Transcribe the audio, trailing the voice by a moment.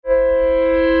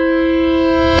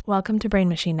Welcome to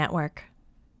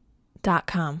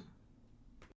BrainMachineNetwork.com.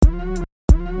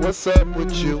 What's up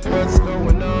with you? What's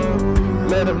going on?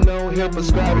 Let them know, he'll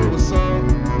prescribe you a song.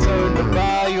 Turn the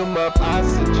volume up, I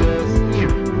suggest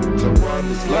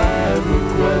Tawanda's live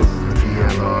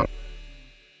request.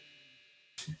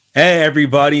 Hey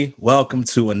everybody, welcome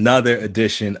to another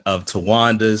edition of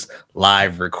Tawanda's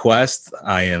Live Request.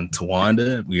 I am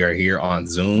Tawanda. We are here on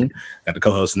Zoom. Got the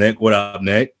co-host Nick. What up,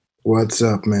 Nick? What's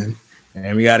up, man?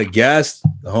 And we got a guest,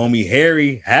 the homie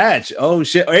Harry Hatch. Oh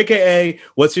shit, aka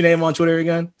what's your name on Twitter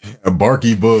again?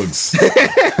 Barky Bugs.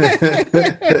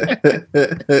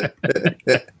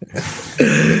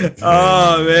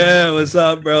 Oh man, what's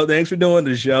up, bro? Thanks for doing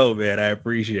the show, man. I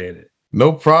appreciate it.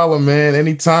 No problem, man.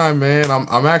 Anytime, man.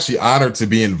 I'm actually honored to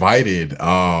be invited.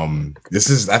 I think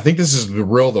this is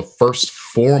the first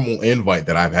formal invite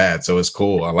that I've had, so it's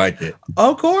cool. I like it.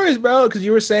 Of course, bro, because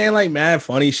you were saying like mad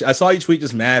funny shit. I saw you tweet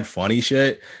just mad funny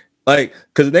shit. Like,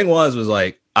 because the thing was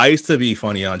like I used to be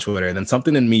funny on Twitter, and then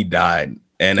something in me died.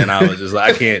 And then I was just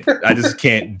like, I just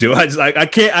can't do it. I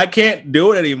can't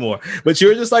do it anymore. But you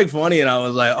were just like funny. And I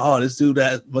was like, oh, this dude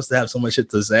that must have so much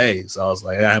shit to say. So I was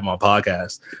like, I have my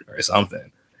podcast or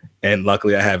something. And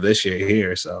luckily I have this shit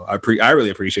here. So I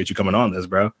really appreciate you coming on this,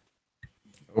 bro.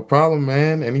 No problem,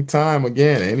 man. Anytime,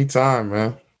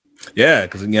 man. Yeah,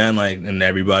 because again, like, and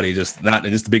everybody just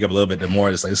to pick up a little bit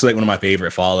more, just like it's like one of my favorite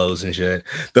follows and shit.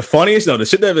 The funniest, the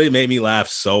shit that really made me laugh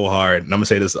so hard, and I'm gonna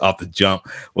say this off the jump,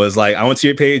 was like I went to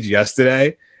your page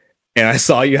yesterday and I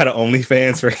saw you had an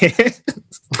OnlyFans for hands.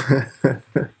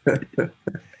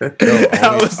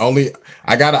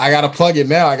 I gotta plug it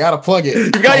now. You gotta plug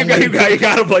it.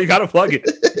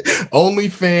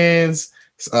 OnlyFans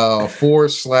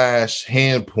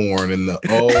 /hand porn, and the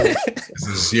O is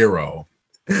 0.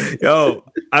 Yo,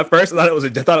 at first I thought it was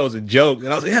a joke, and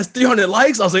I was like, "It has 300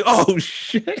 likes." I was like, "Oh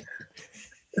shit,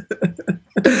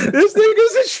 this thing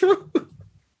is true."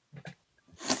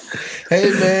 Hey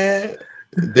man,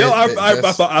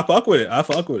 I fuck with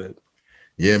it.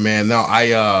 Yeah, man. No,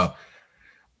 I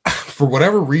for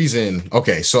whatever reason.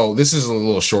 Okay, so this is a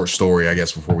little short story, I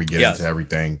guess, before we get into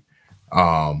everything.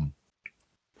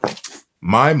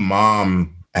 My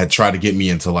mom had tried to get me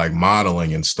into like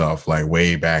modeling and stuff like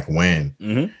way back when.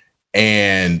 Mm-hmm.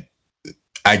 And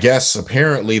I guess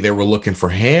apparently they were looking for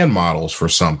hand models for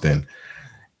something.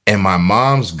 And my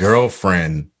mom's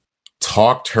girlfriend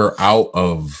talked her out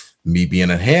of me being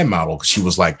a hand model. She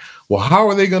was like, well, how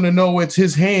are they going to know it's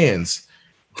his hands?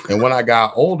 And when I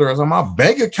got older, I was like, my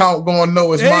bank account going to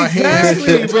know it's my hands.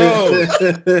 Bro.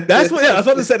 That's what I was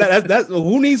about to say. That's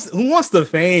who wants the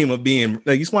fame of being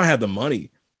like, you just want to have the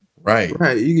money. Right.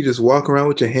 You can just walk around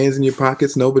with your hands in your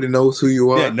pockets. Nobody knows who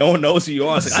you are. Yeah, no one knows who you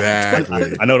are.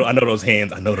 Exactly. I know those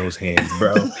hands.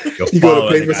 Bro. You go to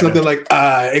pay for something like,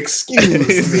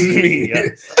 excuse me.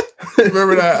 Yes.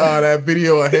 Remember that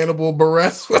video of Hannibal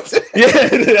Buress? Yeah,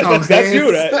 that's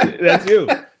you. That's you.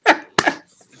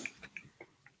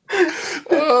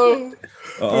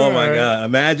 Oh my God.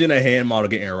 Imagine a hand model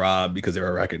getting robbed because they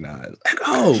were recognized. Like,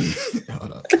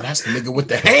 that's the nigga with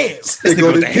the hands. They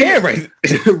go with the hand right.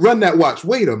 Run that watch.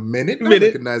 Wait a minute. I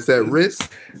recognize that wrist.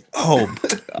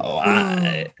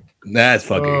 That's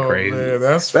fucking crazy. Man,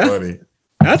 that's funny.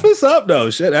 That's what's up though.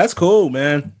 Shit, that's cool,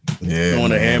 man. Yeah. Doing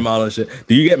the hand model and shit.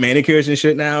 Do you get manicures and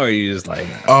shit now, or are you just like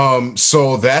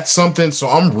so that's something. So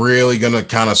I'm really gonna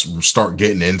kind of start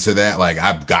getting into that. Like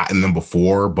I've gotten them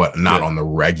before, but not on the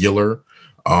regular.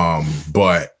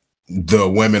 But the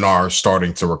women are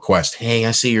starting to request, hey,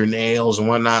 I see your nails and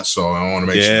whatnot. So I want to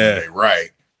make sure they're right.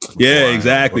 Yeah,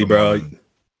 exactly, bro.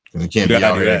 They can't be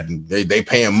out here. They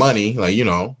paying money, like,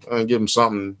 give them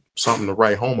something to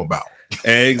write home about.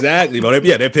 Exactly, but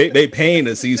they paying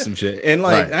to see some shit, and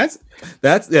like that's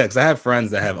because I have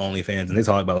friends that have OnlyFans, and they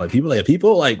talk about like people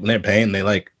like when they're paying, they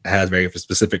like has very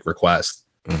specific requests.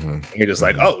 Mm-hmm. And you're just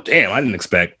like, oh damn, I didn't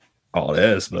expect all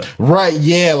this, but right,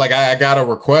 yeah, like I got a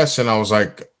request, and I was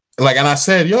like, and I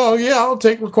said, yo, yeah, I'll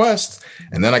take requests,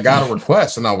 and then I got a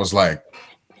request, and I was like,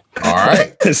 all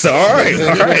right, it's all right.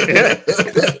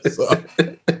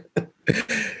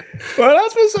 Well,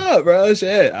 that's what's up, bro.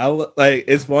 Shit,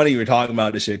 it's funny we're talking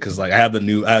about this shit because like I have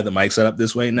the mic set up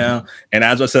this way now, and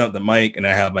as I set up the mic and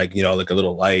I have like like a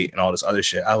little light and all this other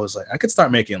shit, I was like, I could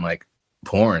start making like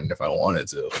porn if I wanted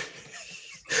to.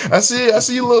 I see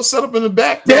a little setup in the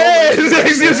back. Yeah, you see the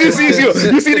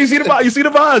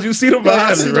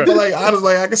vibes. But like I was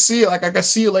like, I can see it, like I can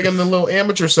see it like in the little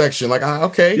amateur section. Like,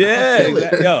 okay, yeah,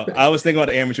 exactly. Yo, I was thinking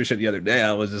about the amateur shit the other day.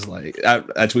 I was just like,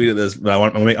 I tweeted this,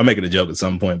 but I'm making a joke at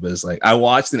some point. But it's like I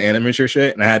watched an amateur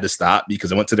shit and I had to stop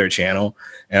because I went to their channel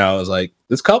and I was like,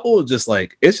 this couple just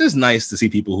like, it's just nice to see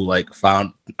people who like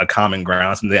found a common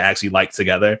ground, something they actually like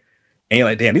together. And you're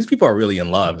like, damn, these people are really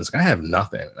in love. It's like, I have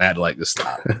nothing. I had to like just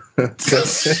stop.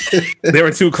 They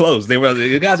were too close.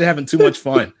 You guys are having too much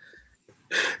fun.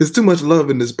 There's too much love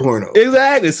in this porno.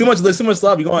 Exactly. There's too much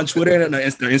love. You go on Twitter and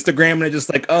Instagram and they're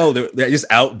just like, oh, they're just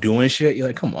out doing shit. You're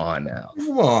like, come on now.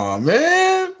 Come on,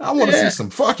 man. I want to see some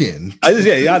fucking.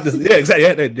 Exactly.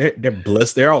 Yeah, they're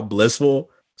bliss. They're all blissful.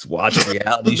 Just watching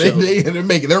reality shows.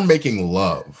 They're making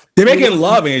love. They're making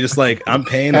love, and you're just like, I'm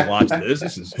paying to watch this.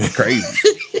 This is crazy.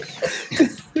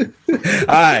 All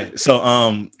right, so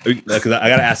because I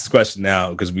gotta ask this question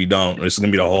now because we don't. This is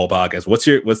gonna be the whole podcast. What's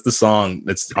the song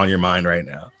that's on your mind right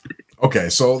now? Okay,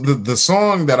 so the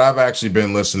song that I've actually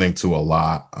been listening to a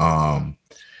lot,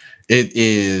 it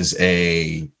is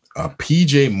a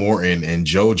PJ Morton and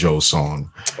JoJo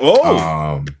song.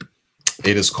 Oh,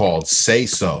 it is called "Say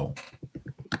So,"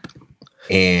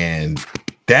 and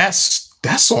that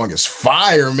song is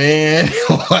fire, man.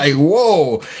 Like,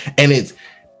 whoa, and it's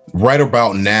right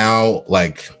about now,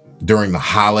 like during the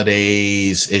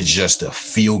holidays, it's just a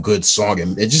feel good song,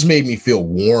 and it just made me feel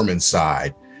warm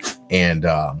inside. And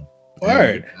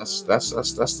word, that's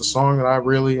the song that I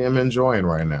really am enjoying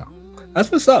right now.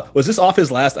 That's what's up. Was this off his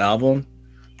last album?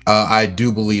 I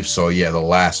do believe so. Yeah, the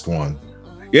last one.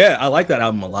 Yeah, I like that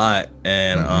album a lot,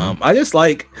 and I just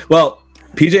like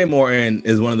PJ Morton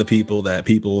is one of the people that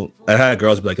I had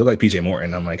girls be like, look like PJ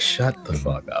Morton. I'm like, shut the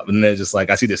fuck up. And they're just like,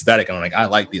 I see the aesthetic and I'm like, I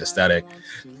like the aesthetic.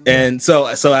 And so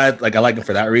I like him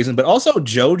for that reason. But also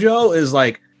JoJo is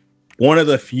like one of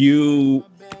the few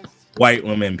white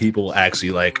women people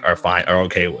actually like are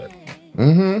okay with.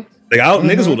 Like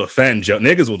niggas will defend JoJo.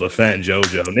 Niggas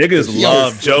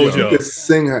love JoJo. You could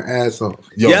sing her ass off.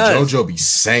 JoJo be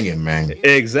singing, man.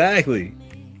 Exactly.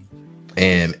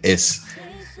 And it's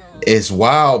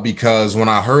wild because when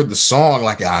I heard the song,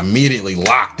 like I immediately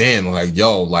locked in. Like,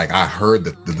 yo, like I heard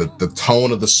the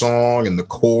tone of the song and the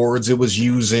chords it was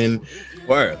using.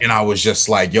 Word. And I was just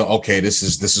like, yo, okay, this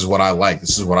is what I like.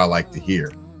 This is what I like to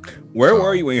hear. Where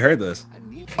were you when you heard this?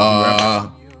 I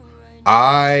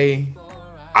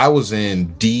was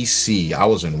in DC. I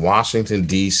was in Washington,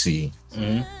 DC.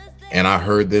 And I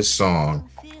heard this song.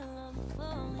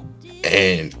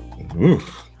 And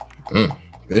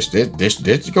this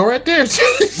go right there. Yeah, I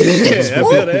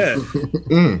feel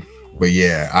that. But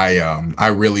yeah, I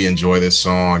really enjoy this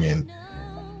song, and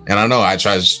I know I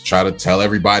try to tell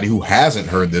everybody who hasn't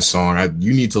heard this song,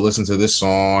 you need to listen to this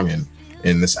song and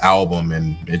this album,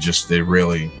 and it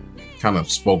really kind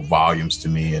of spoke volumes to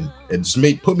me, and it just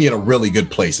put me in a really good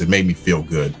place. It made me feel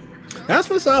good. That's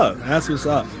what's up.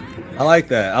 I like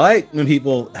that. I like when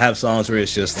people have songs where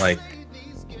it's just like,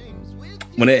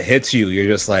 when it hits you, you're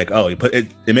just like, oh,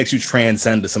 it makes you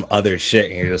transcend to some other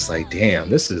shit, and you're just like, damn,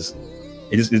 it just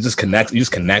connects. You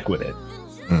just connect with it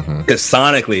because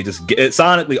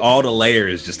sonically, all the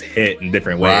layers just hit in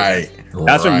different ways.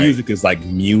 That's when music is like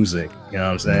music. You know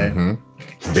what I'm saying?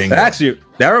 Bingo. Actually,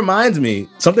 that reminds me,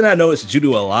 something I noticed that you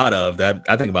do a lot of that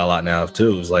I think about a lot now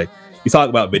too is like you talk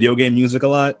about video game music a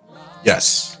lot.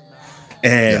 Yes.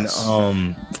 And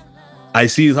I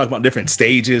see you talk about different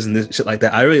stages and this shit like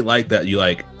that. I really like that you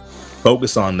like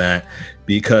focus on that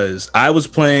because I was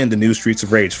playing the new Streets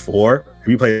of Rage 4. Have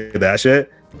you played that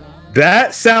shit?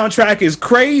 That soundtrack is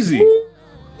crazy.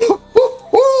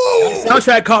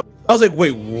 Soundtrack caught me. I was like,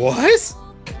 wait, what?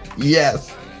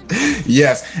 Yes.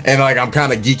 And like I'm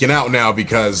kind of geeking out now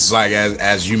because like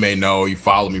as you may know, you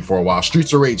followed me for a while.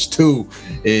 Streets of Rage 2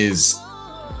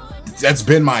 that's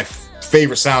been my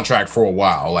favorite soundtrack for a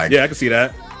while. Like, yeah, I can see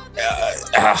that.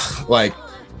 Like,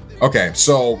 okay,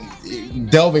 so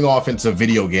delving off into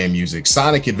video game music,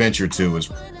 Sonic Adventure 2 is,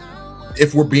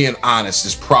 if we're being honest,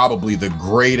 is probably the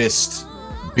greatest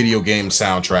video game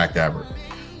soundtrack ever.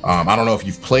 I don't know if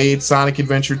you've played Sonic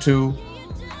Adventure 2,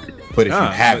 but if you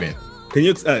haven't, can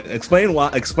you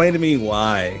explain to me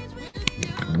why?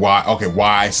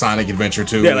 Why Sonic Adventure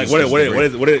 2? Yeah, like what is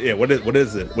it? What is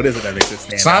it that makes it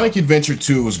stand Sonic Adventure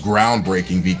 2 is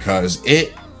groundbreaking because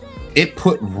it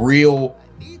put real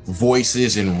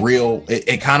voices and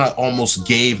it kind of almost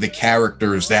gave the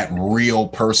characters that real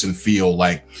person feel.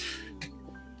 Like,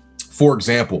 for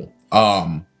example,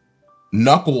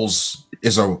 Knuckles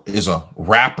is a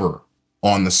rapper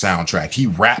on the soundtrack. He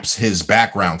raps his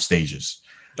background stages.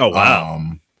 Oh wow.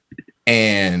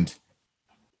 And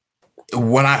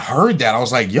when I heard that, I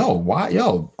was like,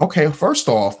 okay, first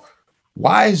off,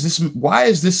 why is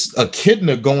this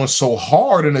echidna going so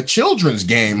hard in a children's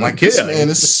game? Like, this man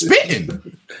is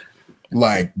spitting.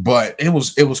 Like, but it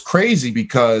was crazy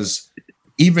because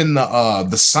even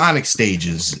the Sonic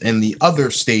stages and the other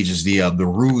stages, the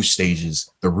Rouge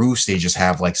stages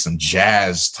have like some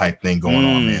jazz type thing going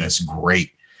on, man. It's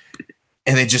great.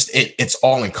 And it's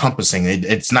all encompassing.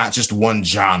 It's not just one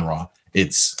genre.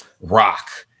 It's rock,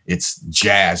 it's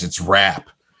jazz, it's rap.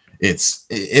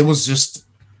 It was just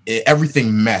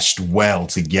everything meshed well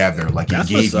together. Like, it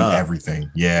gave you everything.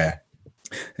 Yeah.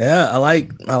 Yeah, I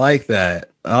like that.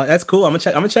 That's cool. I'm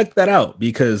gonna check that out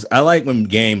because I like when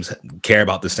games care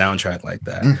about the soundtrack like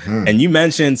that. Mm-hmm. And you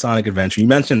mentioned Sonic Adventure, you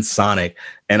mentioned Sonic,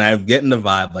 and I'm getting the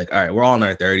vibe like, all right, we're all in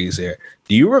our 30s here.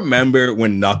 Do you remember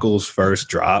when Knuckles first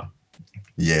dropped?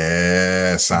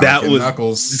 Yeah, Sonic and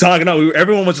Knuckles. Talking about,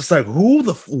 everyone was just like, "Who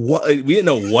the what?" We didn't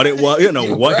know what it was. We didn't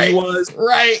know what he was.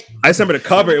 Right. I just remember the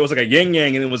cover. It was like a yin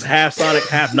yang, and it was half Sonic,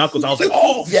 half Knuckles. I was like,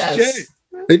 "Oh yes. Shit!"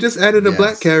 They just added a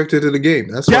black character to the game.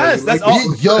 That's yes, that's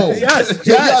all. Yo, yes.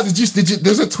 Did you?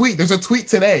 There's a tweet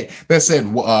today that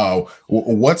said,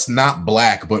 "What's not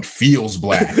black but feels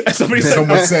black?" Someone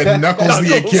said Knuckles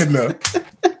the Echidna.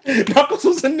 Knuckles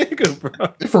was a nigga,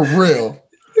 bro. For real.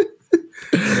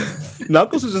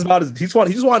 Knuckles was just about he just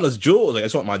wanted his jewels. Like, I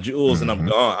just want my jewels, and I'm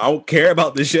gone. I don't care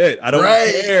about this shit. I don't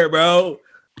care, bro.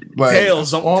 Like,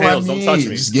 Tails, don't touch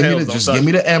me. Just give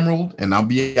me the emerald, and I'll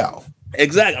be out.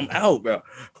 Exactly, I'm out, bro.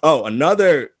 Oh,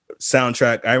 another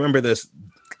soundtrack. I remember this.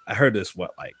 I heard this,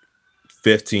 like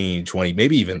 15, 20,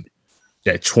 maybe even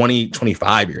 20,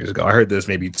 25 years ago. I heard this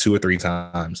maybe 2 or 3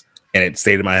 times, and it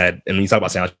stayed in my head. And when you talk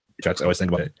about soundtracks, I always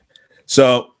think about it.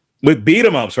 So, with beat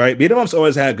 'em ups, right? Beat 'em ups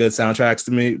always had good soundtracks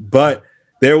to me, but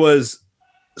there was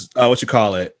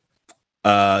Spider-Man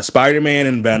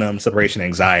and Venom Separation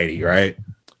Anxiety, right?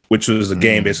 Which was a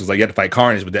game basically like you had to fight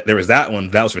Carnage, but there was that one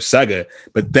that was for Sega.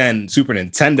 But then Super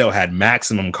Nintendo had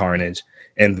Maximum Carnage,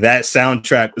 and that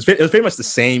soundtrack it was pretty much the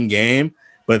same game,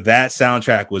 but that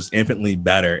soundtrack was infinitely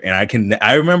better. And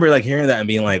I remember like hearing that and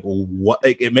being like, what?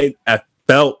 Like, I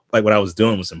felt like what I was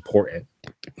doing was important.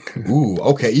 Ooh,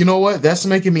 okay. You know what? That's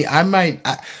making me.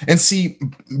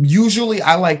 Usually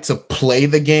I like to play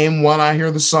the game when I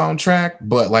hear the soundtrack,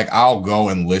 but like I'll go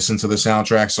and listen to the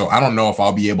soundtrack. So I don't know if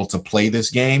I'll be able to play this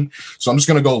game. So I'm just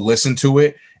gonna go listen to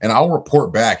it, and I'll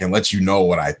report back and let you know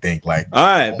what I think. Like, all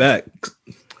right, back.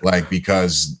 Like,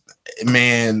 because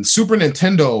man, Super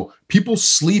Nintendo, people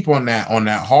sleep on that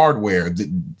hardware.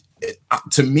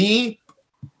 To me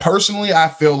personally, I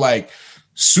feel like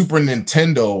Super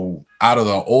Nintendo, out of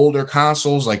the older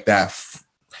consoles like that,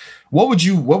 what would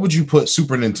you put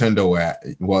Super Nintendo at?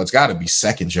 Well, it's got to be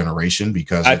second generation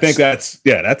because I think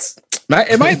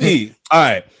it might be. All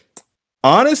right,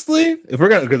 honestly, if we're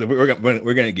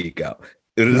gonna geek out.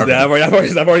 Okay. I've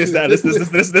already said this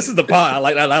is the part. I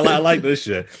like this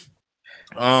shit.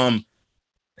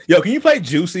 Yo, can you play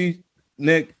Juicy,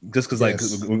 Nick? Just because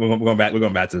yes. We're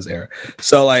going back to this era.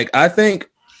 So like I think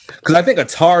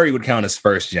Atari would count as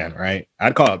first gen, right?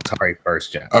 I'd call Atari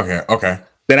first gen. Okay.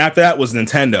 Then after that was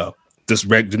Nintendo, just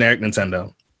generic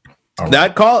Nintendo.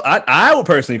 Right. I would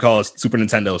personally call it Super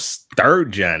Nintendo's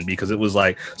third gen because it was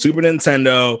like Super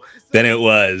Nintendo, then it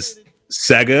was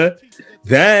Sega,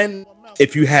 then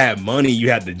if you had money,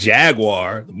 you had the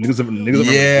Jaguar.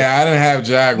 Yeah, I didn't have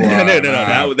Jaguar.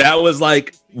 No. That was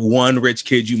like one rich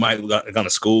kid you might have gone to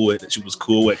school with that you was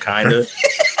cool with, kind of.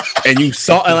 And you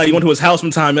saw, and like you went to his house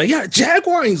one time, like, yeah,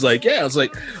 Jaguar. And he's like, yeah. I was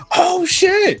like, oh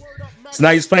shit. So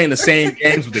now he's playing the same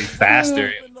games with it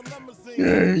faster.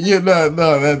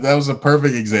 That was a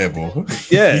perfect example.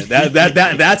 Yeah,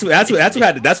 that's what had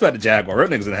the Jaguar. Real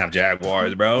niggas didn't have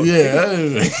Jaguars, bro. Yeah,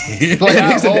 like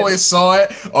I always saw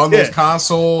it on those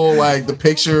console, like the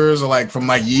pictures, or like from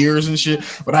like years and shit.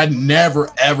 But I never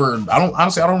ever. I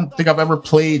don't think I've ever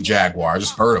played Jaguar. I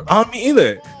just heard about it. Me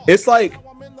either. It's like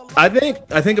I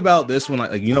think about this when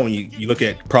like you know when you look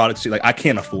at products, like I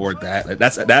can't afford that. Like,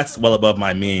 that's well above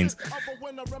my means.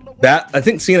 That I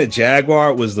think seeing a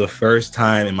Jaguar was the first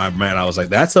time in my mind I was like,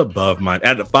 that's above my.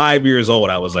 At 5 years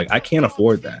old, I was like, I can't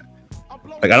afford that.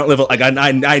 Like I don't live like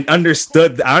I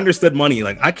understood money.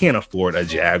 Like I can't afford a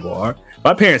Jaguar.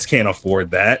 My parents can't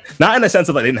afford that. Not in the sense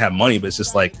of like they didn't have money, but it's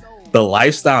just like the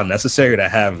lifestyle necessary to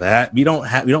have that. We don't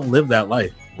live that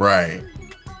life, right?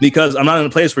 Because I'm not in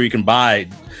a place where you can buy.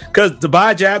 Because to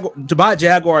buy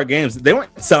Jaguar games, they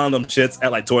weren't selling them shits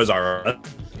at like Toys R Us.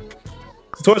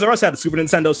 Toys R Us had the Super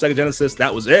Nintendo, Sega Genesis.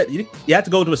 That was it. You had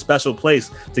to go to a special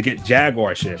place to get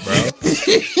Jaguar shit, bro.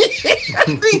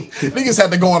 Niggas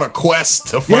had to go on a quest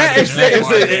to find it's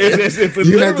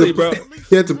literally, bro.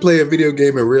 You had to play a video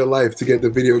game in real life to get the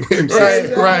video game.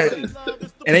 Right.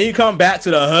 And then you come back to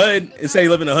the hood and say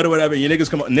you live in the hood or whatever. Your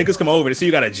niggas come over to see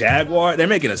you got a Jaguar. They're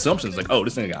making assumptions like, oh,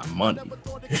 this nigga got money.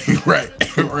 right.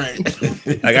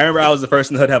 Like I remember I was the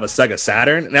first in the hood to have a Sega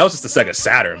Saturn, and that was just a Sega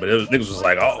Saturn. But niggas was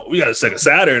like, oh, we got a Sega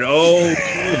Saturn. Oh,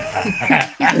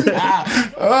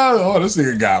 this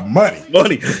nigga got money.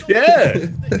 Yeah.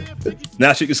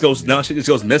 Now shit just goes missing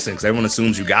because everyone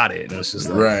assumes you got it, and it's just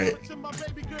like, right.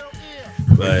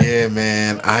 But yeah,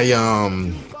 man.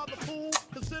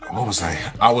 What was I?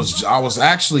 I was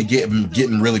actually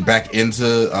getting really back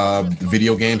into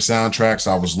video game soundtracks.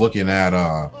 I was looking at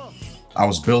I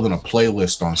was building a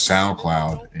playlist on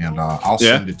SoundCloud, and I'll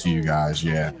send it to you guys.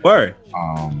 Yeah. Word.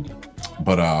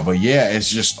 But yeah, it's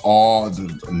just all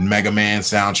the Mega Man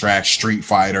soundtrack, Street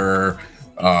Fighter,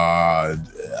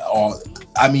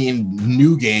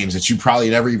 new games that you probably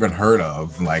never even heard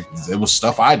of. Like it was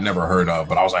stuff I'd never heard of,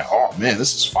 but I was like, oh man,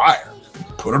 this is fire.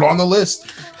 Put it on the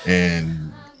list,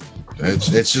 and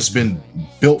it's just been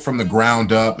built from the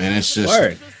ground up, and it's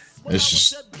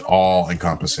just all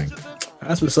encompassing.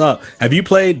 That's what's up. Have you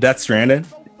played Death Stranding?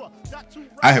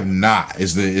 I have not.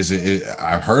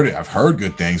 I've heard it. I've heard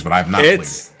good things, but I've not played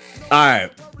it. All right.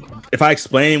 If I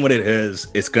explain what it is,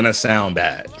 it's gonna sound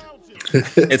bad.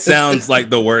 It sounds like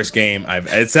the worst game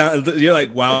you're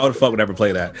like, wow, the fuck would I ever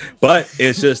play that? But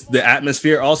it's just the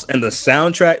atmosphere also, and the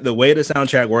soundtrack. The way the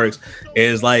soundtrack works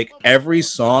is like every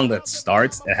song that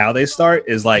starts and how they start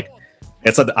is like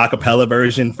it's like the acapella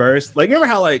version first. Like remember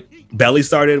how like Belly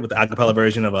started with the acapella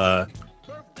version of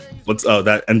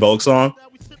that En Vogue song?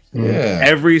 Yeah.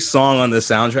 Every song on the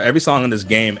soundtrack, every song in this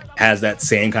game has that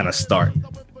same kind of start.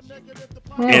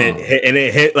 And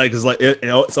it hit like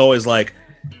it's always like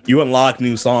you unlock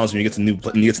new songs when you get to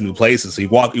new places. So you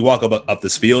walk up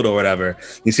this field or whatever.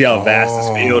 You see how vast this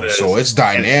field is. So it's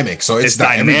dynamic. It's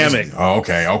dynamic. Oh,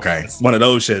 okay. It's one of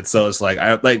those shit. So it's like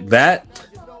I like that.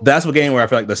 That's a game where I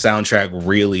feel like the soundtrack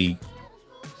really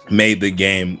made the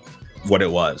game what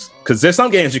it was. Because there's some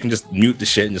games you can just mute the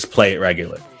shit and just play it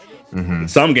regular. Mm-hmm.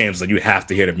 Some games like you have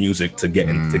to hear the music to get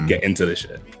into the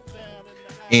shit.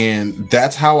 And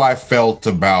that's how I felt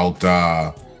about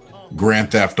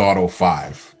Grand Theft Auto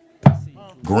 5.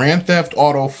 Grand Theft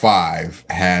Auto 5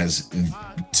 has,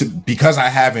 because I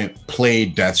haven't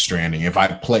played Death Stranding, if I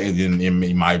play it,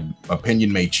 in my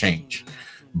opinion may change,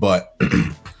 but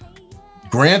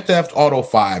Grand Theft Auto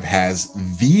 5 has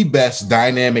the best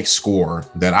dynamic score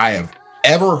that I have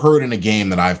ever heard in a game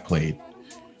that I've played.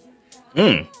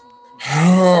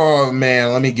 Oh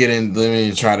man, let me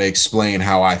try to explain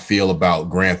how I feel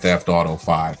about Grand Theft Auto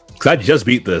 5. Because I just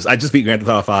beat Grand Theft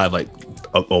Auto 5 like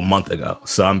a month ago,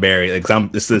 so I'm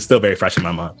this is still very fresh in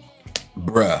my mind.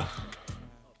 Bruh,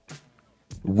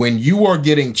 when you are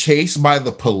getting chased by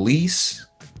the police,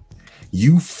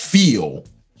 you feel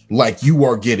like you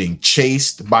are getting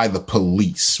chased by the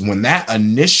police. When that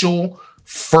initial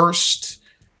first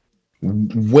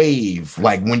wave,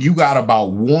 like when you got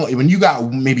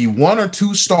maybe 1 or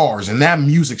 2 stars and that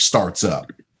music starts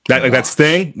up, that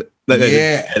Sting.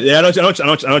 Yeah, I know what you're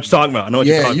talking about. I know what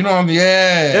you're talking about.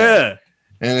 Yeah.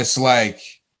 And it's like,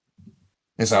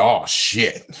 oh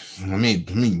shit. Let me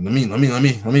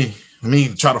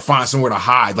try to find somewhere to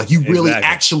hide. Like you really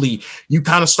you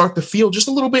kind of start to feel just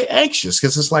a little bit anxious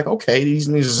because it's like, okay, these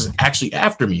niggas is actually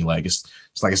after me. Like it's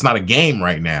like it's not a game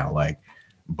right now. Like,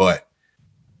 but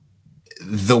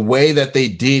the way that they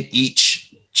did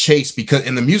each chase,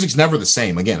 and the music's never the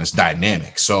same. Again, it's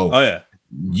dynamic. So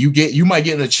you might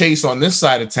get in a chase on this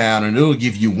side of town and it'll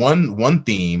give you one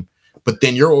theme, but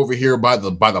then you're over here by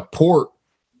the port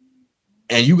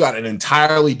and you got an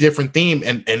entirely different theme,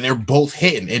 and they're both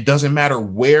hitting. It doesn't matter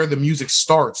where the music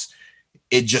starts.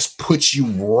 It just puts you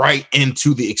right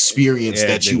into the experience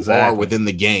that you are within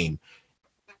the game.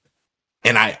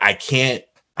 And I can't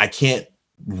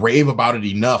rave about it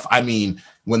enough. I mean,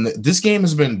 this game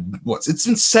has been it's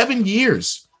been 7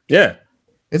 years. Yeah.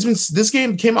 This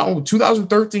game came out in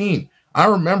 2013. I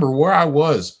remember where I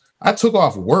was. I took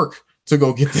off work to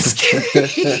go get this game.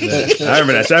 I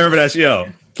remember that show.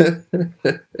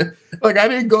 Like I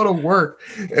didn't go to work,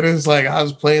 and it's like I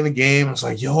was playing the game. I was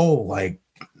like, yo, like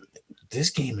this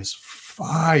game is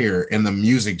fire, and the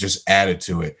music just added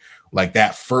to it. Like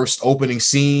that first opening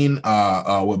scene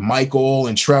with Michael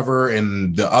and Trevor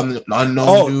and the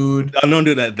unknown dude. The unknown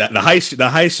dude, the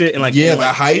heist shit, and like the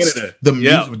like heist,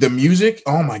 Canada. the music.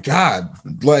 Oh my god!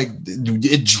 Like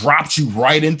it dropped you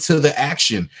right into the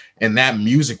action, and that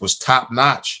music was top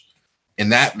notch. And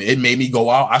that it made me go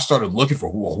out. I started looking for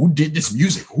who did this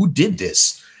music, who did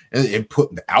this, and it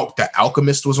put the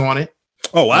Alchemist was on it.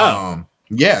 Oh wow!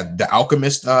 The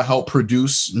Alchemist helped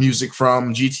produce music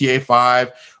from GTA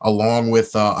 5 along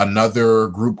with another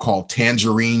group called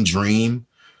Tangerine Dream.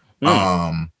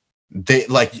 They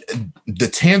like the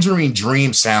Tangerine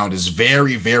Dream sound is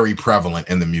very, very prevalent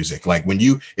in the music. Like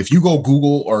if you go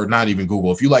Google, or not even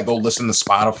Google, if you like go listen to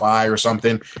Spotify or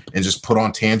something and just put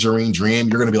on Tangerine Dream,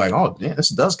 you're gonna be like, oh yeah, this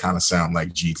does kind of sound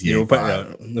like GTA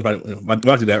 5. If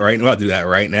I do that right, I'll do that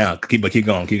right now. Keep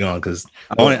going, because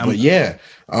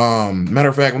matter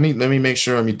of fact, let me make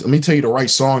sure. Let me tell you the right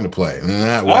song to play. And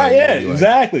that way,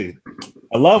 exactly.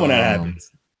 I love when that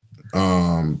happens.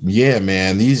 Yeah,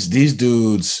 man. These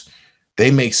dudes, they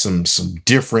make some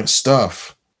different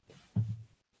stuff.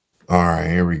 All right,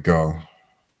 here we go.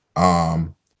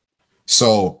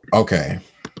 So okay.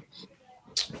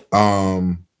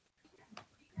 The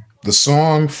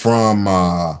song from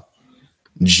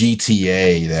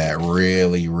GTA that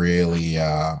really, really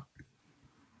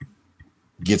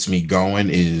gets me going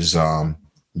is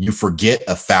You Forget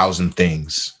 1,000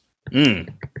 Things.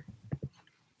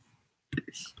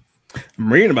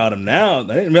 I'm reading about them now. I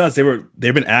didn't realize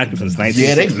they've been active since 1967.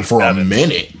 Yeah, they've been for a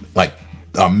minute. Like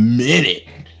a minute.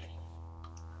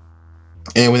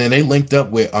 And when they linked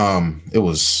up with it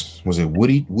was it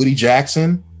Woody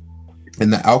Jackson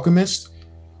and the Alchemist,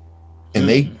 and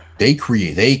they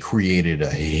created a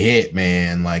hit,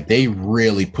 man. Like they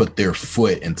really put their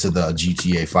foot into the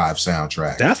GTA 5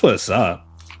 soundtrack. That's what's up.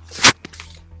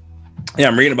 Yeah,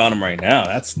 I'm reading about them right now.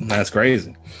 That's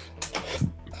crazy.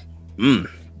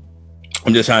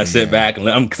 I'm just trying to sit back and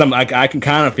I can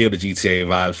kind of feel the GTA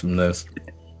vibes from this.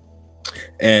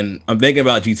 And I'm thinking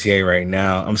about GTA right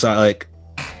now. I'm sorry, like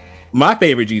my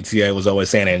favorite GTA was always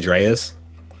San Andreas,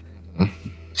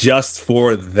 just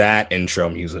for that intro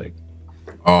music.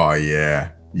 Oh yeah.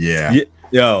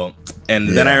 Yo, and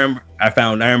then I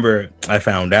found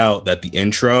out that the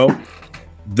intro,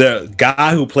 the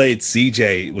guy who played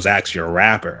CJ was actually a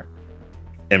rapper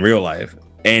in real life,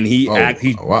 and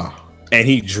and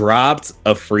he dropped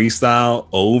a freestyle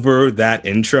over that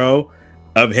intro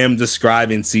of him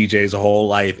describing CJ's whole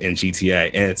life in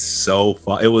GTA, and it's so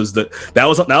fun. That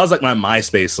was like my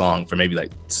MySpace song for maybe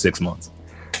like 6 months.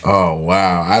 Oh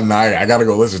wow! I gotta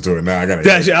go listen to it now.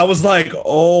 I was like,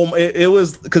 it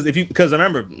was because I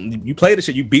remember you play the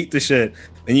shit, you beat the shit,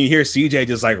 and you hear CJ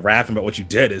just like rapping about what you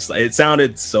did. It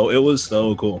was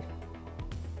so cool.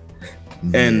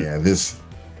 And yeah,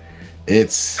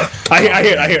 I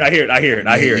hear it.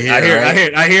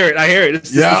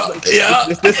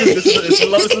 This is the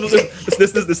loading music.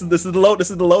 This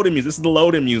is the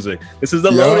loading music. This is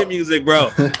the loading music,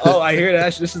 bro. Oh, I hear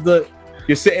that.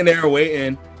 You're sitting there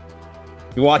waiting.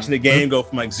 You're watching the game go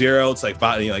from like 0 to like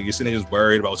 5. Like you're sitting there just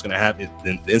worried about what's gonna happen.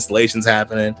 The installation's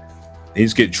happening. You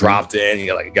just get dropped in.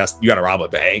 You gotta rob a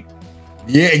bank.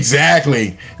 Yeah,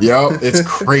 exactly. It's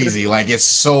crazy. Like it's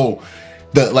so.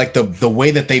 The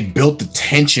way that they built the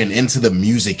tension into the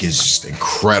music is just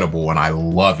incredible, and I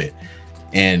love it.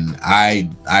 And I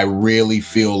really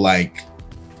feel like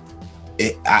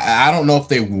I don't know if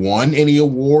they won any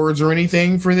awards or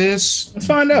anything for this. Let's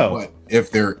find out. But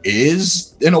if there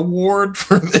is an award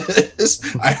for this,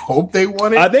 I hope they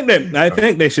won it. I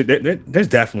think they should. There's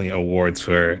definitely awards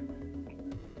for.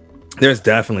 There's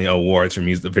definitely awards for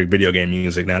music, for video game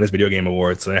music. Now there's video game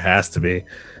awards, so there has to be.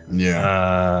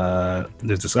 Yeah.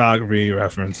 There's discography,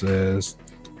 references,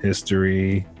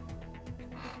 history,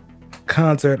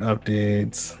 concert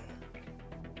updates.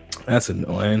 That's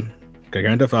annoying. Okay,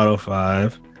 Grand Theft Auto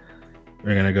 5.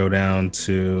 We're gonna go down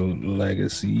to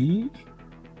Legacy.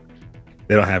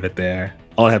 They don't have it there.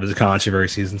 All I have is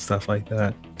controversies and stuff like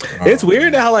that. It's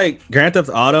weird how like Grand Theft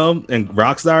Auto and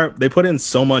Rockstar, they put in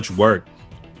so much work,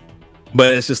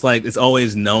 but it's just like it's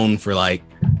always known for like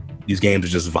these games are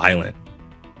just violent.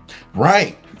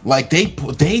 Right. Like they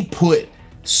put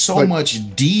so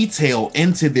much detail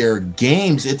into their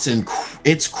games.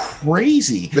 It's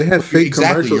crazy. They had fake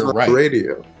commercials on the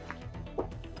radio.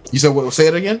 You said what? Say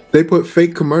it again. They put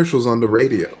fake commercials on the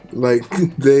radio. Like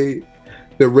the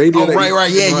radio. Oh,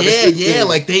 right. Yeah.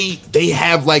 Like they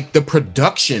have like the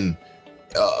production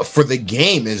for the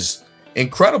game is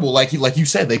incredible. Like you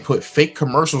said, they put fake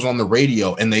commercials on the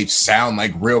radio and they sound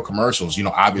like real commercials.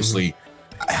 Obviously,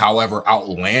 however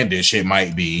outlandish it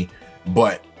might be,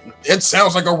 but it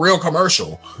sounds like a real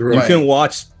commercial. Right. You can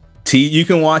watch you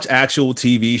can watch actual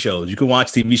TV shows. You can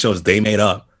watch TV shows they made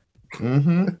up.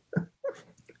 Mm-hmm.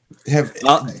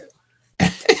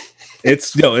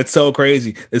 It's so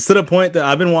crazy. It's to the point that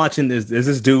I've been watching there's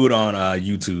this dude on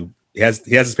YouTube. He has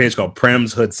this page called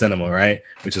Prem's Hood Cinema, right?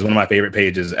 Which is one of my favorite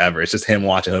pages ever. It's just him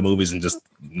watching hood movies and just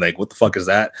like, what the fuck is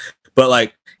that? But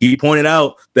like, he pointed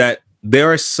out that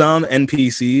there are some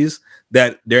NPCs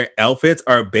that their outfits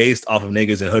are based off of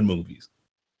niggas in hood movies.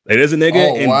 Like, there's a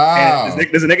nigga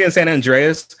there's a nigga in San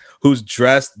Andreas who's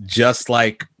dressed just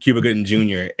like Cuba Gooding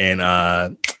Jr. in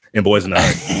Boys in the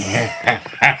Hood.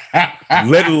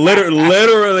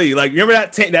 Literally, like, remember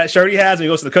that shirt he has when he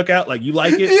goes to the cookout? Like, you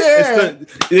like it? Yeah.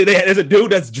 There's a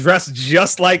dude that's dressed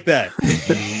just like that.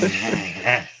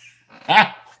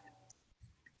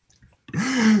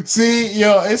 See,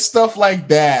 yo, it's stuff like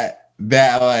that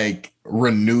like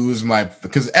renews my,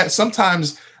 because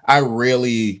sometimes I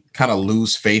really kind of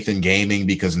lose faith in gaming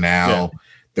because now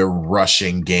they're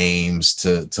rushing games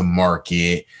to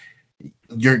market.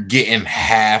 You're getting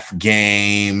half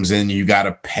games and you got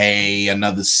to pay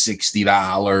another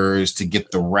 $60 to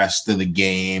get the rest of the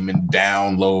game and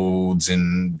downloads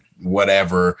and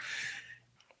whatever.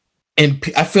 And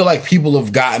I feel like people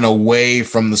have gotten away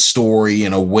from the story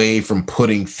and away from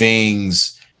putting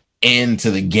things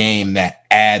into the game that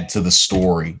add to the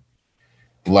story.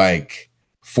 Like,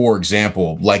 for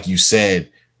example, like you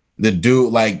said, the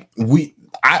dude, like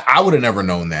I would have never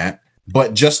known that,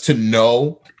 but just to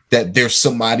know that there's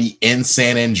somebody in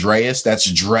San Andreas that's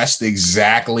dressed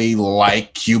exactly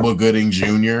like Cuba Gooding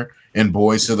Jr. in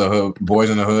Boys in the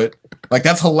Hood, like,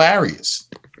 that's hilarious.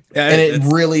 Yeah, and it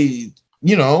really,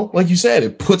 you know, like you said,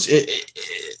 it puts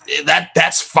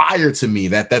that's fire to me.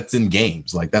 That's in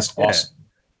games. Like, that's awesome.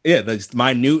 Yeah, there's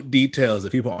minute details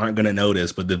that people aren't going to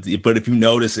notice, but if you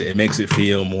notice it, it makes it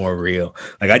feel more real.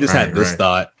 Like, I just had this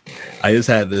thought.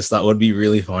 Would be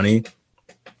really funny.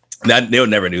 That they would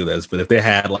never do this, but if they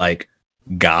had like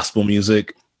gospel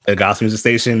music, a gospel music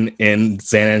station in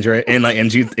San Andreas, in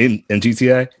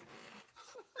GTA.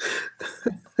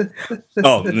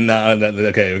 Oh no!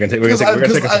 Okay, we're gonna take.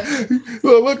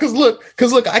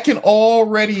 Look, I can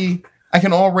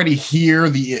already hear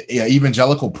the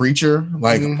evangelical preacher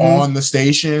like on the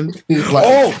station. Like,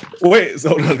 oh wait,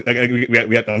 so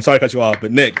I'm sorry to cut you off,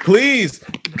 but Nick, please,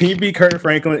 can you be Kurt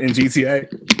Franklin in GTA?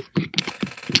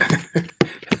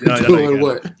 Doing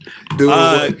what? Doing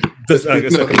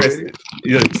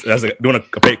a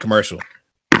paid commercial.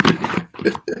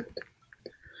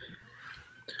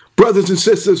 Brothers and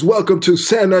sisters, welcome to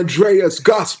San Andreas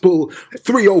Gospel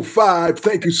 305.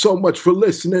 Thank you so much for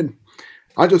listening.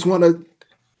 I just want to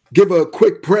give a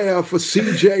quick prayer for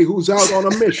CJ, who's out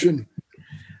on a mission.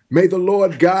 May the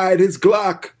Lord guide his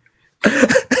Glock.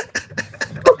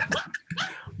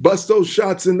 Bust those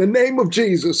shots in the name of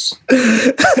Jesus.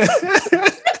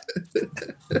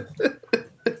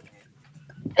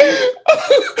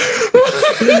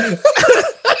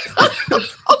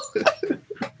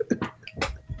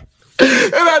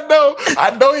 And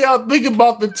I know y'all thinking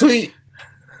about the tweet.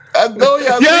 I know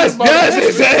y'all thinking about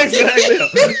exactly.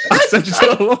 I sent you to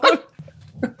the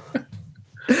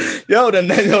Yo, the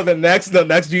next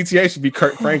GTA should be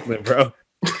Kurt Franklin, bro.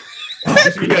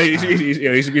 He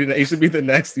should be the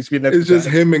next. It's just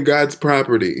him and God's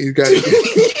property. He's got to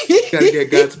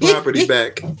get God's property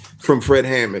back from Fred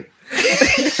Hammond.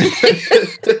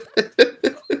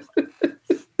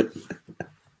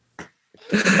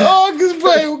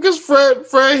 Oh, because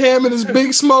Fred Hammond is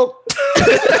Big Smoke.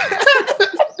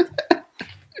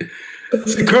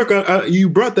 See, Kirk, you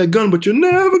brought that gun, but you're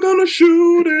never gonna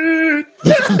shoot it.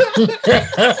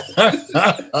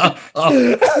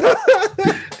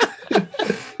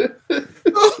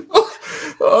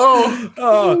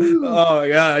 Oh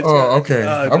yeah. Oh, okay.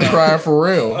 I'm crying for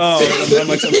real. I'm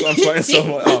sweating so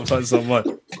much. I'm sweating so much.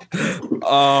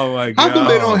 Oh my god. How come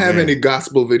they don't have any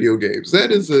gospel video games?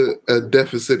 That is a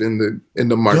deficit in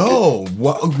the market. Yo,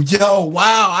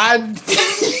 wow. I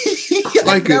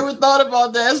never thought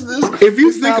about that.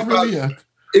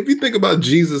 If you think about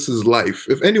Jesus's life,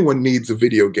 if anyone needs a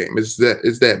video game, it's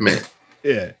that man.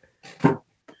 Yeah.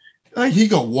 Like, he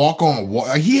could walk on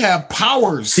water. He had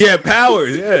powers. Yeah.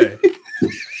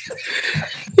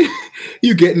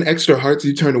 You getting extra hearts,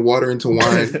 you turn the water into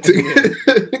wine.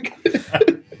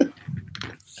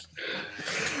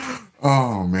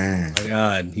 Oh man. Oh my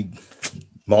god.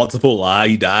 Multiple lives.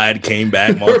 He died, came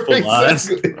back, multiple lives.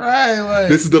 Right, like,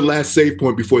 this is the last save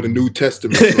point before the New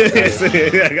Testament.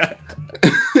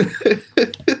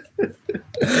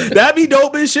 That'd be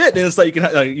dope as shit. Then it's like you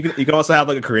can also have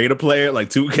like a creative player, like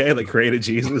 2K, like creative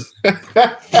Jesus.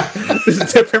 This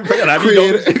is different.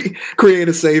 Create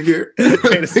a savior.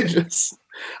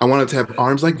 I wanted to have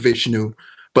arms like Vishnu,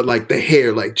 but like the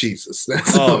hair like Jesus.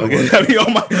 That's oh my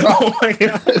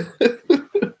god.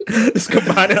 It's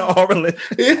combining all religions.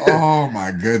 Yeah. Oh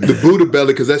my goodness. The Buddha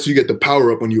belly, because that's you get the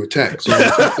power up when you attack. So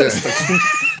so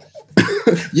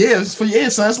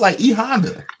it's like E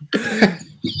Honda.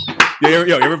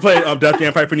 You ever played Death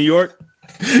Jam Fight for New York?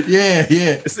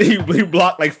 Yeah. See, he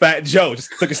blocked like Fat Joe,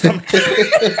 just took his stomach.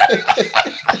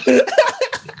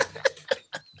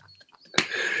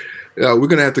 Yeah, we're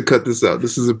gonna have to cut this out.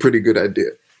 This is a pretty good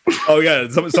idea. Oh yeah,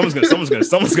 someone's gonna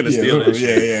steal this.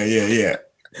 Yeah.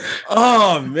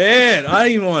 Oh man, I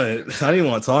didn't want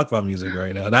to talk about music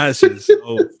right now. That's just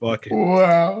so fucking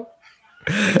wow.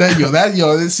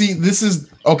 See, this is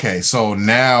okay. So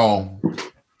now,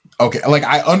 like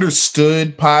I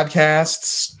understood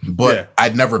podcasts, but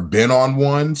I'd never been on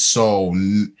one. So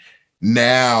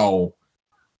now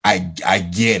I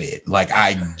get it. Like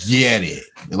I get it.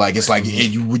 Like it's like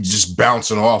you would just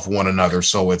bouncing off one another.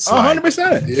 So it's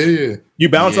 100%. Yeah. You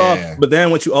bounce off, but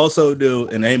then what you also do,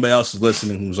 and anybody else is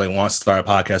listening who's like wants to start a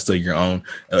podcast of your own,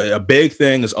 a big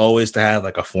thing is always to have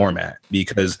like a format,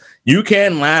 because you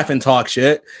can laugh and talk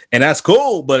shit, and that's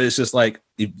cool, but it's just like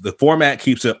the format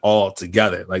keeps it all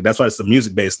together. Like that's why it's a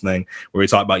music based thing where we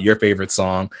talk about your favorite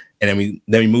song, and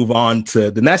then we move on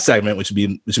to the next segment, which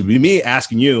would be me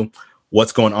asking you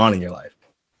what's going on in your life.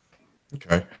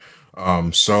 Okay.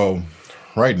 So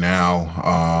right now,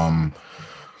 I'm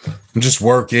just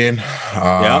working.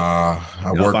 I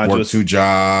work 2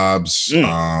 jobs. So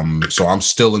I'm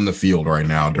still in the field right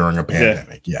now during a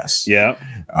pandemic. Yes. Yeah.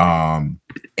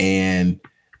 And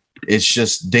it's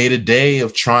just day to day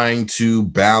of trying to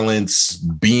balance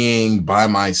being by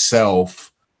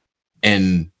myself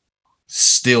and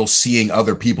still seeing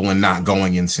other people and not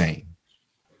going insane.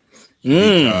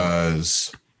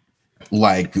 Because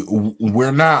like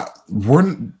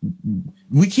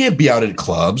we can't be out at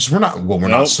clubs. We're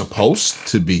not supposed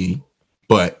to be,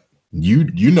 but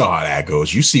you know how that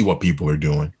goes. You see what people are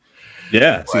doing.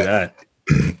 Yeah, see that.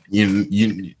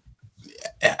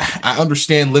 I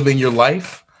understand living your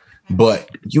life, but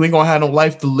you ain't gonna have no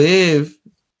life to live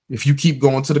if you keep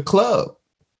going to the club.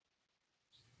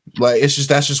 Like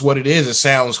that's just what it is. It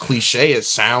sounds cliche, it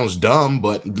sounds dumb,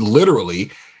 but literally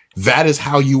that is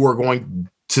how you are going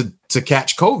to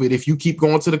catch COVID if you keep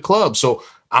going to the club. So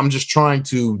I'm just trying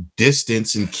to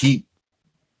distance and keep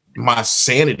my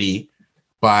sanity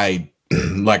by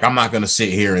like, I'm not going to sit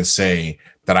here and say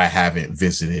that I haven't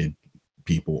visited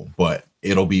people, but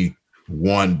it'll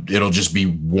just be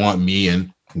me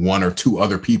and 1 or 2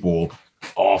 other people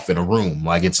off in a room.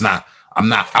 Like I'm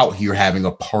not out here having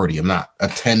a party. I'm not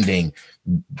attending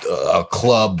a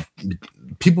club.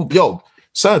 People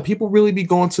really be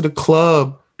going to the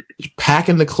club,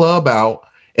 packing the club out,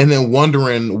 and then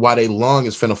wondering why their lung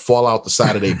is finna fall out the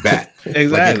side of their back.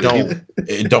 Exactly. Like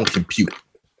it don't compute.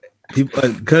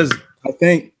 Because I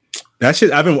think that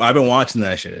shit. I've been watching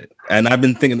that shit, and I've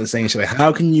been thinking the same shit. Like,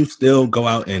 how can you still go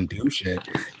out and do shit?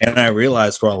 And I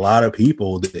realized for a lot of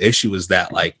people, the issue is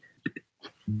that like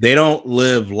they don't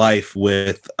live life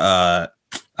with I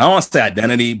don't want to say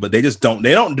identity, but they just don't.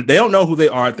 They don't know who they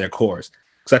are at their cores.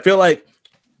 Because I feel like.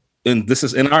 And this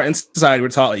is in our society, we're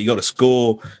taught like you go to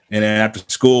school, and then after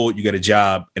school you get a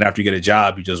job, and after you get a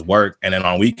job you just work, and then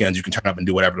on weekends you can turn up and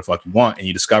do whatever the fuck you want, and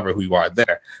you discover who you are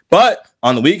there. But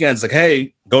on the weekends, like,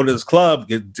 hey, go to this club,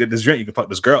 get this drink, you can fuck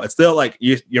this girl. It's still like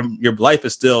your life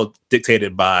is still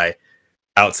dictated by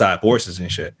outside forces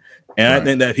and shit. And right. I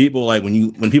think that people like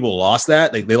when people lost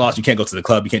that, like they lost, you can't go to the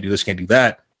club, you can't do this, you can't do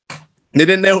that. They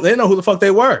didn't know who the fuck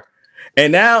they were.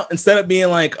 And now instead of being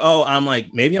like, oh, I'm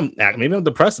like, maybe I'm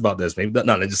depressed about this. Maybe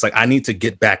no, they're just like, I need to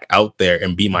get back out there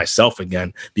and be myself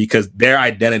again, because their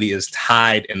identity is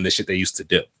tied in the shit they used to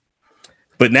do.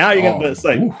 But now you're gonna, it's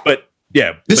like, but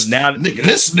now this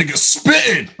nigga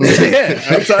spitting. Yeah,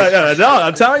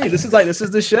 I'm telling you, this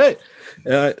is the shit.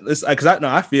 Because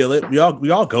I feel it. We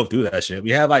all go through that shit.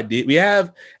 We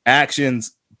have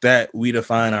actions that we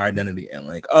define our identity in,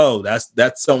 like, oh, that's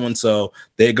so and so,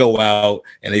 they go out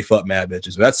and they fuck mad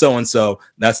bitches. Or that's so and so,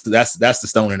 that's the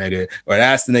stoner nigga, or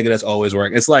that's the nigga that's always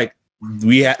working. It's like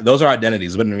those are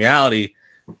identities, but in reality,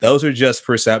 those are just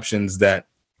perceptions that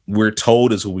we're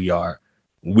told is who we are.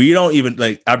 We don't even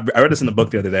like. I read this in the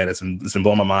book the other day. It's been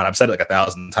blowing my mind. I've said it like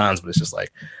 1,000 times, but it's just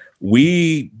like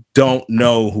we don't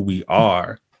know who we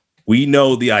are. We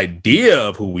know the idea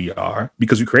of who we are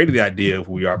because we created the idea of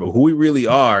who we are, but who we really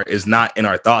are is not in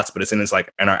our thoughts, but it's in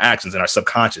our actions, in our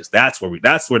subconscious. That's where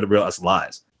the real us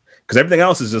lies. because everything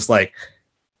else is just like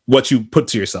what you put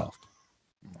to yourself.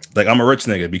 Like, I'm a rich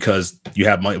nigga because you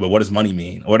have money, but what does money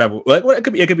mean? Or whatever. Like,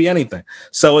 it could be anything.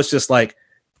 So it's just like,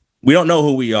 we don't know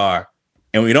who we are,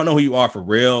 and when you don't know who you are for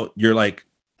real, you're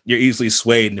easily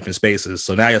swayed in different spaces.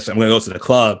 So now I'm going to go to the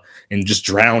club and just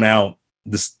drown out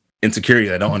this insecurity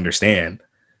that I don't understand.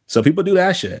 So people do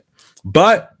that shit.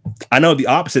 But I know the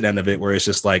opposite end of it, where it's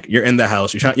just like, you're in the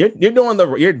house, you're doing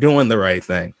the right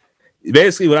thing.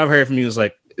 Basically, what I've heard from you is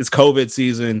like, it's COVID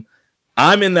season.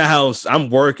 I'm in the house, I'm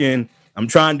working, I'm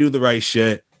trying to do the right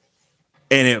shit.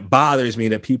 And it bothers me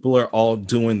that people are all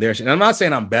doing their shit. And I'm not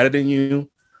saying I'm better than you,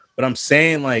 but I'm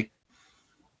saying, like,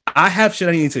 I have shit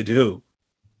I need to do.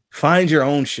 Find your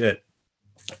own shit.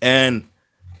 And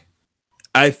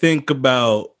I think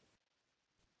about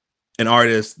an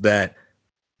artist that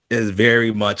is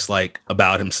very much like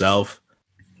about himself,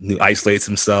 who isolates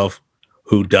himself,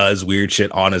 who does weird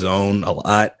shit on his own a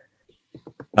lot.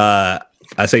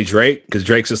 I say Drake, because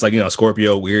Drake's just like,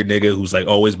 Scorpio, weird nigga who's like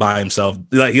always by himself.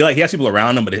 Like he has people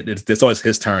around him, but it's always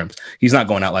his terms. He's not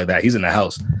going out like that. He's in the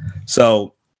house.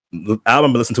 So the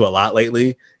album I've listened to a lot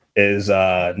lately is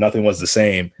Nothing Was the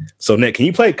Same. So Nick, can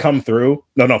you play Come Through?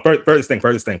 No, Furthest Thing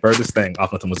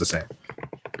off Nothing Was the Same.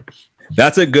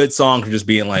 That's a good song for just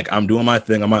being like, I'm doing my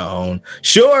thing on my own.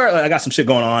 Sure, I got some shit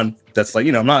going on. That's like,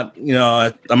 I'm not,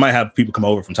 I might have people come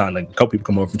over from time, like a couple people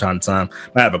come over from time to time. I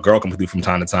might have a girl come through from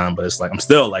time to time, but it's like, I'm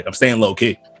still like, I'm staying low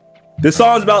key. This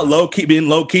song's about being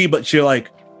low key, but you're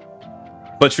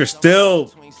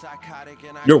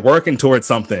working towards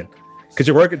something, because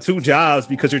you're working 2 jobs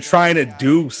because you're trying to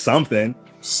do something.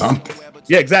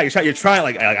 Yeah, exactly. You're trying,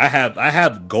 like I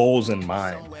have goals in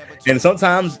mind. And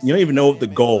sometimes you don't even know what the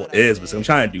goal is, but I'm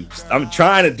trying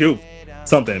to do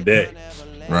something big.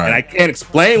 Right. And I can't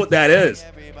explain what that is.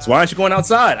 So why aren't you going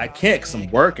outside? I can't, because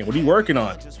I'm working. What are you working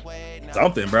on?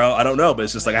 Something, bro. I don't know, but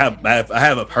it's just like I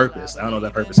have a purpose. I don't know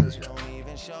what that purpose is yet.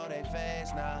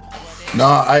 No,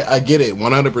 I get it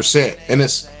 100%. And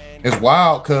it's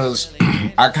wild because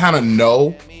I kind of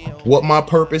know what my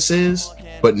purpose is,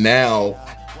 but now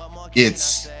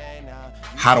it's,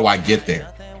 how do I get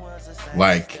there?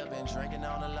 Like,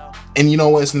 and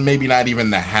it's maybe not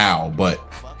even the how, but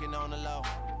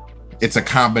it's a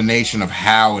combination of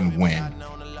how and when.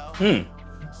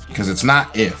 Because it's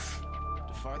not if,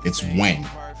 it's when.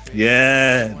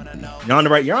 Yeah, you're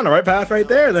on the right path right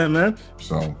there, then, man.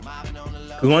 So,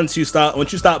 because once you stop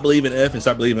believing if and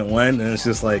start believing when, then it's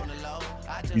just like,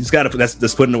 you just gotta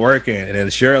just put in the work in. And then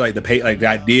sure, like the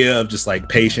idea of just like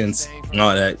patience and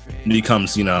all that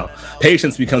becomes,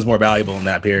 patience becomes more valuable in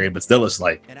that period. But still, it's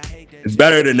like, it's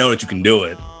better to know that you can do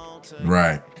it.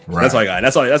 Right. That's all you got.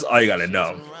 That's all you got to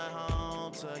know.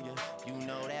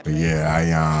 But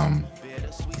yeah,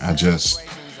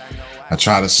 I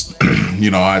try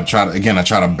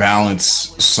to balance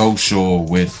social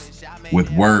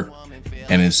with work,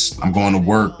 and I'm going to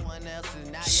work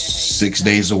 6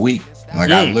 days a week.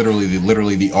 Like I literally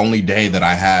the only day that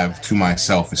I have to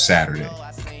myself is Saturday.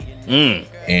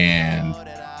 And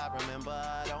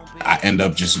I end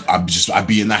up I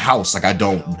be in the house. Like I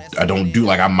don't do,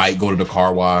 like, I might go to the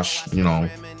car wash, or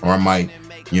I might,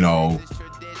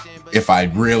 if I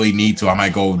really need to, I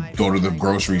might go to the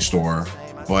grocery store,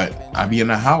 but I be in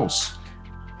the house.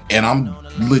 And I'm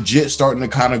legit starting to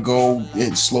kind of go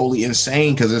slowly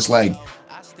insane, because it's like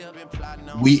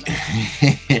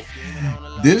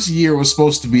this year was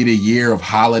supposed to be the year of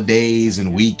holidays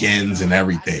and weekends and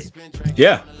everything.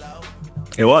 Yeah,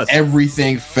 it was.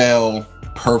 Everything fell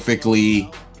perfectly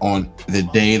on the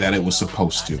day that it was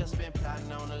supposed to,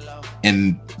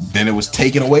 and then it was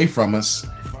taken away from us,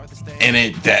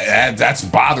 and that's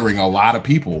bothering a lot of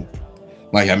people.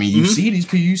 Like, I mean, you see these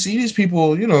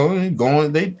people,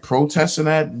 going, they protesting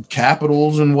at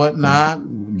capitals and whatnot,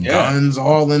 guns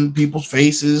all in people's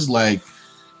faces, like,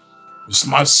 it's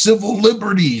my civil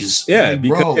liberties. Yeah, like,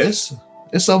 bro, it's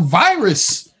a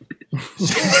virus.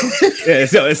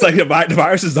 It's like the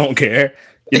viruses don't care.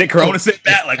 You think Corona said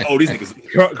that? Like, these niggas.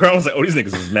 Corona's like, these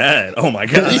niggas is mad. Oh my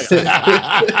god. I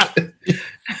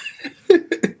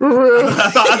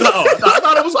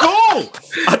thought it was cool.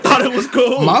 I thought it was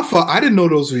cool. My fault. I didn't know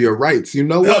those were your rights. You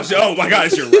know what? Oh my god,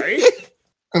 it's your right.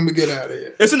 Let me get out of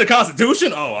here. It's in the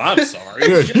Constitution. Oh, I'm sorry.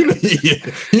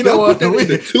 You know what?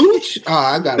 The touch? Oh,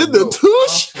 I got it. The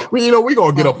touch? Well, we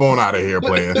gonna get up on out of here,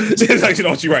 player.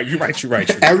 You're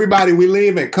right. Everybody, we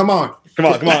leaving. Come on,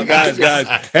 guys.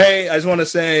 Hey, I just want to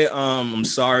say, I'm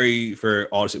sorry for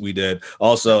all the shit we did.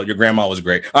 Also, your grandma was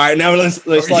great. All right, now let's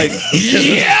like,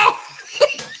 yeah.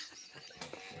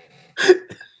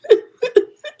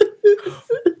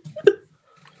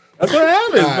 That's what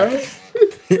happens, bro.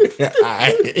 All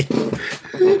right.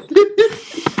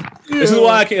 This is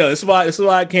why I can't. This is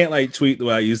why I can't like tweet the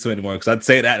way I used to anymore. Because I'd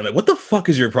say that and I'm like, "What the fuck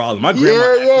is your problem?" My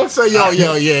grandma. Yeah. So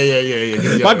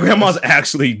yeah. My grandma's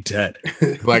actually dead.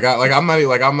 I'm not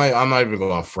even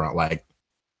going front. Like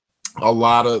a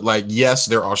lot of yes,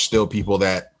 there are still people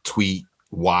that tweet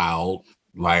wild.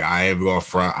 Like I ain't going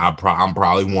front. I'm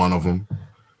probably one of them.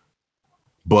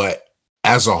 But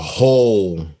as a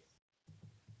whole,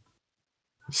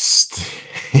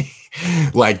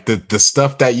 like the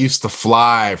stuff that used to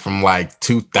fly from like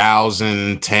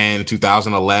 2010,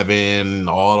 2011,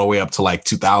 all the way up to like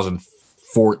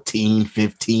 2014,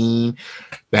 15,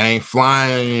 that ain't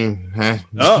flying. Huh?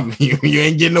 Oh. You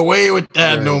ain't getting away with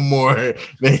that no more.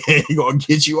 They ain't gonna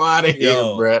get you out of here,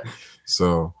 bruh.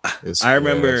 So I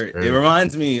remember it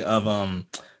reminds me of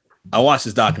I watched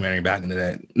this documentary back in the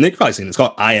day. Nick probably seen it. It's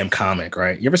called I Am Comic,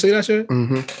 right? You ever see that shit?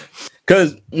 Mm-hmm.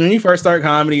 Because when you first start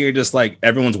comedy, you're just like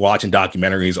everyone's watching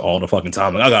documentaries all the fucking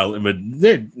time. Like,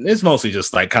 it's mostly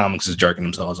just like comics just jerking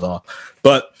themselves off.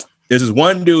 But there's this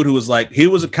one dude who was like, he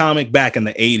was a comic back in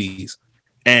the 80s,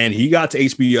 and he got to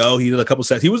HBO. He did a couple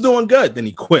sets. He was doing good. Then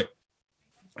he quit,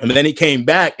 and then he came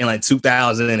back in like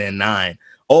 2009.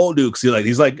 Old dude,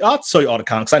 he's like, I'll show you all the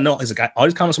comics I know. He's like, all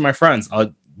these comics are my friends.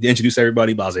 I'll introduce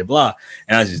everybody, blah, blah, blah.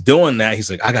 And I was just doing that.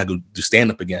 He's like, I gotta go do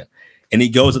stand-up again. And he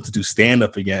goes up to do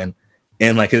stand-up again.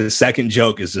 And like his second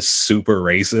joke is just super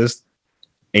racist.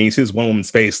 And you see this one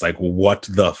woman's face, like, what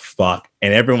the fuck?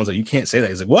 And everyone's like, you can't say that.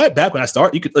 He's like, what? Back when I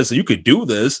started, you could do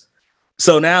this.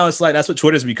 So now it's like, that's what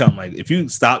Twitter's become. Like, if you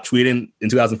stopped tweeting in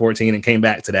 2014 and came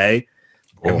back today,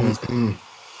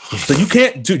 so you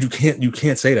can't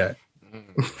say that.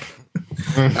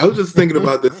 I was just thinking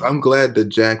about this. I'm glad that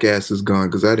Jackass is gone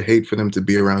because I'd hate for them to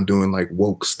be around doing like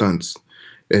woke stunts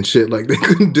and shit. Like they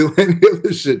couldn't do any of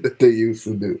the shit that they used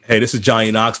to do. Hey, this is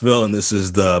Johnny Knoxville and this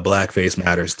is the Blackface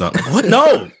Matters stunt. What?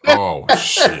 No. Oh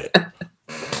shit.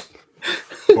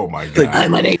 Oh my god. Hi,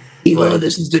 my name is Evo.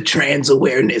 This is the trans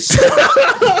awareness.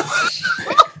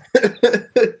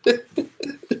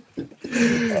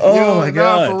 Oh my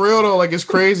god. For real though, like it's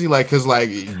crazy. Like because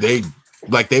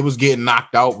they was getting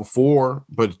knocked out before,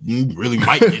 but you really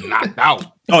might get knocked out.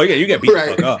 Oh yeah, you get beat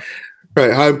the fuck up.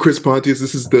 Right. Hi, I'm Chris Pontius.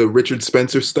 This is the Richard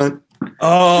Spencer stunt.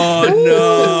 Oh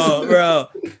no, bro.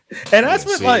 And that's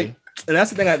and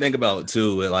that's the thing I think about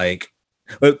too,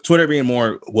 with Twitter being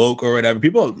more woke or whatever.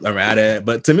 People are mad at it,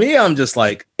 but to me, I'm just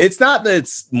like, it's not that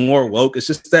it's more woke. It's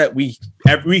just that we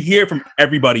hear from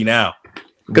everybody now.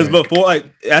 Because before, like,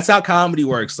 that's how comedy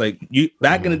works. Like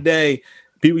back in the day,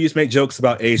 people used to make jokes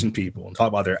about Asian people and talk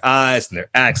about their eyes and their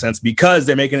accents because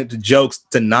they're making it to jokes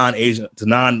to non-Asian,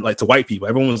 to white people.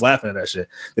 Everyone was laughing at that shit.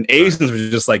 Then Asians were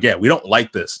just like, yeah, we don't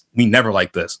like this. We never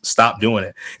like this. Stop doing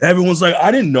it. And everyone's like,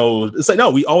 I didn't know. It's like,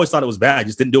 no, we always thought it was bad.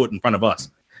 Just didn't do it in front of us.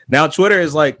 Now Twitter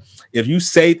is like, if you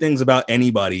say things about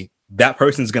anybody, that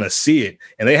person's going to see it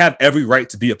and they have every right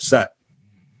to be upset.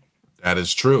 That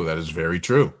is true. That is very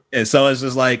true. And so it's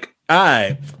just like, all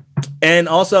right. And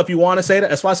also, if you want to say that,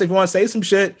 that's why I say if you want to say some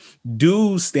shit,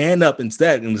 do stand up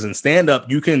instead. And in stand up,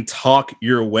 you can talk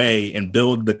your way and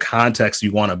build the context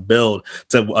you want to build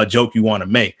to a joke you want to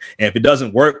make. And if it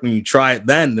doesn't work when you try it,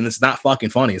 then it's not fucking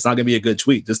funny. It's not gonna be a good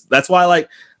tweet. That's why, like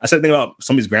I said, thing about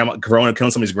somebody's grandma, Corona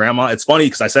killing somebody's grandma. It's funny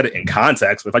because I said it in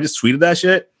context, but if I just tweeted that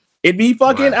shit, it'd be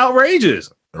fucking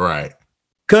outrageous. Right.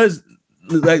 Because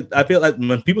like I feel like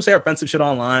when people say offensive shit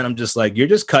online, I'm just like, you're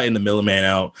just cutting the middleman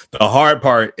out. The hard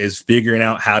part is figuring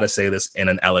out how to say this in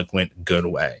an eloquent, good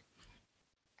way.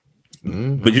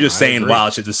 Mm-hmm. But you're just saying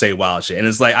wild shit to say wild shit. And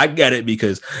it's like, I get it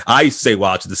because I used to say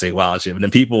wild shit to say wild shit. But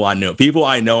then people I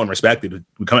know and respected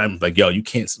would come at me like, yo, you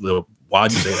can't,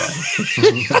 why'd you say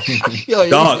that? Yo,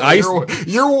 dog,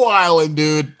 you're wilding,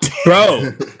 dude.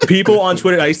 Bro, people on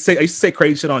Twitter, I used to say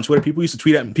crazy shit on Twitter. People used to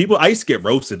tweet at me. I used to get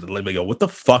roasted. Like, yo, what the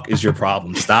fuck is your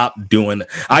problem? Stop doing that.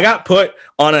 I got put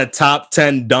on a top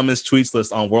 10 dumbest tweets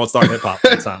list on World Star Hip Hop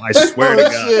one time. I swear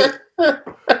to God.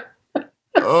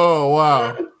 Oh,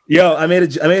 wow. Yo, I made a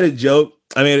joke.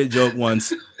 I made a joke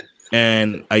once,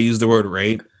 and I used the word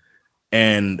rape.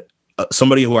 And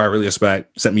somebody who I really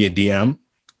respect sent me a DM.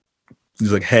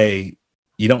 He's like, "Hey,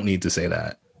 you don't need to say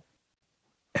that."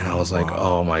 And I was like,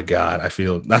 "Oh my god, I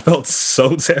felt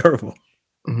so terrible."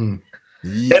 Mm-hmm.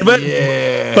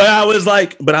 But I was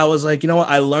like, you know what?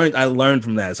 I learned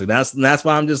from that. So that's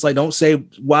why I'm just like, don't say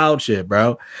wild shit,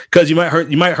 bro, because you might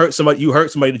hurt somebody. You hurt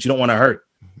somebody that you don't want to hurt.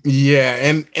 Yeah,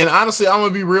 and honestly, I'm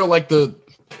gonna be real. Like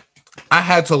I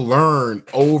had to learn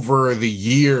over the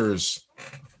years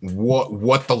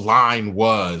what the line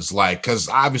was like, because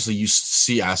obviously you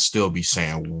see I still be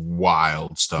saying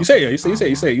wild stuff. You say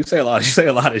a lot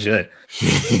of shit.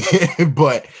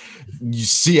 But you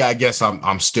see, I guess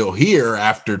I'm still here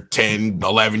after 10,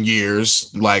 11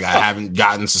 years. Like I haven't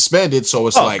gotten suspended. So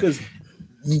it's like,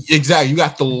 exactly. You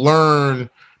got to learn.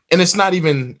 And it's not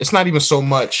even so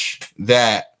much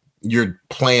that you're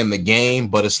playing the game,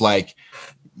 but it's like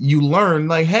you learn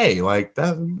like, hey, like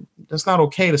that's not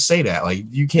okay to say that. Like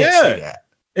you can't say that.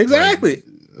 Exactly.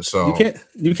 Like, so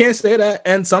you can't say that.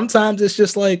 And sometimes it's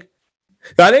just like,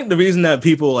 I think the reason that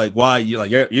people like why you like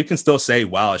you can still say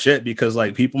wild shit because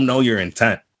like people know your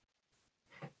intent.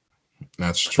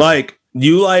 That's true. Like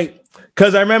you like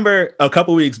because I remember a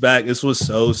couple weeks back, this was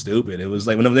so stupid. It was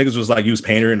like when the niggas was like use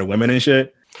painter into women and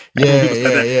shit.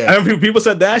 Yeah. I remember people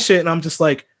said that shit, and I'm just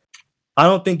like, I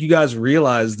don't think you guys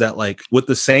realize that like with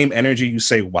the same energy you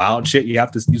say wild shit, you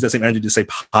have to use that same energy to say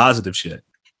positive shit.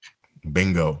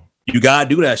 Bingo. You gotta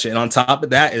do that shit. And on top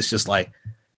of that, it's just like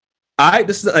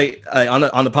this is like on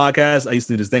the podcast, I used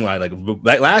to do this thing where like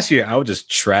last year I would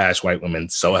just trash white women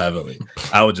so heavily.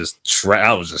 I was just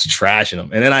trashing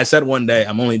them. And then I said one day,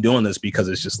 I'm only doing this because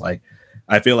it's just like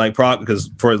I feel like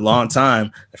because for a long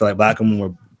time I feel like black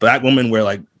women were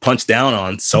like punched down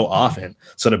on so often.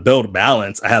 So to build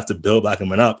balance, I have to build black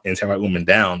women up and tear white women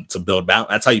down to build balance.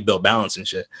 That's how you build balance and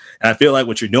shit. And I feel like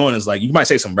what you're doing is like you might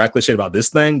say some reckless shit about this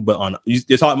thing, but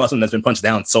you're talking about something that's been punched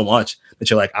down so much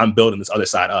that you're like, I'm building this other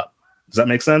side up. Does that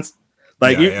make sense?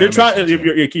 Like you're trying,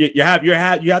 you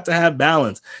have to have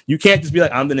balance. You can't just be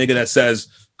like, I'm the nigga that says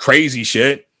crazy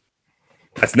shit.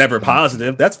 That's never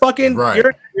positive. That's fucking right.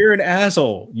 You're an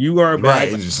asshole. You are right.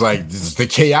 It's just like it's the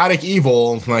chaotic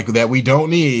evil like that we don't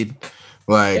need.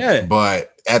 Like,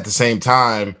 but at the same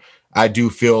time, I do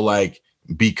feel like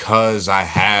because I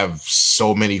have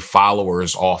so many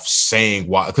followers off saying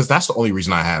wow, because that's the only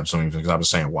reason I have so many because I was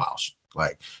saying wow,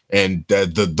 like and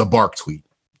the bark tweet.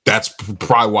 That's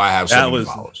probably why I have so many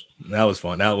followers. That was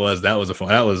fun. That was a fun.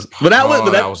 That was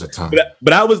a time.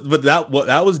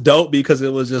 That was dope because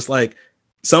it was just like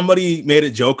somebody made a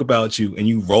joke about you and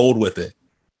you rolled with it.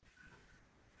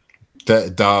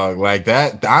 That dog like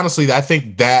that. Honestly, I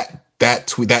think that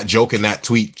tweet, that joke and that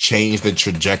tweet changed the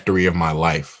trajectory of my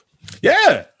life.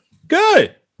 Yeah,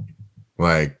 good.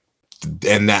 Like,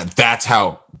 and that's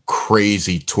how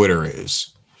crazy Twitter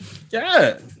is.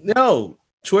 Yeah, no.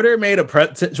 Twitter made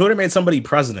somebody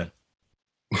president.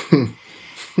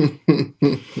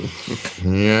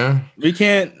 Yeah, we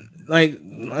can't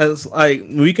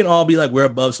we can all be like we're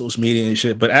above social media and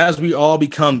shit, but as we all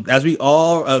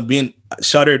are being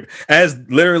shuttered, as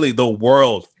literally the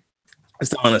world is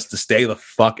telling us to stay the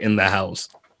fuck in the house,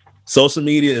 social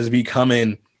media is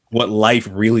becoming what life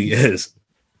really is.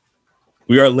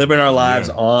 We are living our lives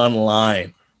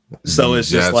online, so it's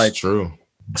just like true.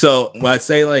 So when I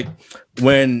say like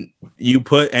when you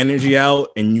put energy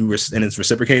out and and it's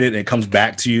reciprocated and it comes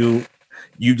back to you,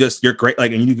 you're great.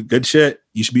 Like, and you do good shit.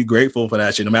 You should be grateful for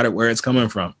that shit, no matter where it's coming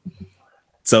from.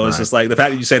 So it's just like the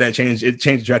fact that you say that changed the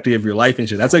trajectory of your life and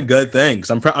shit. That's a good thing.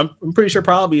 Because I'm pretty sure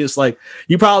probably it's like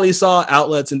you probably saw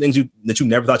outlets and things that you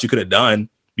never thought you could have done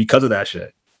because of that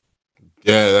shit.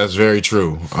 Yeah, that's very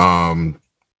true.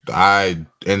 I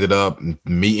ended up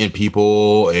meeting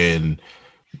people and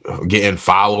getting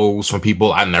follows from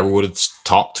people I never would have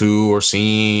talked to or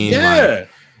seen. Yeah.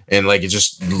 Like it's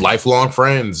just lifelong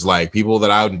friends, like people that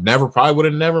I probably would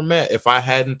have never met if I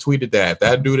hadn't tweeted that.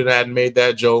 That dude that hadn't made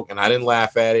that joke and I didn't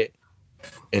laugh at it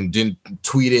and didn't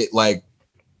tweet it. Like,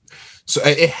 so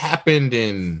it happened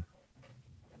in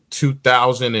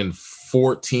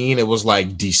 2014. It was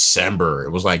like December.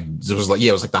 It was like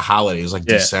the holiday. It was like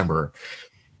December.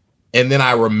 And then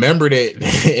I remembered it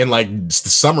in like the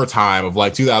summertime of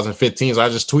like 2015. So I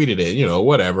just tweeted it,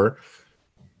 whatever.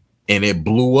 And it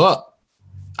blew up.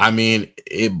 I mean,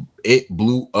 it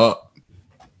blew up.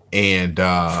 And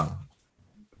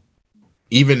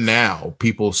even now,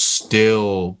 people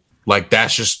still like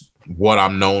that's just what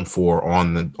I'm known for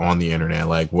on the internet.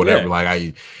 Like whatever. Like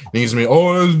I needs me,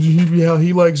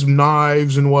 he likes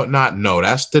knives and whatnot. No,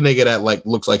 that's the nigga that like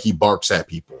looks like he barks at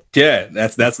people. Yeah,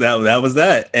 that was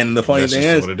that. And the funny thing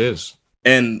is what it is.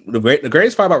 And the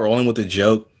greatest part about rolling with the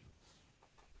joke,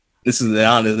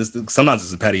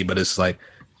 sometimes it's petty, but it's like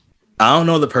I don't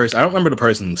know the person. I don't remember the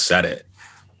person who said it.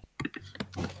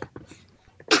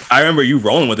 I remember you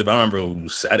rolling with it, but I don't remember who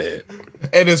said it.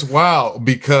 And it's wild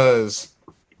because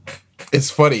it's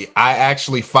funny. I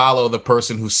actually follow the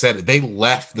person who said it. They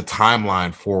left the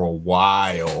timeline for a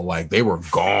while. Like they were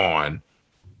gone.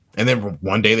 And then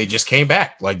one day they just came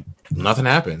back. Like nothing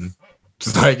happened.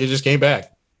 It's like it just came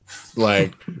back.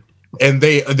 Like, and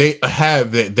they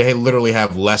literally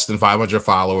have less than 500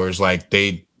 followers. Like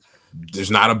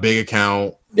there's not a big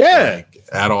account. Yeah. Like,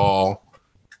 at all.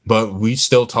 But we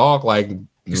still talk like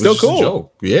It's still just a cool.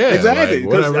 joke. Yeah, exactly. like,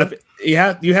 whatever. You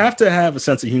have to have a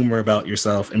sense of humor about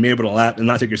yourself and be able to laugh and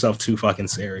not take yourself too fucking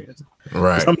serious.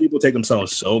 Right. Some people take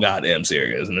themselves so goddamn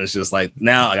serious, and it's just like,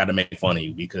 now I got to make fun of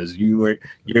you because you're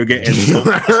getting so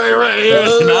right. Yeah.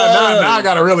 Now I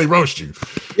gotta really roast you.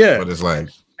 Yeah, but it's like,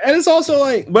 and it's also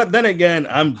like, but then again,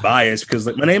 I'm biased because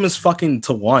like my name is fucking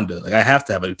Tawanda. Like I have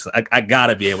to have it. I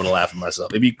gotta be able to laugh at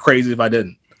myself. It'd be crazy if I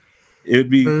didn't. It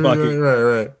would be fucking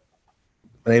right.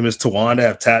 My name is Tawanda. I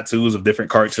have tattoos of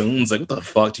different cartoons. Like, what the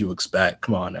fuck do you expect?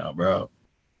 Come on now, bro.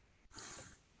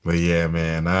 But yeah,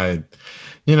 man, I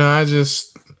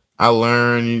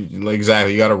learn like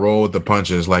exactly. You got to roll with the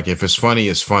punches. Like if it's funny,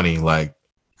 it's funny. Like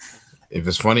if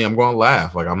it's funny, I'm going to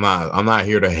laugh. Like I'm not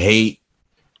here to hate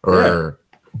or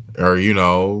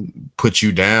put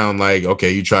you down. Like,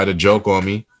 okay, you try to joke on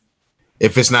me.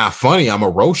 If it's not funny, I'm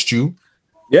gonna roast you.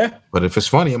 Yeah. But if it's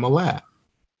funny, I'm gonna laugh.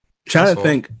 I'm trying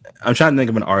to think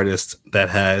of an artist that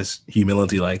has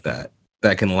humility like that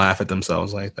can laugh at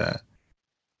themselves like that.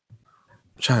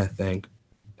 I'm trying to think.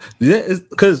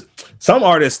 Because some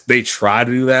artists, they try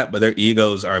to do that, but their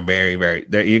egos are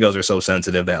their egos are so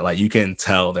sensitive that like you can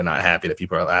tell they're not happy that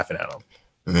people are laughing at them.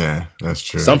 Yeah, that's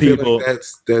true. Some people like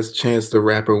that's Chance the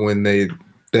Rapper when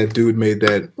that dude made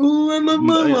that. Ooh, I love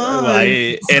my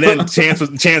life. And then Chance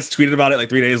tweeted about it like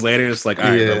 3 days later. It's like,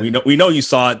 all right, bro, we know you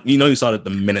saw it. You know you saw it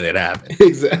the minute it happened.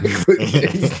 Exactly.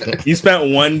 You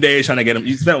spent one day trying to get him.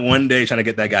 You spent one day trying to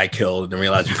get that guy killed and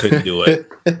realized you couldn't do it.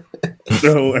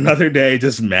 So another day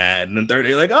just mad, and then third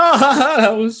day like, oh,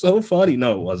 that was so funny.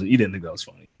 No, it wasn't. You didn't think that was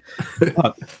funny.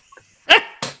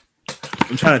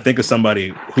 I'm trying to think of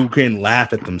somebody who can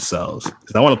laugh at themselves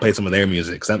because I want to play some of their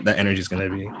music. Because that energy is going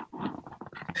to be.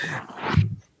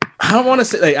 I don't want to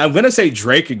say. Like, I'm going to say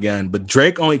Drake again, but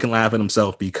Drake only can laugh at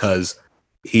himself because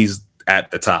he's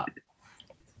at the top.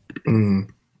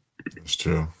 It's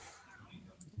true.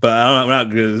 But I'm not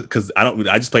good because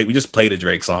we just played a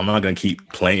Drake song. I'm not going to keep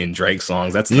playing Drake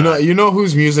songs. That's you know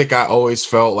whose music I always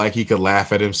felt like he could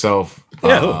laugh at himself.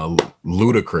 Yeah,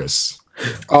 Ludacris.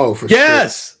 Oh, for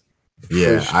yes. Sure.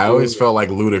 Yeah, for sure. I always felt like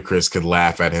Ludacris could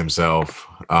laugh at himself.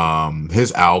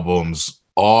 His albums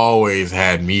always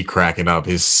had me cracking up.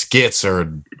 His skits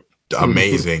are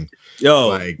amazing. Yo,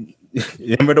 like,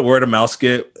 remember the word of mouth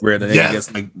skit where the nigga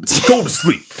gets like, go to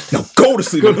sleep. No, go to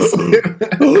sleep.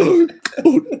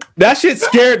 That shit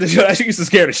scared the shit. That shit used to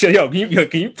scare the shit. Yo,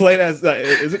 can you play that?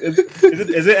 Is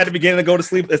it at the beginning of Go to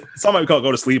Sleep? Somebody call it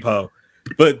Go to Sleep, ho.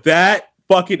 But that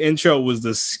fucking intro was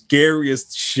the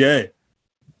scariest shit.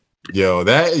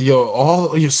 Okay,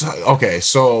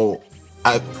 so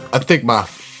I think my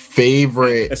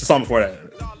favorite. It's a song before that.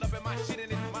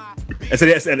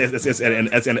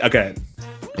 Okay.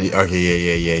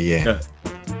 Okay, yeah.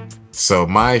 So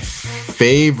my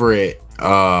favorite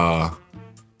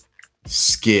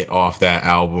skit off that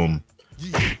album.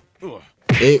 Go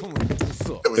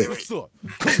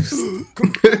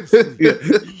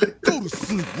to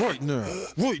sleep right now.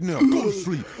 Right now. Go to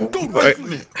sleep. Go to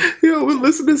sleep. Yo, we're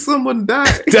listening to someone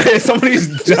die.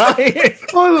 Somebody's dying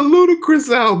on a Ludacris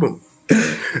album.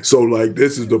 So, like,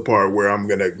 this is the part where I'm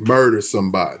gonna murder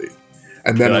somebody,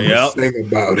 and then I'm gonna sing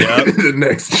about it in the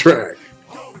next track.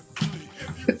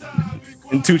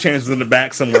 And 2 Chainz in the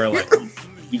back somewhere, like,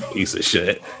 you piece of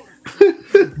shit.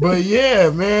 But yeah,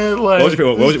 man. Like, what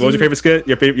was your favorite skit?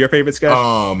 Your favorite sketch?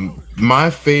 My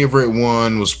favorite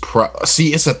one was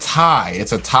it's a tie.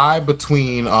 It's a tie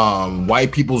between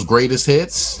White People's Greatest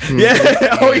Hits. Yeah.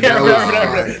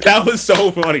 Remember. That was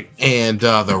so funny. And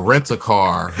the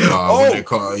Rent-A-Car.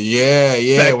 Yeah.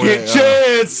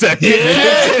 Second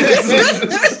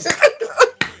chance.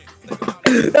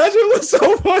 That shit was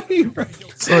so funny, bro.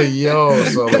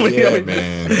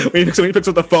 Man. When he picks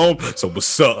up the phone, so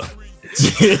what's up?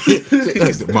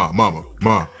 Mom.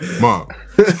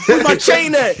 Where's my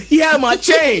chain at? He had my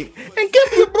chain. And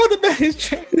give your brother back his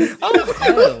chain. Who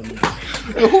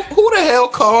the hell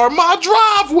carved my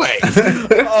driveway?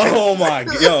 Oh my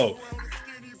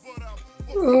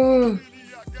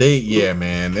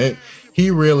man. He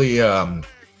really I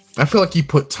feel like he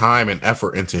put time and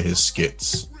effort into his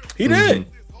skits. He did.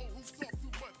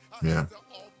 Yeah.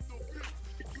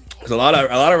 There's a lot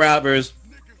of rappers,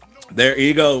 their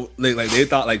ego, they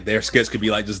thought like their skits could be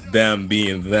like just them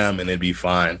being them and it'd be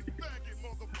fine.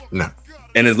 No.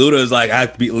 And as Luda is like,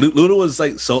 Luda was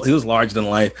like, so he was larger than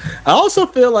life. I also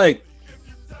feel like,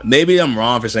 maybe I'm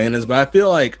wrong for saying this, but I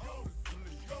feel like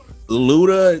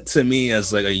Luda to me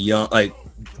as like a young, like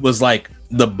was like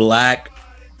the black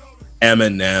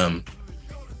Eminem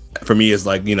for me is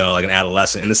like, like an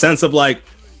adolescent in the sense of like,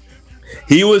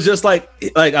 he was just like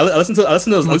I listen to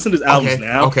his albums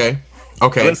now. Okay.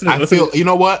 Okay, Listen, I feel. You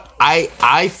know what?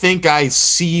 I think I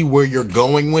see where you're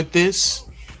going with this,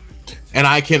 and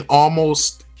I can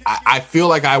almost. I feel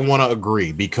like I want to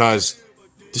agree because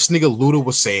this nigga Luda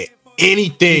was saying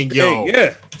anything, yo.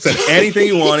 Yeah, said anything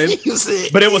he wanted.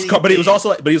 But it was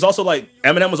also like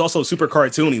Eminem was also super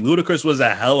cartoony. Ludacris was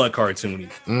a hella cartoony.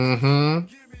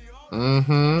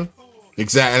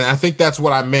 Exactly, and I think that's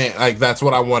what I meant. Like that's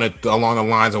what I wanted along the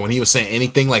lines of when he was saying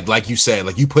anything. Like you said,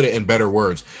 like you put it in better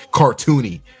words,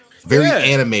 cartoony, very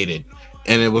animated,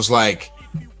 and it was like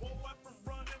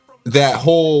that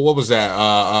whole what was that?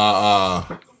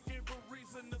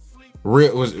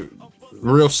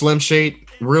 Real Slim Shady.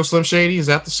 Real Slim Shady, is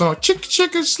that the song?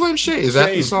 Chicka Slim Shady, is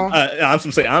that the song? I'm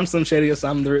Slim Shady. Yes,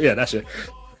 that shit.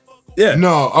 Yeah.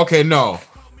 No, okay, no,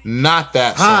 not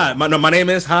that song. Hi, my name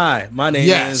is Hi. My name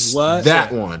is what?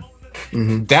 That one.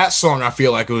 Mm-hmm. That song, I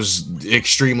feel like it was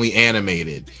extremely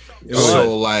animated.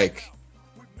 So, like,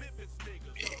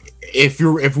 if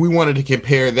we wanted to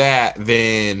compare that,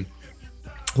 then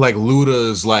like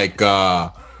Luda's like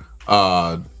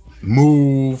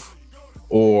Move,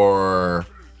 or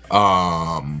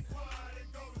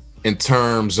in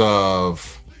terms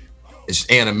of its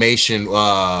animation,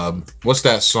 what's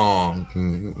that song?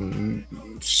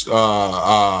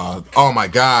 Oh my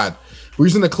god, we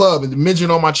was in the club and the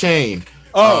midget on my chain.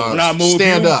 Move,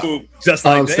 stand up. Move. Just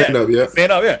like that. Stand up, yeah.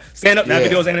 Stand up. That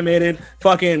video is animated.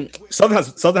 Fucking Southern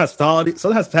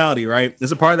Hospitality, right?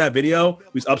 There's a part of that video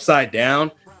who's upside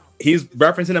down. He's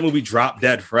referencing that movie Drop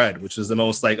Dead Fred, which is the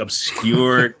most like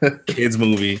obscure kids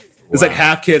movie. It's like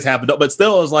half kids, half adult, but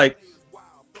still it was like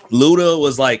Luda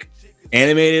was like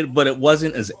animated, but it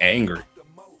wasn't as angry.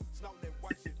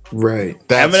 Right.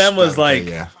 Eminem was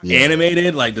like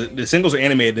animated, like the singles are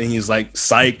animated, and he's like,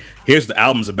 psych, here's what the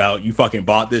album's about. You fucking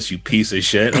bought this, you piece of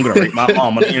shit. I'm gonna rape my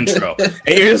mom on the intro.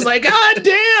 And you're just like, God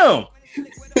damn.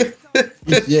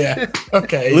 Yeah.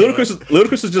 Okay.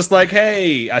 Ludacris is just like,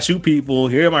 hey, I shoot people.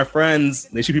 Here are my friends.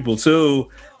 They shoot people too.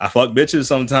 I fuck bitches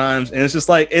sometimes, and it's just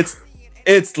like the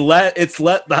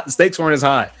stakes weren't as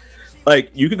high.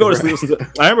 Like you could go to sleep.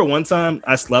 I remember one time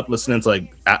I slept listening to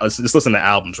just listening to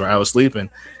albums where I was sleeping,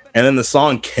 and then the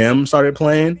song Kim started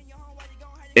playing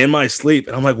in my sleep,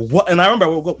 and I'm like, what? And I remember I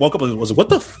woke up and was, what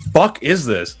the fuck is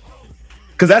this?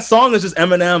 Because that song is just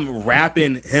Eminem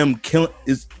rapping him killing.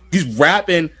 He's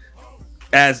rapping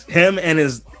as him and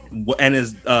his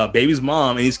baby's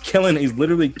mom, and he's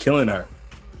literally killing her,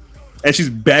 and she's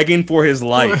begging for his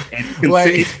life. And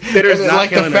like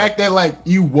the fact that like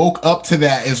you woke up to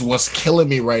that is what's killing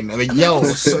me right now. Like yo,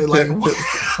 so, like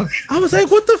I was like,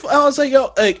 what the? I was like,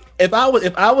 yo, like if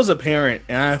I was a parent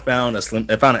and I found an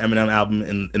Eminem album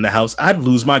in the house, I'd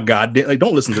lose my goddamn. Like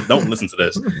don't listen to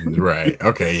this. Right?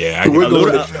 Okay. Yeah. We're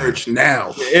going to church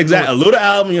now. Exactly. A Luda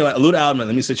album. You're like a Luda album.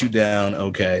 Let me sit you down.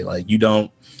 Okay. Like you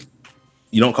don't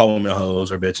call women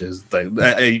hoes or bitches. Like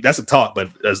that's a talk. But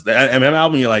as the Eminem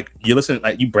album, you're like you listen,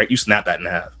 like you snap that in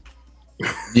half.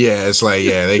 Yeah, it's like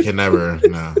they can never.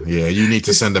 No. Yeah, you need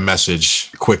to send a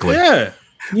message quickly. Yeah.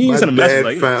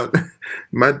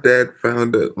 My dad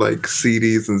found like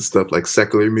CDs and stuff, like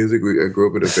secular music. I grew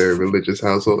up in a very religious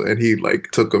household, and he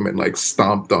like took them and like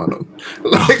stomped on them.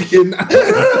 Like he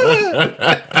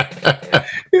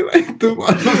like threw them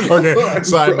on the floor.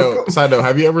 Side note.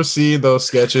 Have you ever seen those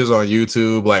sketches on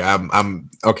YouTube? Like I'm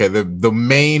okay. The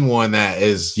main one that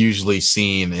is usually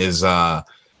seen is that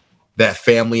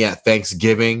family at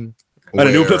Thanksgiving. Where,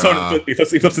 he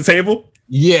flips the table.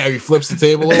 Yeah, he flips the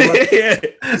table over. Yeah.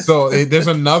 So there's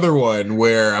another one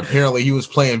where apparently he was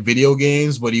playing video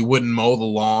games, but he wouldn't mow the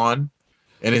lawn,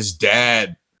 and his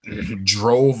dad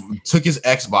took his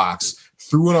Xbox,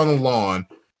 threw it on the lawn,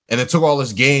 and then took all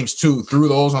his games too, threw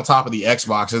those on top of the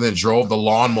Xbox, and then drove the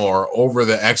lawnmower over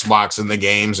the Xbox and the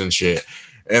games and shit.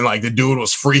 And like the dude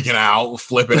was freaking out,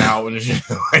 flipping out, and shit.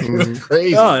 Like, it was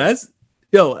crazy. Oh, that's.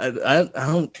 Yo, I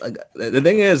don't. The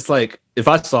thing is, like, if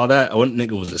I saw that, I wouldn't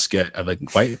think it was a sketch.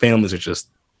 Like, white families are just.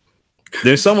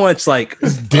 There's so much like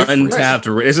untapped.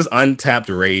 It's just untapped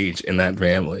rage in that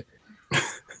family.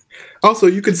 Also,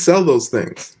 you could sell those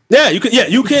things. Yeah, you can. Yeah,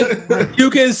 you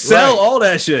can sell all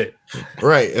that shit.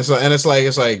 Right. It's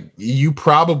like you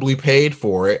probably paid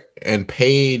for it and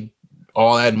paid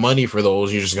all that money for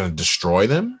those. You're just gonna destroy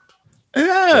them.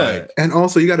 Yeah, and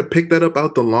also you got to pick that up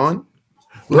out the lawn.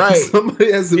 Right.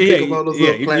 Somebody has to pick up all those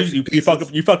little plastic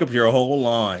you fuck up your whole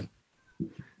lawn.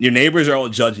 Your neighbors are all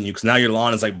judging you because now your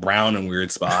lawn is like brown in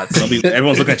weird spots.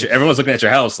 Everyone's looking at you. Everyone's looking at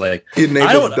your house like your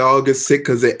neighbor's dog is sick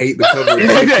because it ate the cover. Ate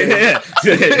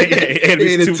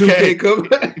a 2K cover.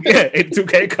 Yeah, ate a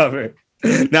 2K cover.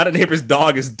 Now the neighbor's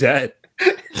dog is dead.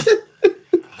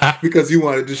 because you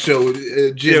wanted to show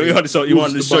Jimmy. You wanted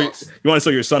to show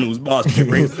your son who's boss.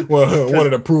 Wanted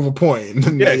to prove a point.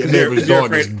 Yeah, your neighbor's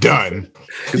dog is done.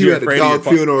 You had a dog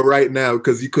funeral right now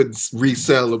because you couldn't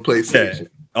resell a PlayStation. Yeah.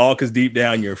 All because deep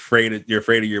down you're afraid of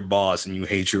your boss and you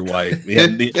hate your wife. Yeah,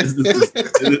 this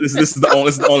is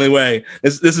the only way.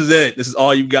 This is it. This is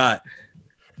all you got.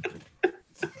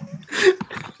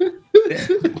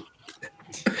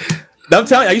 I'm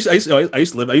telling you, I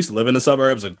used to live in the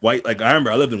suburbs, like white. Like I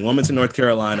remember, I lived in Wilmington, North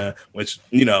Carolina, which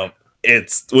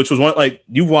was one like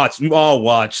you've all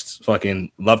watched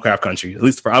fucking Lovecraft Country. At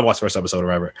least I watched the first episode or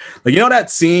whatever. Like that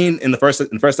scene in the first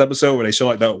episode where they show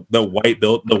like the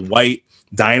white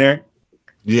diner.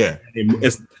 Yeah,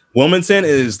 it's Wilmington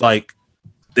is like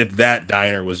if that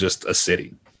diner was just a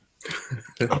city.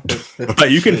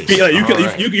 Like you can feel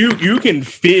like you can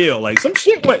feel like some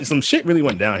shit really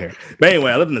went down here. But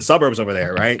anyway, I live in the suburbs over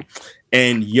there, right?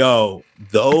 And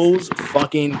those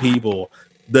fucking people,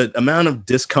 the amount of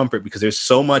discomfort because there's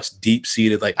so much deep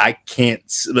seated, like I can't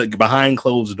like behind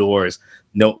closed doors.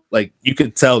 No, like you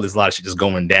could tell there's a lot of shit just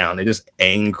going down. They're just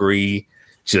angry,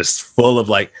 just full of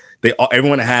like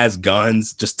everyone has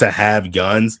guns just to have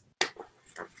guns.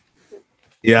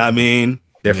 Yeah, I mean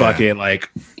they're fucking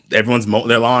like. Everyone's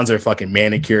their lawns are fucking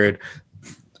manicured.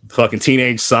 Fucking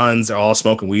teenage sons are all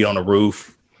smoking weed on the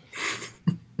roof.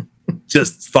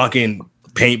 Just fucking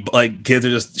paint, like kids are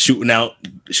just shooting out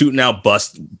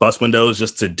bus windows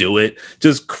just to do it.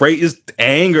 Just crazy, just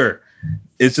anger.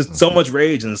 It's just so much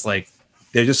rage, and it's like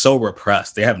they're just so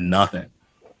repressed. They have nothing.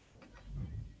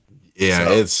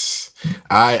 Yeah,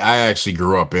 I actually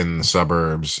grew up in the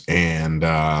suburbs, and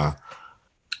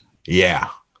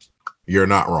you're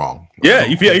not wrong. Yeah,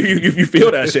 you feel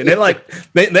that shit. And then like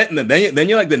then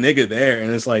you're like the nigga there,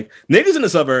 and it's like niggas in the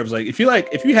suburbs. Like if you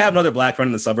have another black friend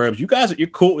in the suburbs, you're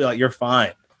cool. You're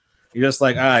fine. You're just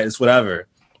like, all right, it's whatever.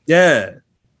 Yeah,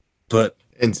 but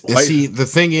and see, the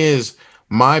thing is,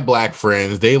 my black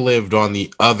friends, they lived on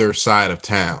the other side of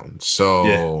town,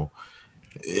 so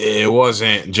it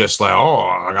wasn't just like, oh,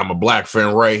 I got my black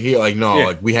friend right here. Like no,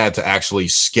 like we had to actually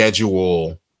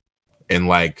schedule and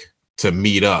like. To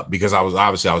meet up because I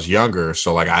was younger,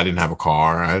 so like I didn't have a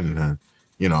car. I didn't,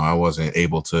 I wasn't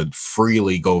able to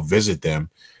freely go visit them.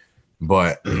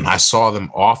 But I saw them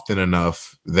often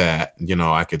enough that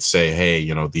I could say, hey,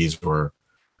 these were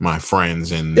my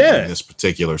friends in this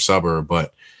particular suburb.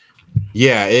 But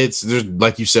yeah, there's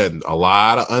like you said, a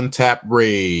lot of untapped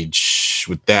rage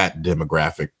with that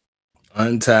demographic.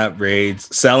 Untapped rage,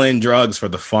 selling drugs for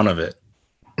the fun of it.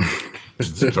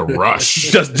 The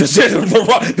rush. just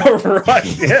the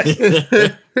rush.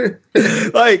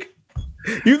 Yeah. Like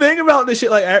you think about this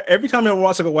shit, like every time I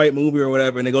watch like a white movie or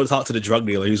whatever, and they go to talk to the drug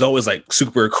dealer, he's always like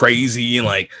super crazy and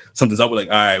like something's up with like,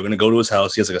 all right, we're gonna go to his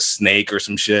house. He has like a snake or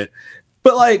some shit.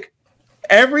 But like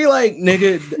every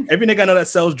nigga I know that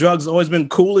sells drugs has always been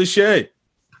cool as shit.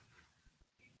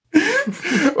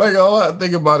 Like all I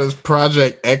think about is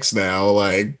Project X now.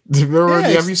 Like, remember?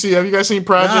 Have you guys seen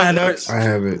Project X? I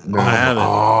haven't. No. I haven't.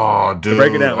 Oh, dude,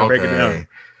 break it down.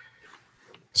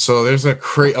 So there's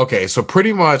so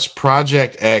pretty much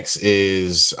Project X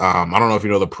is I don't know if you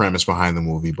know the premise behind the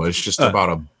movie, but it's just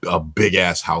about a big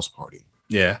ass house party.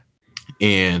 Yeah,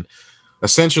 and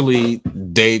essentially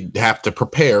they have to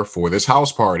prepare for this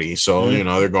house party. So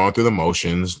they're going through the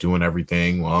motions, doing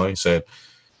everything. Well, he said.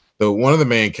 So one of the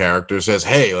main characters says,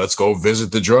 hey, let's go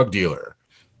visit the drug dealer.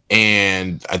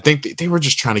 And I think they were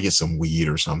just trying to get some weed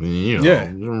or something,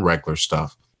 regular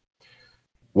stuff.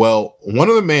 Well, one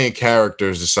of the main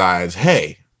characters decides,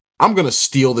 hey, I'm going to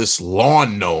steal this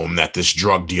lawn gnome that this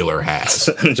drug dealer has.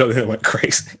 The drug dealer went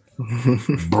crazy.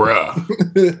 Bruh.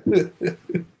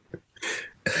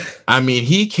 I mean,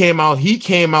 he came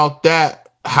out that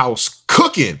house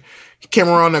cooking. Came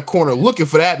around that corner looking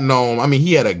for that gnome. I mean,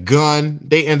 he had a gun.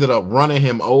 They ended up running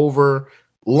him over.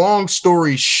 Long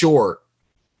story short,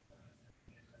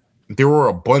 there were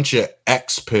a bunch of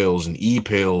X pills and E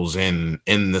pills in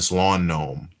this lawn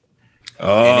gnome.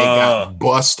 Oh. And they got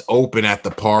bust open at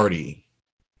the party.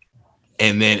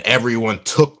 And then everyone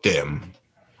took them.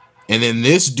 And then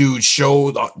this dude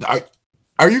showed.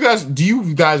 Are you guys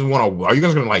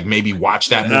gonna like maybe watch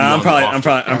that movie? I'm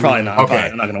probably not. Okay.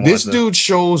 I'm not gonna watch this dude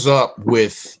shows up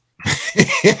with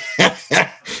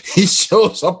he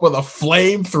shows up with a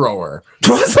flamethrower.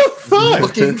 What the fuck?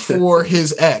 Looking for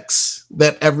his ex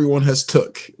that everyone has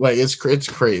took. Like it's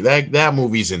crazy. That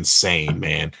movie's insane,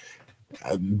 man.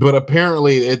 But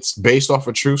apparently it's based off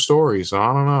a true story, so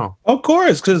I don't know. Of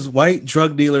course, because white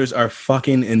drug dealers are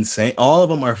fucking insane. All of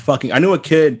them are fucking. I knew a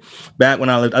kid back when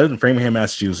I lived in Framingham,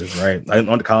 Massachusetts, right? I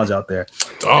went to college out there.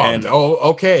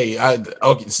 Okay.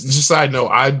 Okay. Just a side note,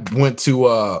 I went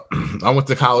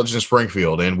to college in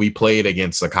Springfield, and we played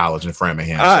against a college in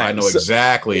Framingham. So I know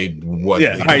exactly what.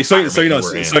 Yeah. All right. So you know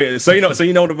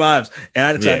the vibes.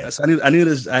 And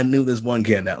I knew this one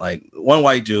kid that like one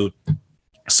white dude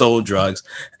sold drugs,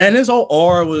 and his whole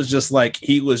aura was just like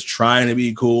he was trying to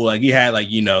be cool. Like he had like,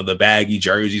 you know, the baggy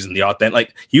jerseys and the authentic,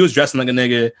 like he was dressing like a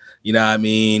nigga, you know what I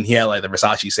mean? He had like the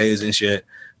Versace says and shit,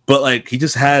 but like he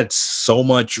just had so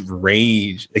much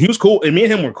rage. He was cool, and me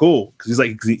and him were cool because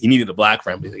he needed a black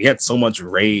friend, but he had so much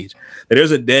rage that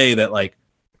there's a day that like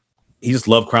he just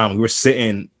loved crime. We were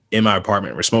sitting in my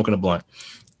apartment, we're smoking a blunt,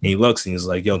 and he looks and he's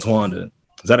like, "Yo, Twanda,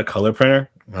 is that a color printer?"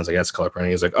 And I was like, "That's a color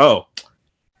printer." He's like, "Oh,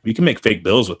 we can make fake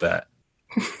bills with that."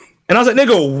 And I was like,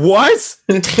 "Nigga, what?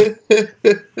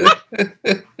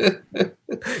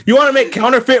 You want to make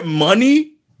counterfeit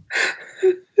money?"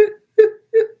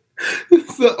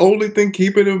 It's the only thing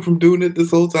keeping him from doing it this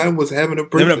whole time was having a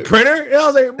printer. And I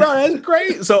was like, "Bro, that's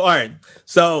great." So all right,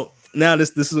 so now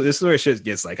this is where shit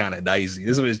gets like kind of dicey.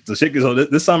 This is where the shit gets.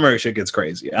 This summer shit gets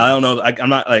crazy. I don't know. I'm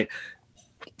not like.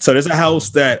 So there's a house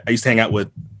that I used to hang out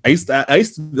with. I used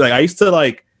to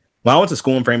like. When I went to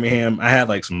school in Framingham, I had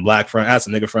like some black friends, I had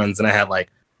some nigga friends, and I had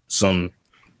like some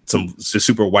just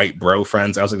super white bro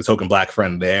friends. I was like the token black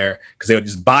friend there because they would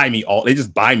just buy me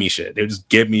shit. They would just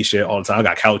give me shit all the time. I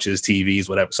got couches, TVs,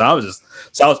 whatever. So I was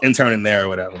interning there or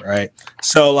whatever, right?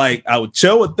 So like I would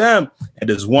chill with them at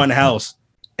this one house,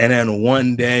 and then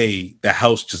one day the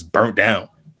house just burnt down.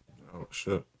 Oh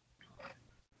shit.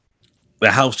 The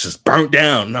house just burnt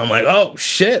down. And I'm like, oh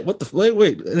shit, what the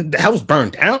wait, the house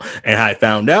burned down? And I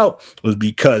found out was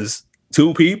because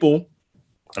two people,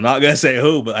 I'm not gonna say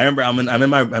who, but I remember I'm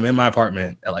in my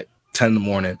apartment at like 10 in the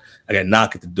morning. I get a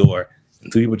knock at the door,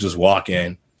 and two people just walk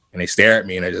in and they stare at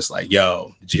me and they're just like,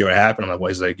 "Yo, did you hear what happened?" I'm like, "What?"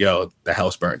 He's like, "Yo, the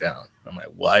house burned down." I'm like,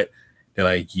 "What?" They're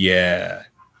like, "Yeah."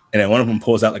 And then one of them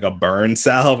pulls out like a burn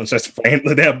salve and starts spraying.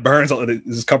 They have burns,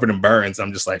 it's covered in burns.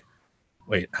 I'm just like,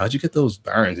 "Wait, how'd you get those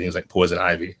burns?" And he was like, "Poison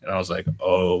ivy." And I was like,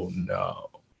 "Oh no."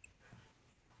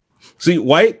 See,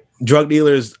 white drug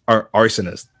dealers are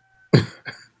arsonists.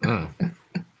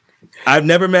 I've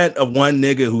never met a one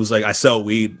nigga who's like, "I sell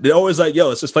weed." They're always like, "Yo,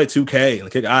 let's just play 2K." And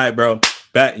like, "All right, bro,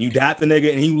 bet." And you dap the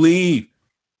nigga and you leave.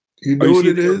 You know what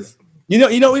it is? You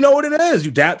know what it is.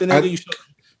 You dap the nigga,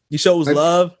 you show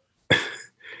love.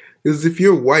 Because if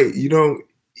you're white,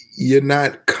 you're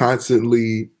not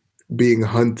constantly being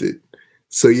hunted.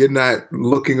 So you're not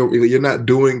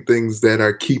doing things that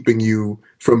are keeping you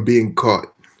from being caught.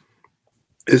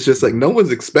 It's just like no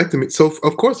one's expecting me. So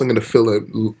of course I'm going to fill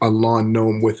a lawn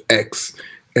gnome with X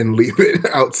and leave it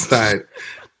outside.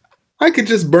 I could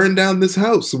just burn down this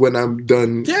house when I'm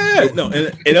done. Yeah, no,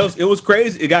 and it was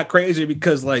crazy. It got crazier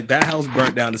because like that house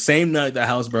burnt down. The same night that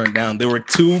house burnt down, there were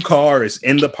two cars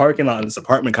in the parking lot of this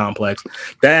apartment complex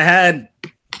that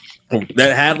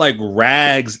had like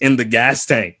rags in the gas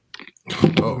tank.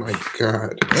 Oh my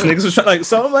god! Niggas was like,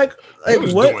 so I'm like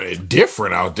was what? Doing it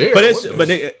different out there. But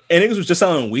niggas was just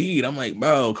selling weed. I'm like,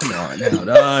 bro, come on now,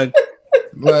 dog.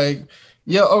 Like,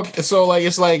 yeah, okay. So like,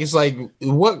 it's like,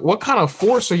 what kind of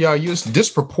force are y'all using?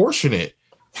 Disproportionate.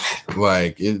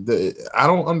 Like, I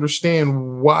don't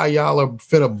understand why y'all are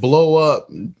finna blow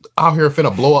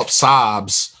up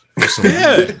Sobs.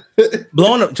 Yeah,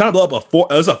 trying to blow up it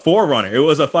was a 4Runner. It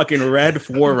was a fucking red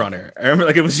 4Runner. I remember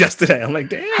like it was yesterday. I'm like,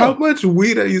 damn. How much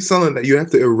weed are you selling that you have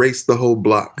to erase the whole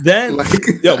block? Then, but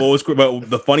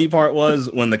the funny part was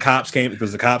when the cops came,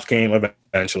 because the cops came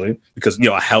eventually, because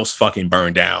a house fucking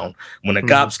burned down. When the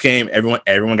cops came,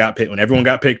 everyone got picked. When everyone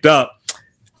got picked up,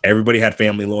 everybody had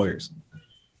family lawyers.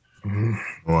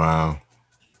 Wow.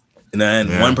 And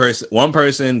then one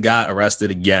person got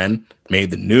arrested again, made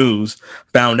the news,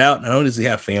 found out not only does he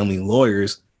have family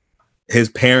lawyers, his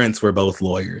parents were both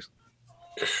lawyers.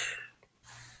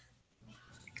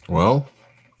 Well,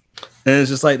 and it's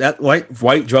just like that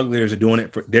white drug dealers are doing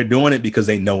it. They're doing it because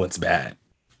they know it's bad.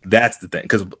 That's the thing.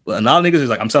 Because a lot of niggas is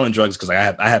like, I'm selling drugs because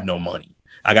I have no money.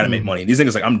 I got to make money. These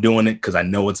niggas like, I'm doing it because I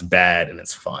know it's bad and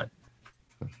it's fun.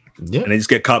 Yeah. And they just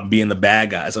get caught being the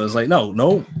bad guy. So it's like,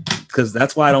 no, because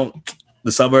that's why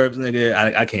the suburbs, nigga,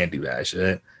 I can't do that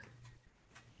shit.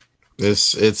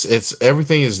 It's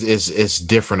everything is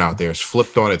different out there. It's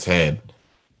flipped on its head.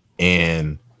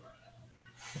 And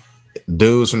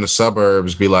dudes from the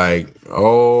suburbs be like,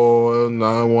 "Oh,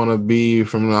 I want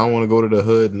to go to the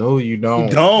hood." No, you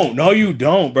don't. No, you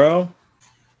don't, bro.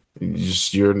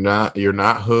 You're not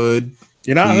hood.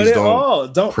 You're not Please hood at don't all.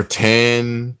 Don't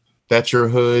pretend that you're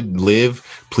hood.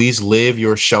 Please live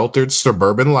your sheltered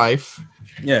suburban life.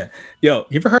 Yeah. Yo,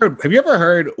 have you ever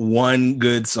heard one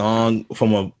good song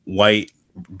from a white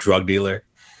drug dealer?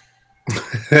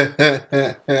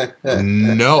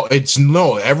 No, it's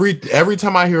no. Every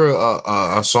time I hear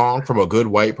a song from a good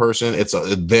white person, it's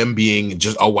them being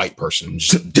just a white person,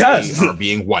 Yes. or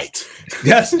being white.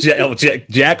 Yes,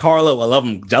 Jack Harlow. I love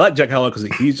him. I like Jack Harlow because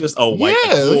he's just a white,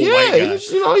 white guy.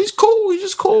 He's cool. He's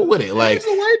just cool with it. Like,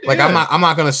 I'm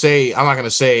not gonna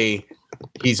say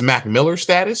he's Mac Miller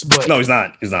status, but No, he's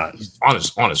not. He's on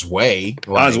his way.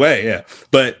 on his way. Yeah,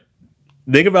 but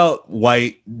think about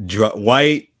white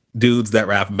dudes that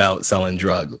rap about selling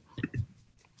drugs.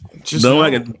 The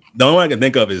only one I can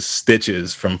think of is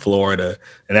Stitches from Florida,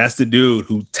 and that's the dude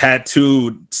who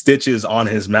tattooed stitches on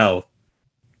his mouth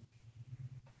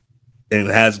and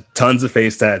has tons of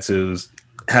face tattoos,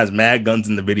 has mad guns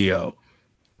in the video.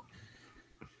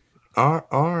 All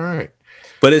right.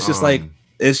 But it's just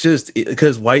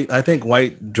because I think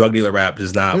white drug dealer rap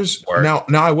does not work. Now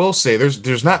I will say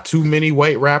there's not too many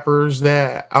white rappers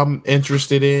that I'm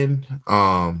interested in.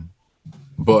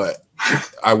 But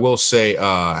I will say,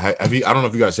 I don't know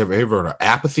if you guys ever heard of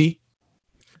Apathy.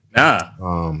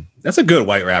 Nah. That's a good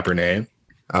white rapper name.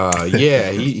 Yeah,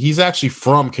 he's actually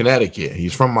from Connecticut.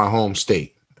 He's from my home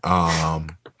state.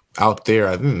 Out there,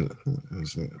 I think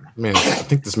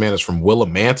this man is from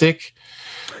Willimantic.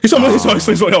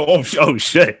 Oh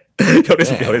shit!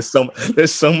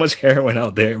 There's so much heroin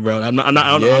out there, bro. I don't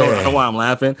know why I'm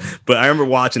laughing, but I remember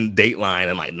watching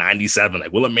Dateline in like '97,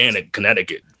 like Willimantic,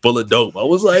 Connecticut, full of dope. I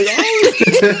was like,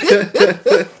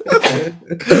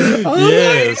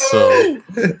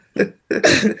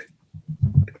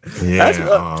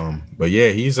 but yeah,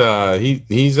 he's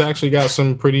actually got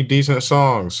some pretty decent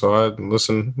songs. So I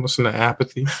listen to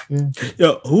Apathy. Yeah.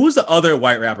 Yo, who's the other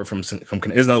white rapper from?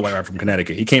 There's another white rapper from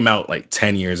Connecticut. He came out like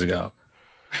 10 years ago.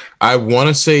 I want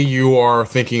to say you are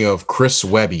thinking of Chris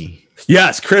Webby.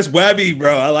 Yes, Chris Webby,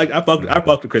 bro. I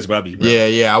fucked with Chris Webby. Bro.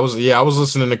 Yeah. I was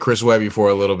listening to Chris Webby for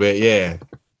a little bit.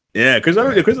 Yeah. Chris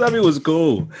Webby was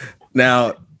cool.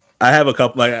 Now I have a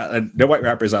couple they're white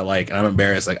rappers I like, and I'm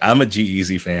embarrassed. Like I'm a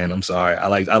G-Eazy fan. I'm sorry. I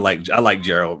like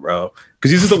Gerald, bro, because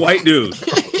he's just a white dude.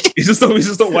 he's just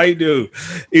a white dude.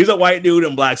 He's a white dude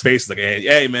in black spaces. Like,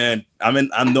 hey man, I'm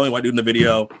the only white dude in the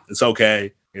video. It's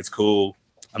okay. It's cool.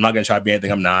 I'm not gonna try to be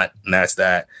anything I'm not, and that's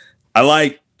that. I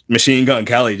like Machine Gun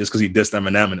Kelly just because he dissed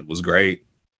Eminem and it was great.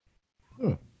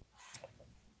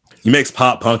 He makes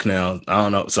pop punk now. I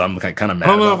don't know, so I'm kind of mad.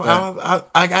 I don't know.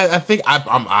 I think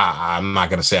I'm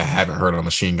not gonna say I haven't heard a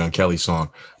Machine Gun Kelly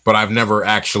song, but I've never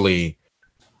actually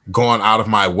gone out of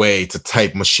my way to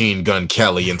type Machine Gun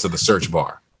Kelly into the search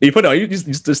bar. You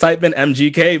just type in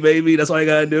MGK, baby. That's all you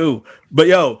gotta do. But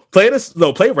yo, play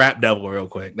Rap Devil real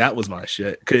quick. That was my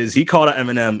shit because he called out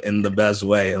Eminem in the best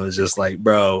way. It was just like,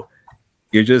 bro,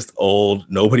 you're just old.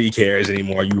 Nobody cares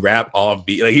anymore. You rap off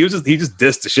beat. Like he just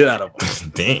dissed the shit out of him.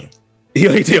 Damn. I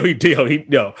listened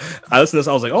to this.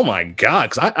 I was like, oh my god,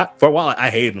 because for a while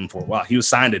I hated him for a while. He was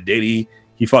signed to Diddy.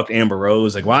 He fucked Amber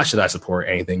Rose. Like, why should I support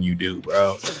anything you do,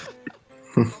 bro?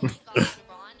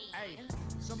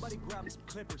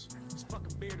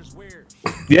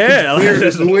 Yeah, Beard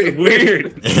is weird.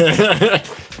 Weird.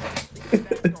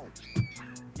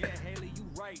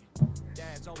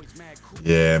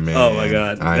 Yeah, man. Oh my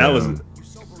god, I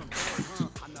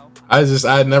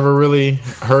had never really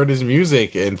heard his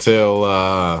music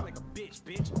until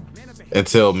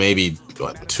maybe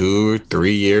 2 or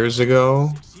 3 years ago.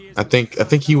 I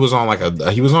think he was on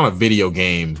a video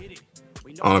game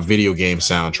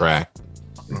soundtrack.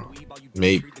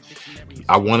 Maybe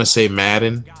I want to say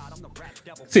Madden.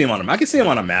 I can see him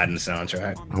on a Madden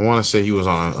soundtrack. I want to say he was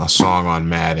on a song on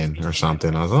Madden or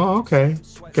something. I was okay,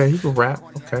 he can rap.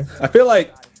 Okay, I feel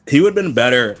like he would have been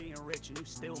better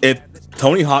if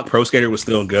Tony Hawk Pro Skater was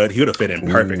still good. He would have fit in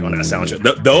perfect on that soundtrack.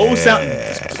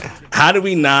 How do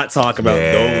we not talk about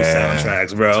those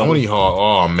soundtracks, bro? Tony Hawk.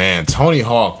 Oh man, Tony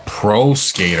Hawk Pro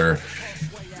Skater.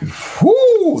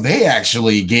 Whoo! They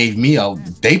actually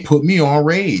they put me on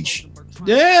Rage.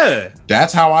 Yeah,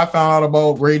 that's how I found out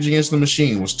about Rage Against the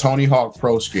Machine. Was Tony Hawk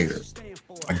Pro Skater.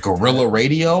 Like Guerrilla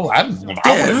Radio? I would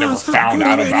have never found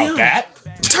out about that.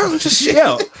 Turn to shit.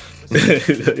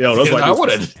 Yo, I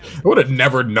would have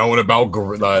never known about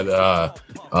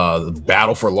the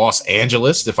Battle for Los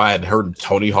Angeles if I had heard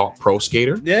Tony Hawk Pro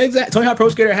Skater. Yeah, exactly. Tony Hawk Pro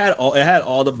Skater had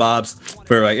all the bobs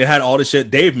for it had all the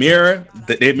shit. Dave Mirra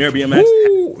BMX.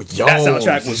 Ooh, that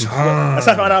soundtrack was. That's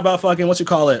how I found out about fucking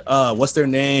what's their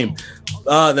name?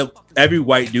 Every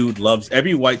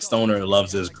white stoner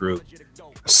loves this group.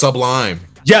 Sublime.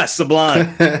 Yes,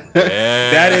 Sublime.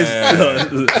 That is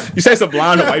you say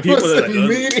Sublime to white people. Like,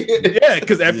 yeah,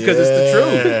 because it's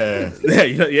the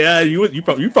truth. Yeah,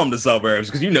 you from the suburbs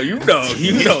because you know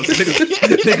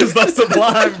niggas love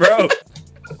Sublime, bro.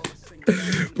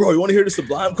 Bro, you want to hear the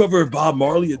Sublime cover of Bob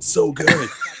Marley? It's so good.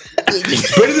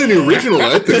 It's better than the original,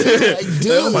 I think.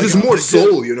 There's more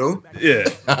soul, you know? Yeah.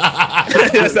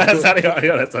 That's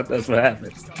what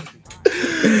happens.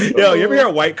 Yo, you ever hear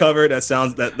a white cover that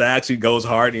sounds that actually goes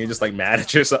hard and you're just like mad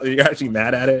at yourself? You're actually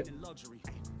mad at it?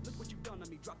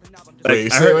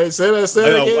 Like, Say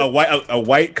that a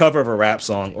white cover of a rap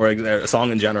song or a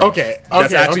song in general. Okay.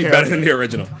 That's actually better than the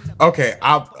original. Okay.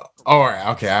 All right.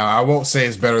 Okay. I won't say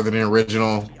it's better than the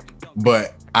original,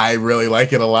 but I really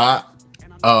like it a lot.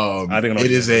 I think it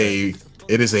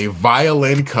is a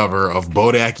violin cover of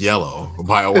Bodak Yellow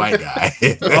by a white guy.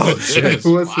 Oh shit!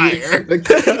 It's fire.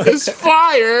 It's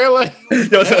fire. Like,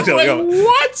 yo.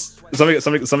 What?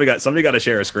 Somebody got to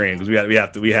share a screen because we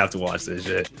have to watch this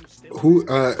shit.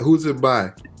 Who's it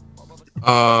by?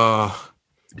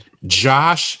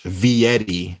 Josh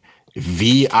Vietti,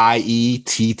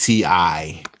 Vietti.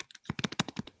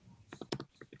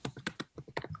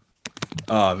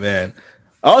 Oh man.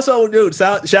 Also, dude,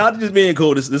 shout out to just being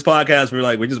cool. This podcast,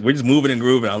 we're just moving and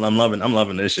grooving. I'm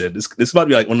loving this shit. This is about to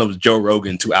be like one of those Joe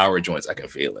Rogan 2-hour joints. I can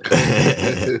feel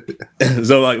it.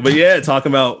 So like, but yeah,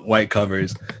 talking about white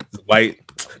covers, white.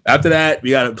 After that,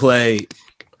 we gotta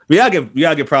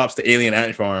give props to Alien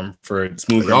Ant Farm for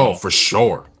smooth. Oh, for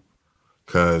sure,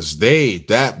 because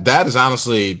that is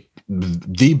honestly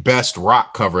the best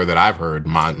rock cover that I've heard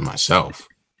myself.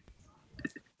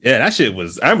 Yeah, that shit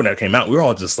was. I remember that came out. We were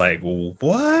all just like,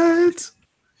 "What?"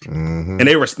 Mm-hmm.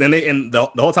 And the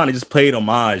whole time they just played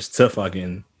homage to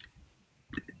fucking.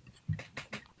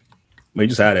 We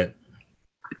just had it.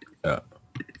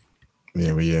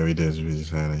 Yeah, we did. We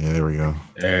just had it. Yeah, there we go.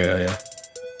 Yeah.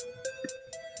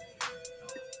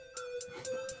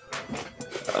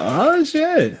 Oh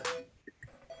shit!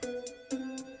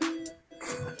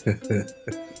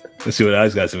 Let's see what I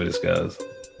got. See where this goes.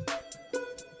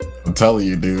 I'm telling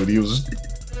you, dude, he was.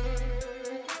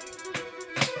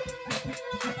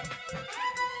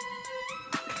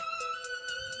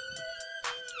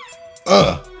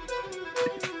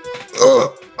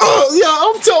 Yeah,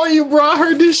 I'm telling you, bro. I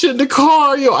heard this shit in the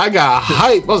car. Yo, I got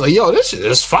hype. I was like, yo, this shit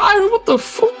is fire. What the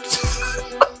fuck?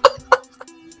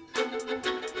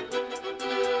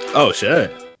 Oh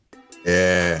shit.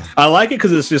 Yeah. I like it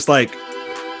because it's just like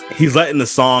he's letting the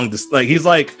song just like he's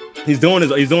doing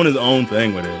his own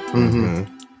thing with it. Mm-hmm.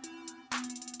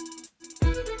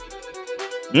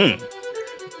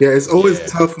 Yeah, it's always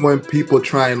tough when people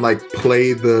try and like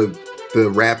play the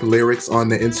rap lyrics on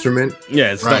the instrument.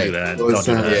 Yeah, it's right. Don't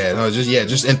do that.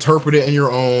 Just interpret it in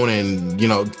your own, and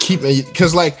keep it,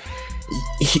 because like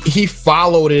he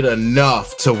followed it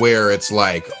enough to where it's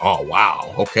like, oh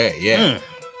wow, okay, yeah.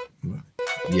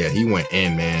 Yeah, he went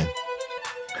in, man.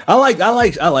 I like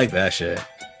that shit.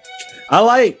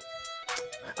 I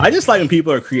just like when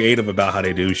people are creative about how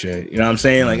they do shit. You know what I'm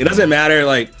saying? Like, it doesn't matter,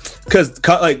 like, because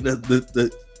like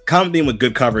the common thing with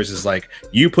good covers is like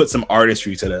you put some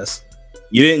artistry to this.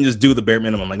 You didn't just do the bare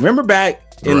minimum. Like, remember back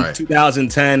in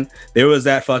 2010, there was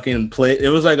that fucking play. It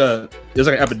was like an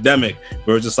epidemic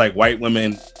where it was just like white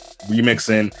women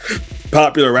remixing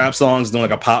popular rap songs, doing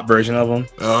like a pop version of them.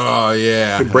 Oh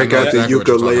yeah, to break out the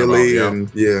ukulele and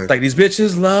like these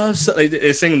bitches love.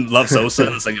 They sing "Love Sosa."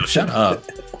 And it's like, yo, shut up.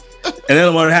 And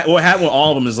then what happened with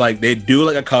all of them is like they do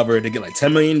like a cover, they get like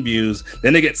 10 million views,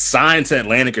 then they get signed to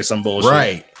Atlantic or some bullshit.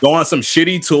 Right. Go on some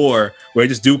shitty tour where they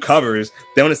just do covers.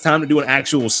 Then when it's time to do an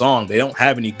actual song, they don't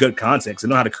have any good context. They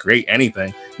don't know how to create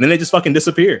anything. And then they just fucking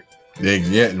disappear.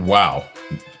 Yeah. Wow.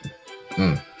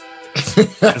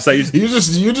 So you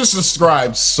just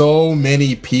described so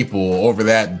many people over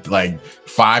that like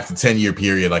 5 to 10 year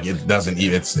period. Like it doesn't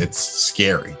even. It's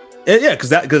scary. Yeah,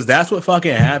 because that's what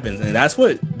fucking happens, and that's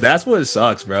what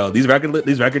sucks, bro. These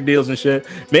record deals and shit.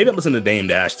 Maybe I'm listening to Dame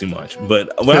Dash too much,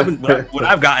 but what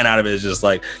I've gotten out of it is just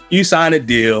like you sign a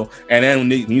deal, and then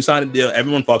when you sign a deal,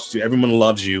 everyone fucks with you, everyone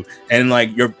loves you, and like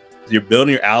you're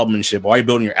building your album and shit. While you're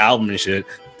building your album and shit,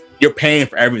 you're paying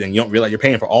for everything. You don't realize you're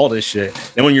paying for all this shit.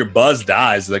 Then when your buzz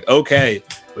dies, it's like, okay,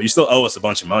 but you still owe us a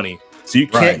bunch of money. So you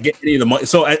can't get any of the money.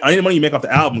 So any of the money you make off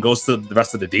the album goes to the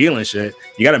rest of the deal and shit.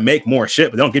 You got to make more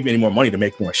shit, but they don't give you any more money to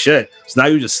make more shit. So now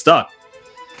you're just stuck.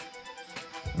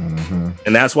 Mm-hmm.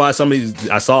 And that's why some of these,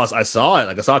 I saw it.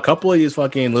 Like I saw a couple of these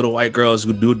fucking little white girls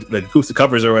who do like acoustic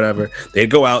covers or whatever. They'd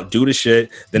go out, do the shit,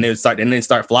 then they'd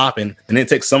start flopping, and then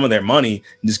take some of their money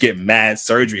and just get mad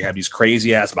surgery, have these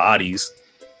crazy ass bodies,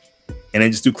 and then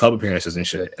just do club appearances and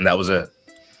shit. And that was it.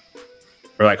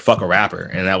 or like fuck a rapper,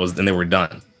 and then they were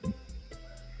done.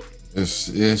 It's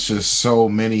just so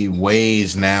many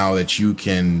ways now that you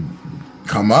can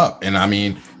come up, and I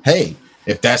mean, hey,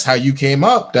 if that's how you came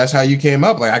up, that's how you came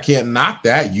up. Like I can't knock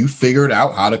that. You figured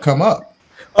out how to come up.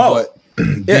 Oh, but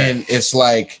then it's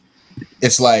like,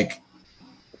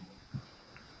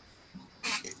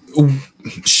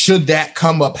 should that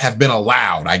come up have been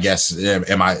allowed? I guess I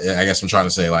guess I'm trying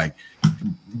to say like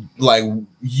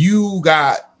you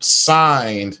got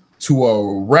signed to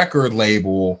a record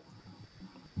label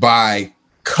by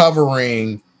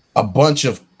covering a bunch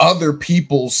of other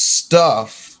people's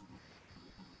stuff,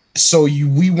 so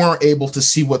we weren't able to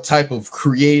see what type of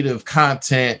creative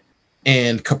content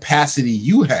and capacity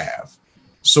you have.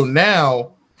 So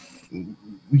now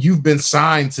you've been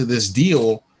signed to this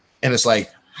deal, and it's like,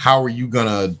 how are you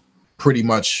gonna pretty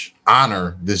much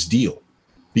honor this deal?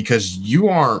 Because you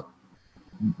aren't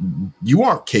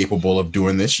capable of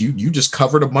doing this. You just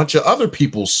covered a bunch of other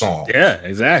people's songs. Yeah,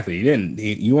 exactly.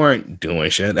 You weren't doing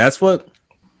shit. That's what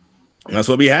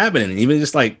be happening. Even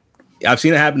just like I've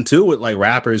seen it happen too with like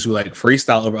rappers who like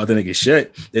freestyle over other niggas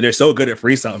shit. They're so good at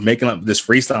freestyle, making up this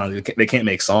freestyle, they can't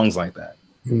make songs like that.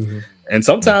 Mm-hmm. And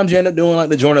sometimes you end up doing like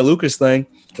the Joyner Lucas thing,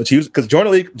 because Joyner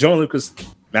Lucas,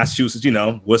 Massachusetts,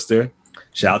 Worcester.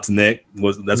 Shout out to Nick.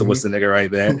 That's a Worcester nigga right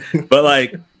there. But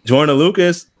like Joyner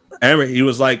Lucas, he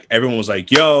was like, everyone was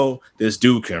like, yo, this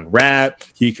dude can rap.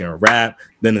 He can rap.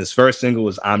 Then his first single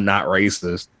was I'm Not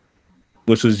Racist,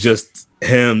 which was just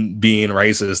him being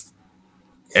racist.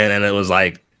 And then it was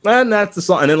like, that's the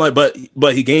song. And then like,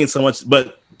 but he gained so much,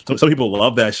 but some people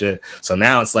love that shit. So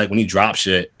now it's like when he drops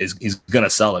shit, he's gonna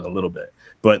sell it a little bit.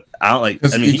 But I don't like.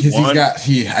 I mean, I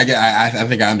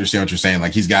think I understand what you're saying.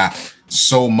 Like he's got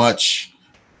so much.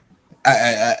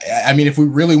 I mean, if we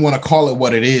really want to call it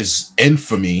what it is,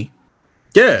 infamy.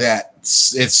 Yeah. That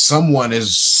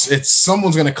someone's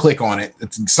gonna click on it.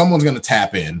 Someone's gonna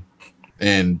tap in,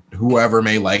 and whoever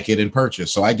may like it and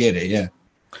purchase. So I get it. Yeah.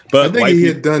 But I think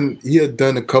he had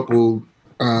done a couple.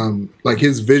 Like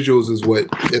his visuals is what,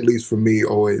 at least for me,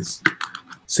 always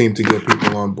seemed to get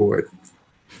people on board.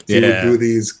 He would do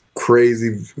these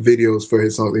crazy videos for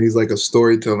his songs, and he's like a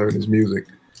storyteller in his music,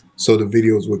 so the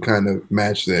videos would kind of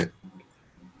match that.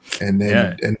 And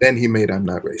then he made I'm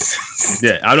Not Racist.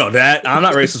 Yeah, I know that I'm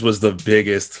Not Racist was the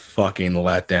biggest fucking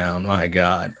letdown. My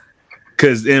God.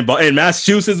 Because in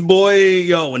Massachusetts, boy,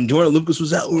 when Joyner Lucas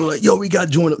was out, we were like, yo, we got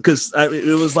Joyner. Because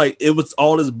it was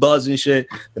all this buzz and shit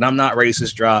that I'm Not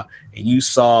Racist drop. And you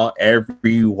saw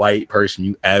every white person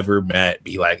you ever met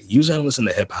be like, you don't listen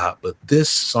to hip hop, but this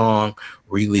song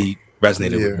really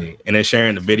resonated with me. And then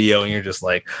sharing the video, and you're just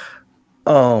like,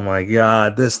 oh my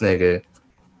God, this nigga.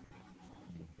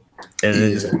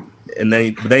 And then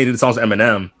he did the songs with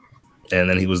Eminem, and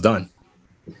then he was done.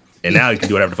 And now he can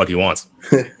do whatever the fuck he wants.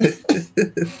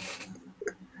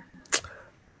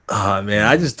 Man,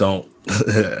 I just don't.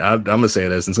 I'm gonna say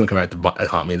this. It's gonna come back to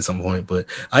haunt me at some point, but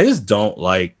I just don't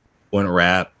like when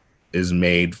rap is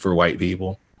made for white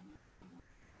people.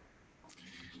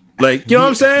 Like, you know what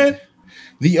I'm saying?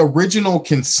 The original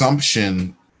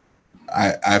consumption,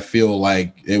 I feel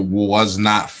like it was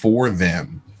not for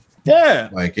them. Yeah,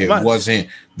 like it wasn't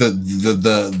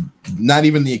the not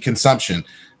even the consumption.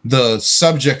 The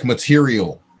subject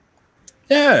material,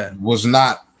 was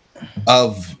not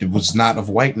of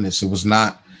whiteness.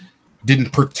 It didn't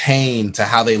pertain to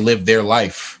how they lived their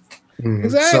life.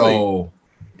 Exactly. So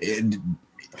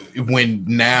when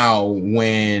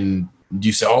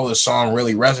you say, "Oh, this song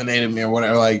really resonated with me," or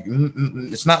whatever, like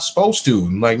it's not supposed to.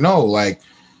 Like no, like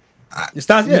it's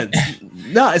not. Yeah,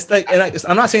 no, it's like, and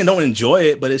I'm not saying don't enjoy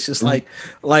it, but it's just like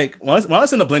when I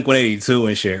listen to Blink-182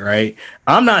 and shit, right?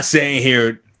 I'm not saying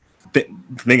here.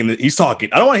 Thinking that he's talking.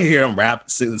 I don't want to hear him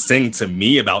rap, sing to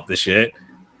me about this shit.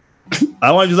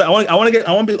 I want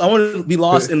to be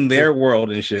lost in their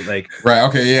world and shit. Like, right?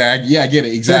 Okay, yeah, I get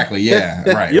it exactly. Yeah,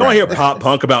 right. You don't hear pop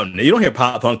punk about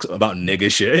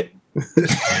nigga shit.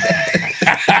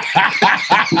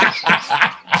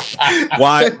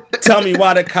 Why? Tell me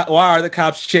why are the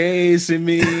cops chasing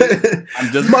me?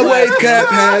 I'm just my wave cap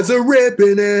has a rip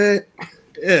in it.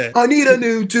 Yeah, I need a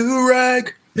new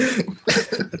do-rag.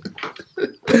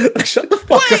 Shut the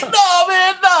fuck up. No,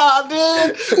 man,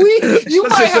 dude. You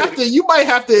might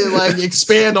have to like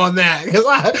expand on that, because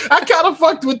I kind of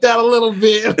fucked with that a little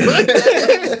bit.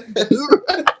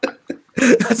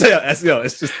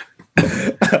 It's just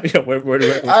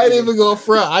I ain't even go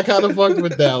front. I kind of fucked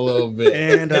with that a little bit.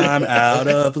 And I'm out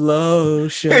of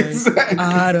lotion. Exactly.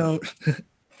 I don't.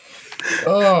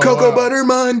 Cocoa Butter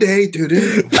Monday.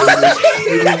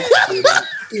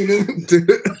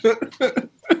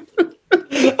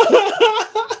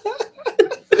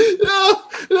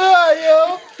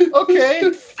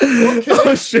 Okay.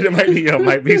 Oh shit! It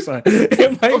might be sign.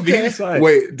 It might be sign.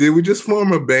 Wait, did we just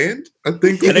form a band? I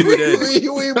think I think we did.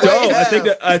 We No,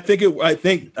 I think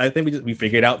we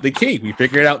figured out the key. We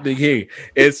figured out the key.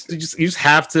 It's just you just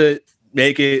have to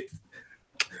make it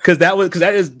because that was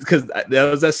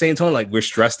that same tone. Like we're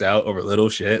stressed out over little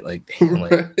shit. Like,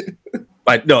 damn,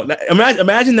 like no.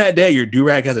 Imagine that day your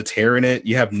do-rag has a tear in it.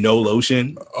 You have no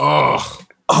lotion. Oh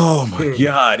my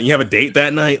god! And you have a date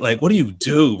that night. Like, what do you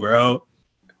do, bro?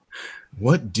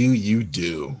 What do you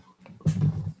do?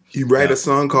 You write a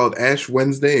song called Ash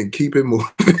Wednesday and keep it moving.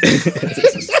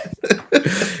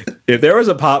 If there was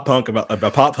a pop punk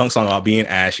song about being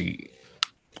ashy,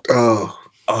 oh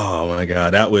my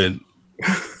god, that would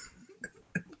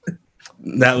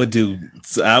do.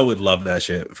 I would love that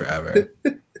shit forever.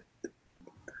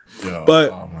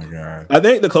 But oh my god, I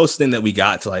think the closest thing that we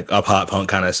got to like a pop punk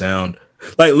kind of sound,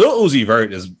 like Lil Uzi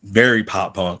Vert, is very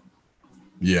pop punk.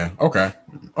 Yeah. Okay,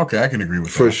 I can agree with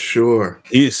that. For sure.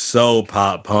 He's so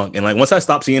pop punk, and like once I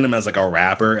stopped seeing him as like a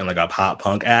rapper and like a pop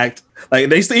punk act,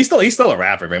 like he's still a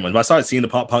rapper very much. But I started seeing the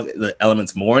pop punk the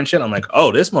elements more and shit. I'm like,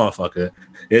 oh, this motherfucker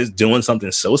is doing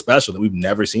something so special that we've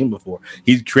never seen before.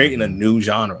 He's creating a new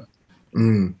genre.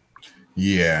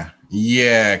 Yeah,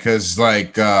 because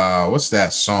like what's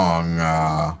that song?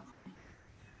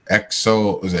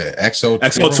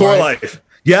 EXO Tour Life.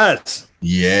 Yes.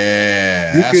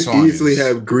 Yeah, you could easily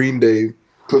have Green Day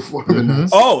performing that.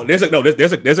 Oh, there's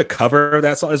a cover of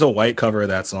that song. There's a white cover of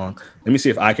that song. Let me see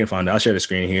if I can find it. I'll share the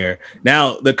screen here.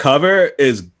 Now the cover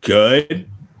is good,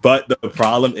 but the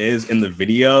problem is in the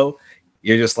video,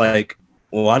 you're just like,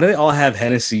 well, why do they all have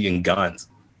Hennessy and guns?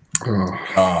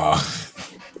 Oh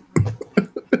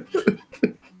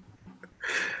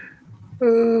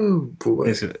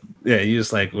boy. Yeah, you're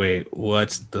just like, wait,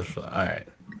 what's the all right.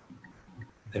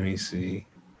 Let me see.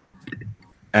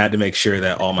 I had to make sure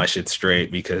that all my shit's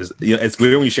straight because it's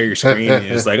weird when you share your screen and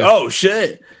it's like, oh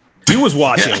shit, you was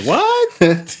watching what?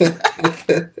 That's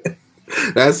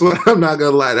why I'm not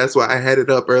gonna lie. That's why I had it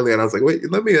up early and I was like, wait,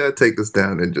 let me take this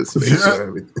down and just make sure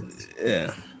everything.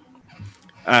 Yeah.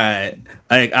 All right.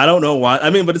 Like I don't know why.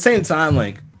 I mean, but at the same time,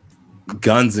 like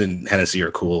guns and Hennessy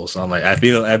are cool. So I'm like, I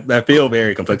feel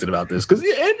very conflicted about this because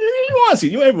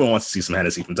everyone wants to see some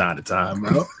Hennessy from time to time,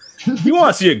 bro. You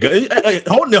want to see a gun?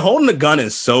 Holding a gun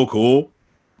is so cool.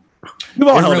 It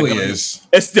really is.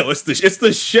 It's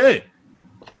the shit.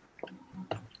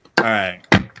 All right.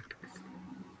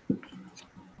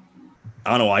 I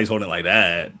don't know why he's holding it like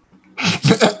that.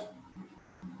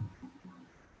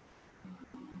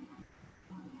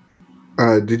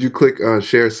 Did you click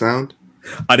share sound?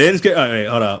 I didn't get. Wait,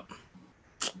 hold up.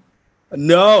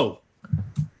 No.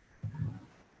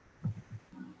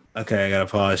 Okay, I gotta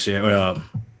pause share. Wait up.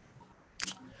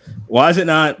 Why is it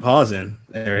not pausing?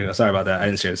 There we go. Sorry about that. I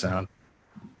didn't share the sound.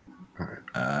 All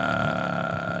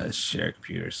right. Share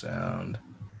computer sound.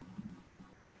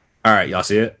 All right, y'all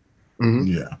see it? Mm-hmm.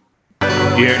 Yeah.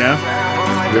 You hear it now?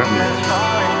 Yeah.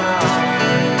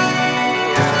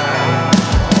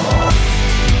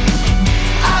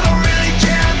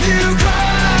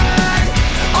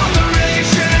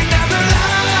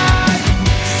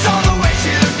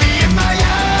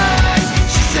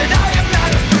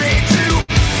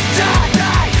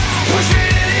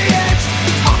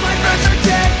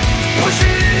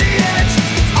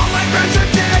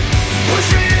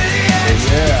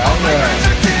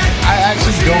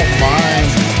 Don't mind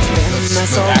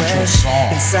the actual song.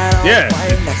 Yeah,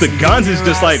 the guns is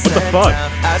just like, what the fuck?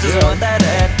 I just want that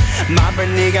head. My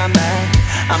brain got mad.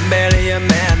 I'm barely a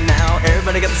man now.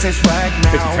 Everybody got the same swag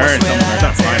now. Takes a turn somewhere. It's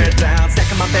not finding it.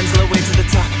 Stacking my pens all the way to the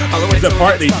top. All the way There's a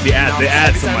part they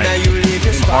add some like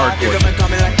some hardcore shit.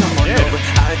 Yeah.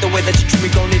 I like the way that you treat me.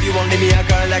 Gon' leave you, won't leave me. I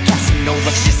got like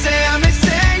Casanova. She say I'm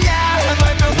insane, yeah. I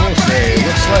will say, it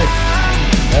looks like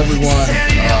everyone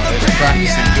is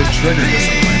practicing good trigger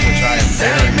discipline, which I am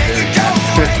very, very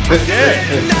happy.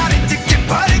 Yeah.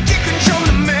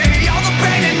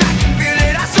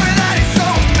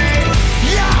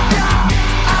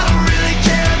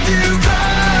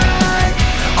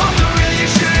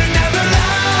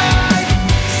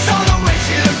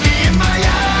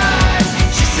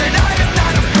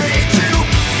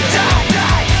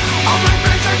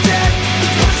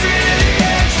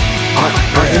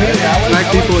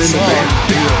 Black people in the band.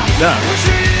 No.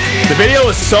 The video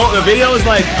is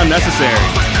like unnecessary.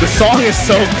 The song is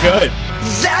so good.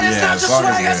 Yeah, the song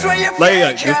is good.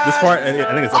 Like this part, I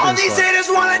think it's all these haters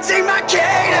wanna take my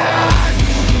Yeah,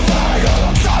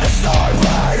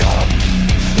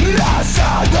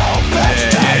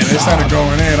 they started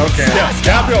going in. Okay. Yeah,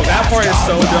 that part is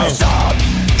so dope.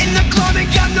 In the club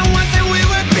and got no one said we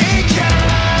were big.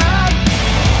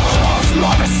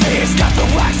 Marmosees got the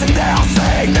wax and they all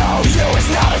say no, you is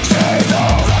not a tree.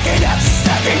 Looking at you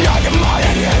stepping on your mind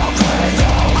and you don't clean.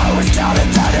 I was down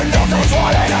and down and no was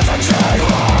wanting as a tree.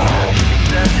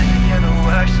 You're the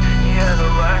worst, you're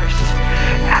the worst.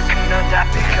 I could know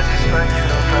that because it's my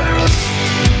universe.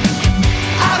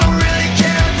 I don't really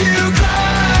care if you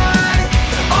cry.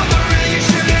 On the real you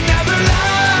should have never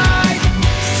lied.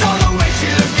 Saw the way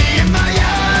she looked me in my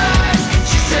eyes.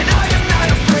 She said I am not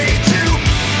afraid to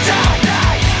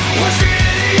die. Was an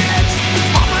idiot.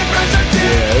 All my friends are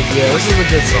dead. Yeah, this is a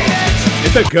good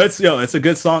song. It's a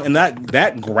good song, and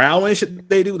that growling shit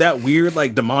they do, that weird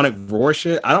like demonic roar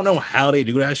shit. I don't know how they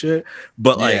do that shit,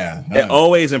 but like it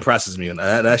always impresses me.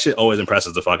 That shit always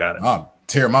impresses the fuck out of me. I'll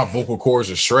tear my vocal cords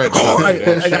to shreds. I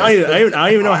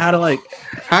don't even know how to like.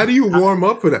 How do you warm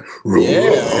up for that?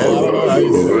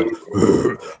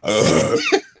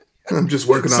 I'm just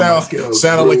working on my skills.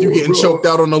 Sounded like you're getting choked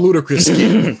out on the Ludacris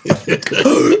skin.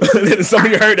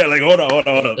 Somebody heard that, like, hold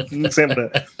on. Sample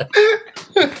that.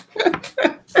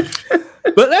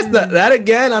 But that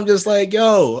again. I'm just like,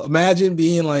 yo, imagine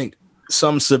being like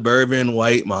some suburban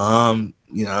white mom.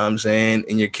 You know what I'm saying?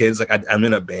 And your kid's like, I'm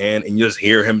in a band, and you just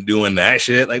hear him doing that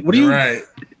shit. Like, what do you? Right.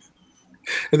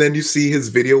 And then you see his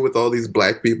video with all these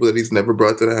black people that he's never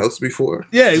brought to the house before.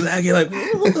 Yeah, exactly. Like,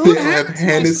 they have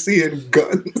Hennessy and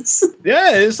guns.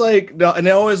 Yeah, it's like, and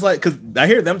they always like, because I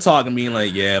hear them talking, being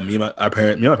like, yeah, me and my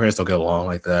parents don't get along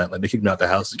like that. Like, they kicked me out the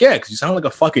house. Yeah, because you sound like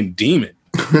a fucking demon.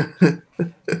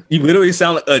 You literally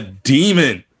sound like a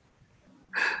demon.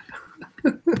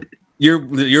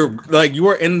 You're like, you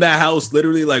are in the house,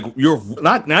 literally, like, you're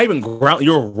not even ground,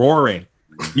 you're roaring.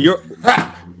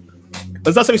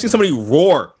 That's not something you see somebody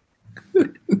roar.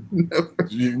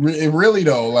 It really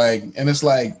though, like, and it's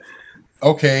like,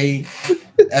 okay,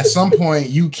 at some point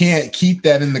you can't keep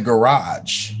that in the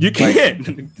garage. You can't.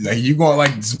 Like you going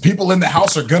like people in the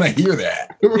house are gonna hear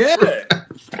that.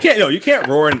 Yeah, you can't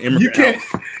roar an immigrant.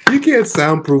 You can't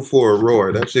soundproof for a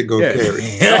roar. That shit gonna carry.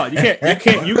 No,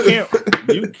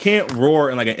 you can't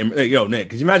roar in like an yo Nick.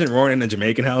 Could you imagine roaring in a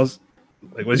Jamaican house?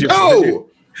 Like, what's your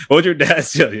what would your dad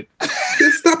tell you?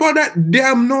 Stop all that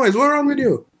damn noise. What's wrong with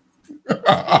you? You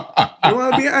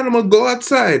want to be an animal? Go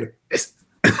outside.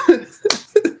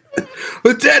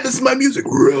 But Dad, this is my music.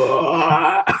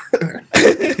 The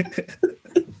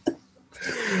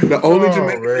only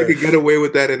Jamaican that can get away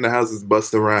with that in the house is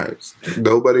Busta Rhymes.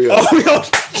 Nobody else.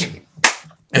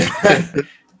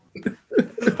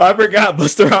 I forgot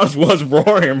Busta Rhymes was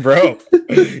roaring, bro.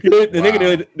 The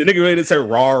nigga really did say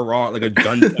raw like a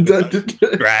dungeon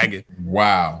dragon.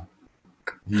 Wow.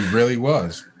 He really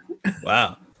was.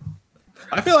 Wow.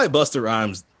 I feel like Busta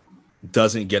Rhymes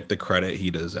doesn't get the credit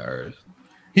he deserves.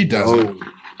 He doesn't.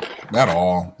 At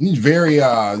all. He's very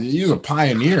he's a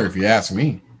pioneer, if you ask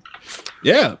me.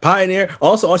 Yeah, pioneer.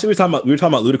 Also, we were talking about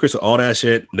Ludacris and all that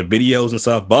shit, the videos and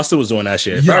stuff. Busta was doing that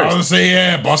shit. Yeah, I was gonna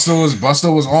say,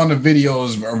 Busta was on the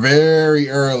videos very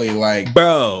early, like,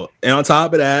 bro. And on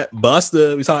top of that,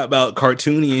 Busta, we talk about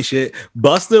cartoony and shit.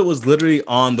 Busta was literally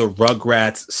on the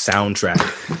Rugrats soundtrack.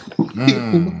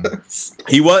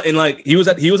 He was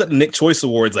at the Nick Choice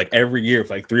Awards like every year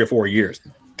for like 3 or 4 years.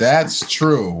 That's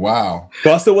true. Wow.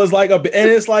 Busta was like and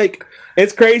it's like,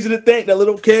 it's crazy to think that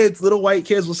little white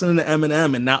kids listening to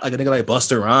Eminem and not like a nigga like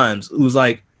Busta Rhymes, who's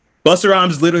like, Busta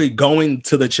Rhymes literally going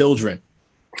to the children,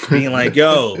 being like,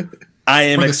 yo, I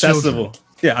am accessible.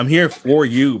 Yeah, I'm here for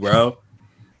you, bro.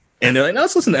 And they're like, no,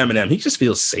 let's listen to Eminem. He just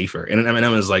feels safer. And then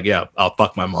Eminem is like, yeah, I'll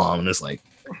fuck my mom. And it's like,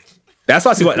 that's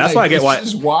why I get why.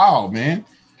 It's wild, man.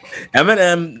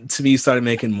 Eminem to me started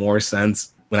making more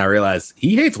sense when I realized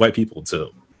he hates white people too.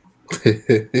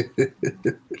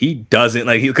 He doesn't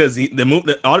like because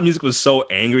all the music was so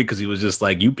angry because he was just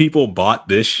like, you people bought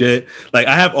this shit. Like,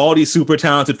 I have all these super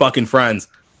talented fucking friends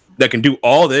that can do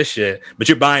all this shit, but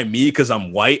you're buying me because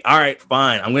I'm white. All right,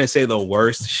 fine. I'm gonna say the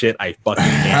worst shit I fucking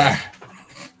can.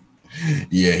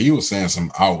 Yeah, he was saying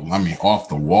some off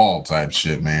the wall type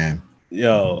shit, man.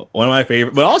 Yo, one of my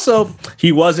favorite, but also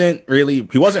he wasn't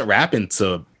rapping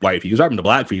to white people. He was rapping to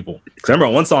black people. Because I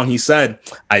remember one song he said,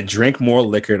 I drink more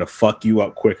liquor to fuck you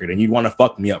up quicker than you'd want to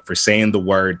fuck me up for saying the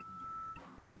word.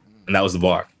 And that was the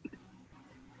bar.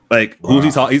 Like, wow. Who's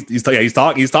he talking? He's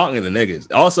talking to the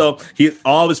niggas. Also,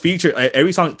 all of his feature,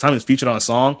 every time he's featured on a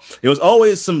song, it was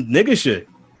always some nigga shit.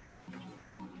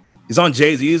 He's on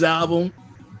Jay-Z's album.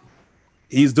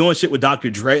 He's doing shit with Dr.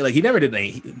 Dre. Like, he never did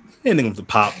anything with the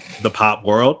pop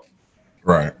world.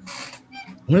 Right.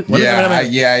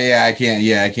 I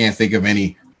can't think of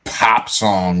any pop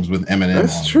songs with Eminem.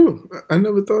 That's true. I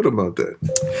never thought about that.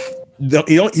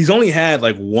 He's only had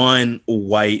like one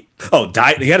white.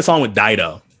 He had a song with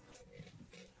Dido.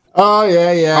 Oh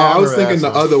yeah. I was thinking the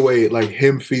other way, like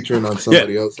him featuring on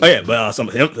somebody else. Oh yeah,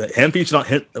 but him featured on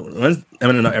him. When's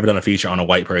Eminem ever done a feature on a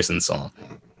white person's song?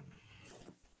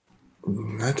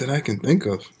 Not that I can think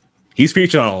of. He's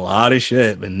featured on a lot of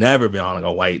shit, but never been on like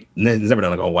a white. Never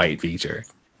done like a white feature.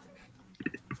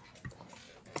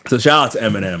 So shout out to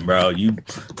Eminem, bro.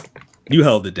 You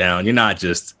held it down. You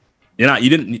didn't.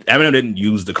 Eminem didn't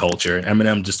use the culture.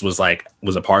 Eminem just was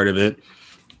a part of it.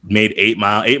 Made 8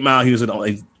 Mile. 8 Mile. He was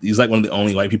like one of the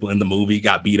only white people in the movie.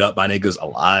 Got beat up by niggas a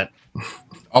lot.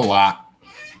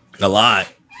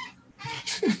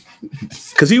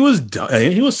 Because he was dumb.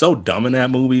 He was so dumb in that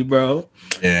movie, bro.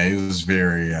 Yeah, he was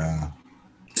very.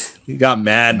 He got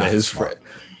mad that his friend.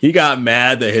 He got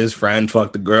mad that his friend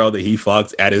fucked the girl that he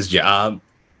fucked at his job.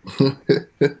 Like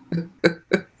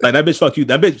that bitch fucked you.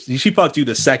 That bitch, she fucked you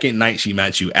the second night she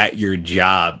met you at your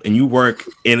job, and you work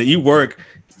in a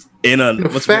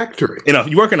factory.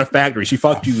 You work in a factory. She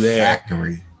fucked you there.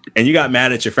 Factory. And you got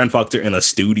mad at your friend fucked her in a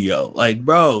studio. Like,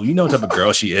 bro, you know what type of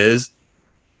girl she is.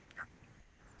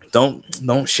 Don't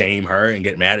shame her and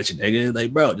get mad at you, nigga.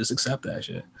 Like, bro, just accept that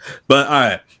shit. But all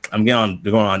right, we're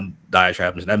going on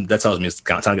diatribe. That tells me it's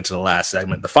time to get to the last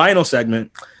segment, the final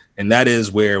segment, and that is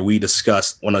where we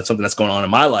discuss something that's going on in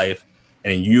my life,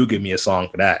 and you give me a song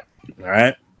for that. All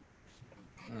right.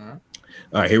 All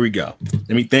right, here we go.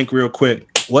 Let me think real quick.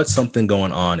 What's something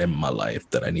going on in my life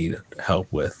that I need help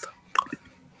with?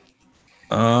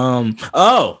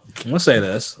 Let's say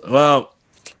this. Well,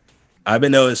 I've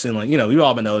been noticing, we've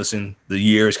all been noticing the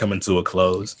year is coming to a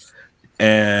close,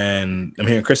 and I'm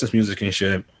hearing Christmas music and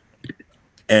shit,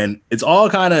 and it's all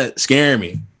kind of scaring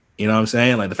me. You know what I'm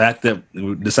saying? Like the fact that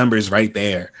December is right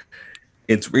there,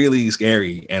 it's really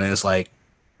scary, and it's like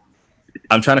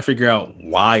I'm trying to figure out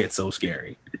why it's so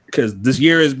scary, because this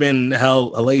year has been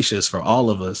hellacious for all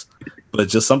of us, but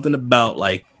just something about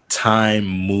like time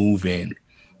moving.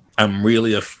 I'm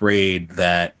really afraid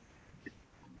of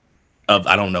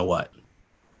I don't know what.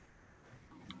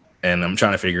 And I'm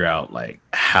trying to figure out like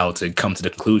how to come to the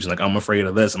conclusion. Like, I'm afraid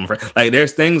of this. I'm afraid. Like,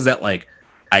 there's things that like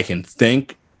I can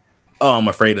think, oh, I'm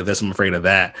afraid of this. I'm afraid of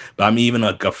that. But I'm even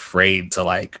like afraid to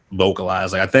like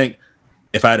vocalize. Like, I think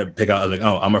if I had to pick out, I was like,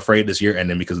 oh, I'm afraid this year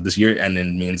ending, because this year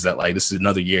ending means that like this is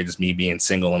another year just me being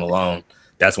single and alone.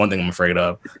 That's one thing I'm afraid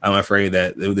of. I'm afraid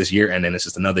that this year ending is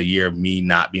just another year of me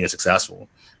not being successful.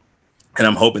 And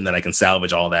I'm hoping that I can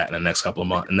salvage all that in the next couple of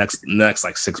months, next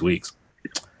like 6 weeks.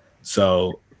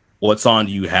 So what song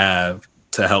do you have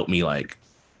to help me like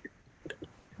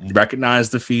recognize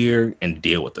the fear and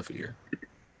deal with the fear?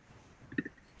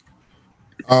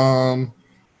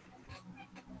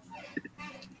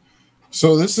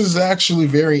 So this is actually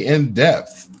very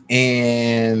in-depth,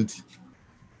 and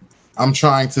I'm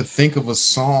trying to think of a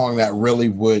song that really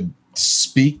would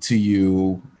speak to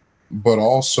you, but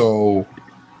also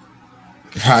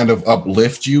kind of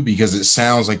uplift you, because it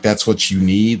sounds like that's what you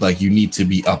need. Like, you need to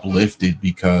be uplifted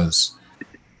because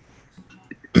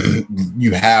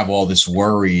you have all this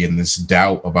worry and this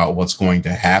doubt about what's going to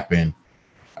happen.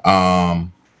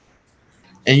 And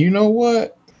you know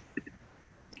what?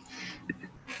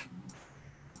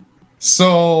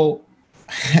 So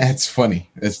it's funny.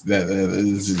 I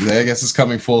guess it's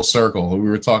coming full circle. We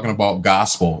were talking about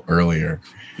gospel earlier.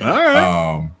 All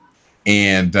right.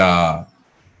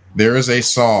 There is a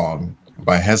song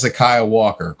by Hezekiah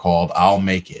Walker called "I'll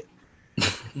Make It."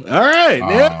 All right.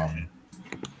 Yeah.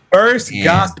 First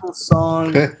gospel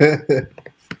song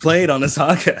played on this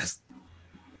podcast.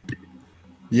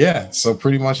 Yeah. So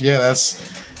pretty much, yeah. That's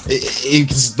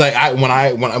it's like when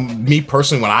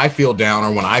I feel down,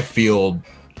 or when I feel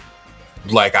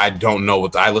like I don't know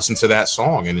what, I listen to that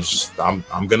song, and it's just I'm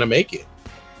gonna make it.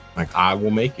 Like, I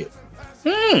will make it.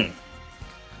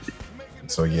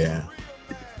 So yeah.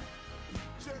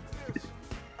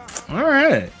 All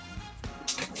right.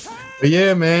 But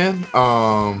yeah, man.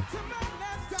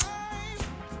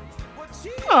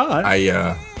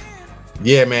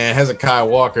 Yeah, man. Hezekiah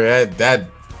Walker. That.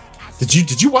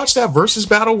 Did you watch that versus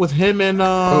battle with him and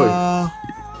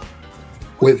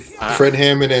with Fred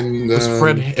Hammond and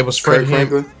it was Fred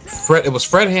Franklin. It was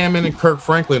Fred Hammond and Kirk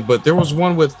Franklin, but there was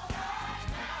one with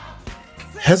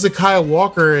Hezekiah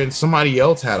Walker and somebody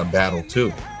else had a battle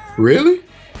too. Really?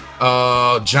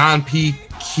 John P.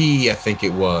 Key, I think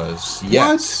it was.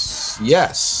 Yes. What?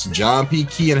 Yes. John P.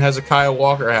 Key and Hezekiah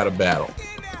Walker had a battle.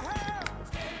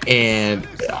 And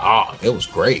it was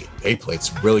great. They played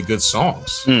some really good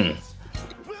songs. And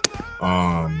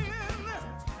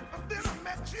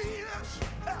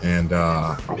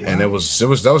that was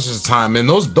just a time. And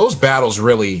those battles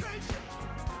really,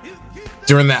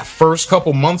 during that first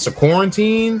couple months of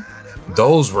quarantine,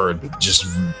 those were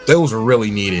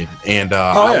really needed, and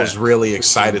I was really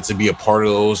excited to be a part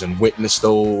of those and witness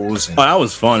those. And, that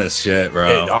was fun as shit,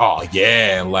 bro.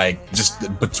 Like just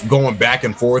going back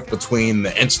and forth between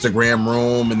the Instagram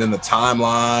room and then the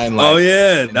timeline.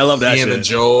 Like, I love that shit. The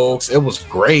jokes, it was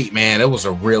great, man. It was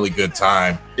a really good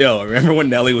time. Yo, remember when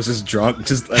Nelly was just drunk,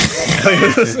 just like, and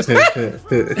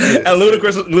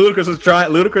Ludacris was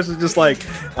trying. Ludacris was just like,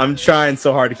 I'm trying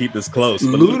so hard to keep this close.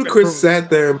 But Ludacris sat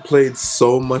there and played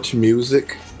so much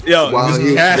music. While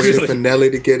he was waiting for Nelly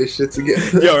to get his shit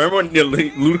together. Yo, remember when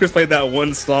Ludacris played that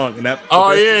one song and that?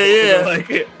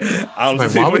 Like,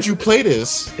 why would you play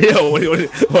this? Yo,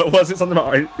 what was it? Something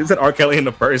about it said R. Kelly in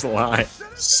the first line.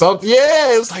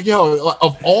 It was like, yo,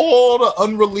 of all the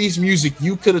unreleased music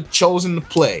you could have chosen to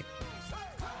play,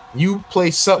 you play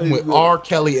something with R.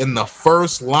 Kelly in the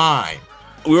first line.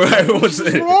 What's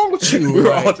wrong with you? We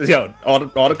were all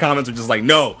the comments were just like,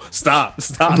 no, stop. And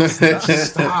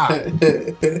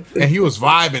he was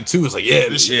vibing too. It was like, yeah,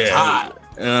 this shit's hot.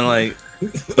 And I'm like,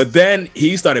 but then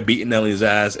he started beating Nelly's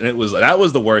ass, and that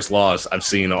was the worst loss I've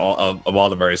seen of all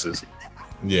the verses.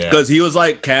 Yeah, because he was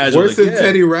like casual. Worse than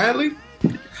Teddy Riley.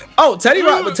 Oh, Teddy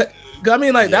Riley. I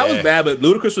mean, like that was bad, but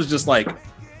Ludacris was just like,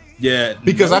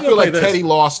 because I feel like Teddy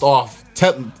lost off.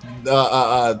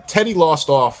 Teddy lost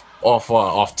off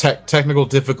technical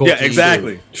difficulties. Yeah,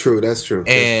 exactly. True, that's true.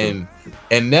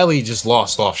 And Nelly just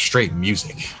lost off straight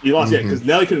music. He lost, because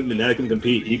Nelly couldn't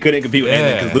compete. He couldn't compete with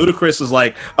anything because Ludacris was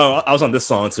like, "Oh, I was on this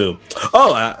song too.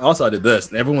 Oh, I did this."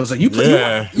 And everyone's like, "You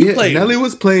played?" Nelly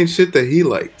was playing shit that he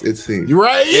liked. It seemed. You're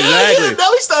right. Exactly. Yeah,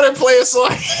 Nelly started playing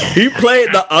songs. He played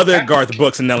the other Garth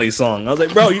Brooks and Nelly song. I was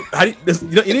like, "Bro, you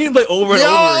didn't even play over and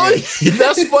over again."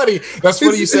 That's funny. That's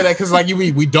funny you said that because like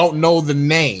we don't know the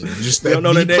name. Just that don't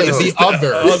know the name. The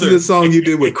other. This is the song you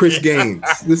did with Chris Gaines.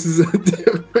 This is a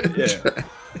different track.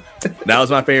 That was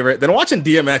my favorite. Then watching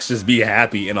DMX just be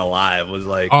happy and alive was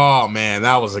like, oh man,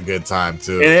 that was a good time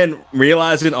too. And then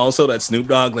realizing also that Snoop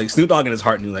Dogg in his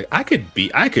heart knew like I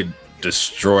could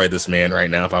destroy this man right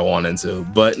now if I wanted to.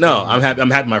 But no, I'm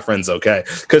happy my friend's okay.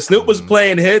 Because Snoop was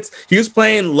playing hits. He was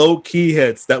playing low key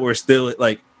hits that were still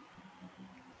like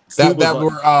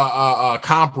were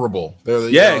comparable.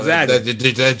 Exactly.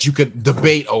 That you could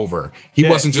debate over. He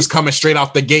wasn't just coming straight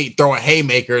off the gate throwing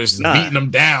haymakers and beating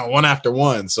them down one after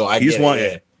one. So he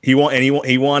wanted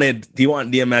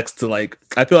DMX to like.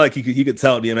 I feel like he could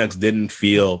tell DMX didn't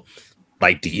feel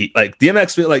like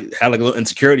DMX feel like had like a little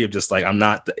insecurity of just like I'm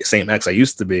not the same X I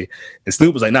used to be. And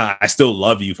Snoop was like, nah, I still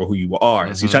love you for who you are.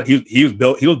 And so he was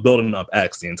building up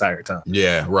X the entire time.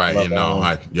 Yeah, right.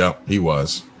 He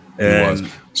was.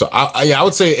 So I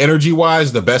would say energy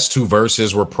wise, the best two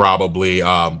verses were probably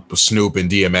Snoop and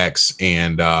DMX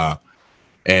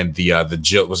and the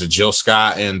Jill, was it Jill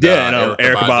Scott and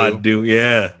Erykah Badu.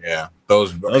 Yeah.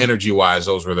 Those energy wise,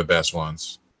 those were the best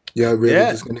ones. Yeah, really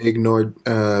just gonna ignore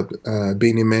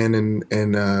Beanie Man and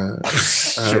about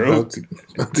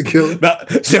to kill him.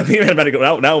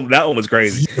 That one was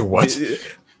crazy. What?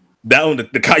 That one,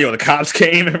 the cops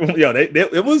came. Everyone,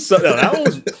 that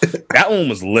one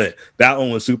was lit. That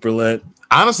one was super lit.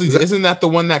 Honestly, isn't that the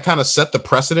one that kind of set the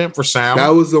precedent for sound? That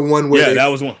was the one where that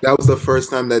was one. That was the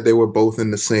first time that they were both in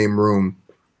the same room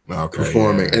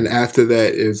performing. Yeah. And after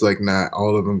that, it was like, nah,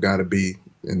 all of them got to be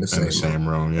in the same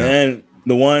room. Yeah. And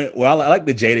the one, I like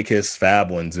the Jadakiss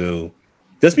Fab one too.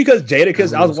 Just because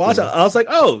Jadakiss, I was watching, I was like,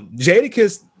 oh,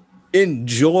 Jadakiss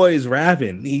enjoys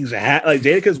rapping. Like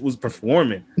Jadakiss was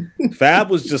performing. Fab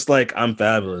was just like, I'm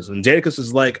fabulous. And Jadakiss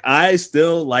was like, I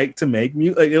still like to make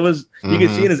music. Like it was, you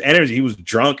could see in his energy, he was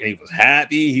drunk and he was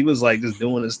happy. He was like just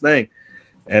doing his thing.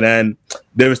 And then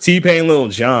there was T-Pain, Lil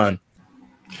Jon.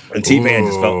 And T-Pain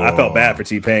I felt bad for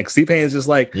T-Pain because T-Pain is just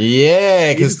like,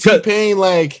 because T-Pain,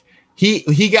 like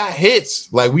he got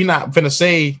hits. Like we not finna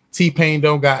say T-Pain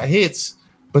don't got hits,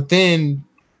 but then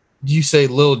you say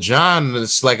Lil Jon,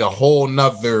 it's like a whole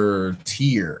nother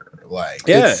tier. Like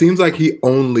it seems like he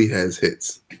only has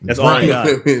hits. That's all he got.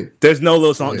 There's no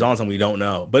Lil Jon we don't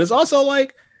know. But it's also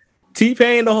like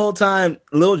T-Pain the whole time.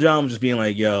 Lil Jon was just being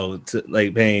like, yo,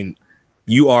 like Pain,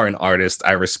 you are an artist.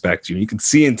 I respect you. You can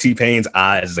see in T-Pain's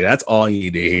eyes, like that's all you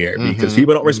need to hear because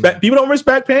people don't respect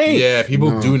Pain. Yeah,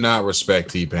 people do not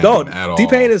respect T-Pain at all.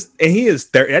 T-Pain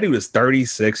that dude was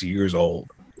 36 years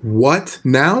old. What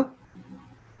now?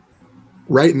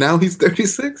 Right now he's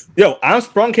 36? Yo, I'm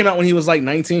Sprung came out when he was like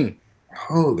 19.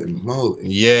 Holy moly.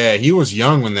 Yeah, he was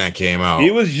young when that came out.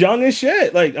 He was young as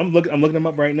shit. Like I'm looking him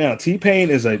up right now. T-Pain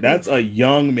that's a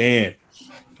young man.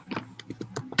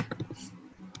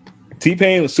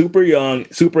 T-Pain was super young,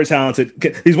 super talented.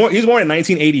 He's born in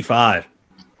 1985.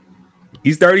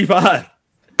 He's 35.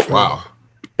 Wow.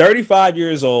 35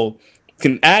 years old,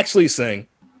 can actually sing.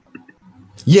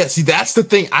 Yeah, see, that's the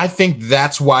thing. I think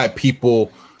that's why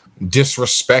people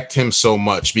disrespect him so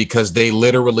much, because they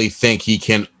literally think he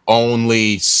can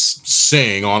only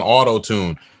sing on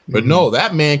auto-tune. But no,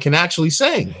 that man can actually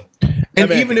sing.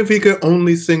 And even if he could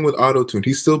only sing with auto-tune,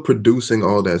 he's still producing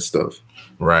all that stuff.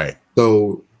 Right.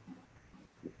 So,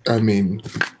 I mean,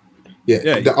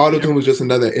 the auto-tune was just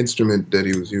another instrument that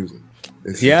he was using.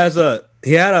 He had a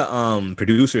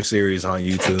producer series on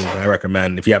YouTube. I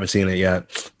recommend, if you haven't seen it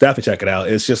yet, definitely check it out.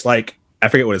 It's just like, I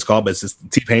forget what it's called, but it's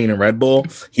just T-Pain and Red Bull.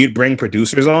 He'd bring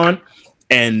producers on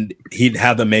and he'd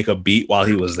have them make a beat while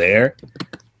he was there.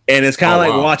 And it's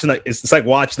kind of watching it's like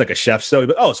watching like a chef show.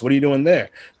 But so what are you doing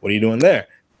there? What are you doing there?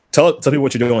 Tell people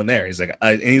what you're doing there. He's like,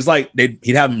 and he's like,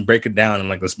 he'd have him break it down in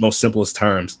like the most simplest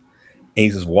terms. And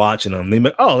he's just watching them. They'd be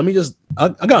like, let me just, I'll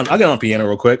get on piano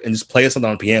real quick and just play something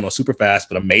on piano super fast,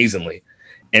 but amazingly.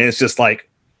 And it's just like,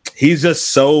 he's just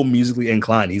so musically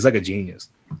inclined. He's like a genius.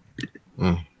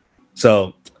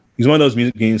 So he's one of those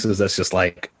music geniuses that's just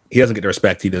like, he doesn't get the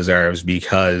respect he deserves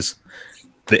because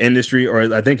the industry,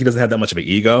 or I think he doesn't have that much of an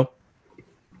ego.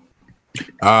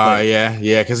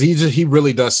 Because he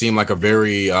really does seem like a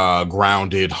very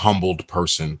grounded, humbled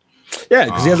person. Yeah,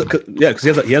 because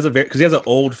he has an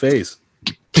old face.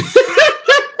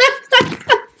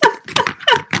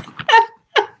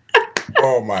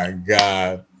 Oh my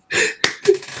God.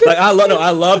 Like I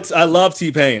love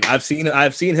T-Pain. I've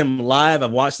seen him live.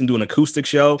 I've watched him do an acoustic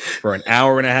show for an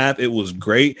hour and a half. It was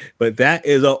great. But that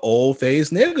is an old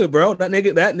face nigga, bro. That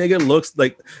nigga looks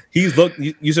like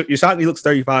you're shocked he looks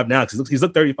 35 now, because he's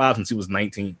looked 35 since he was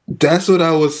 19. That's what I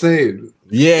was saying.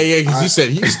 Yeah, because you said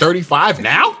he's 35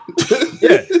 now.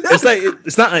 Yeah, it's like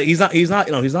he's not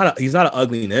an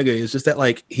ugly nigga. It's just that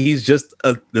like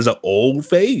there's an old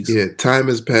face. Yeah, time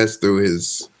has passed through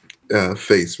his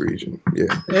face region. Yeah,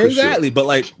 exactly. Sure. But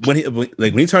like when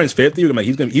he turns 50, you're like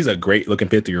he's a great looking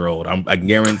 50-year-old. I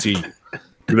guarantee you.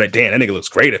 You're like, damn, that nigga looks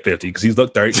great at 50 because he's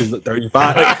looked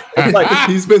 35. Like,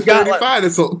 he's been 35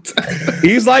 this whole time.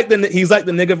 He's like the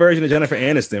nigga version of Jennifer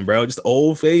Aniston, bro. Just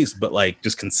old face, but like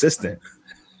just consistent.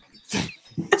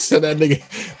 So that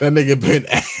nigga been.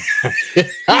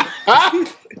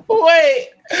 Wait,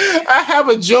 I have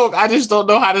a joke. I just don't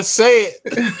know how to say it.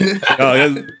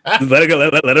 Let it go.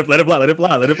 Let it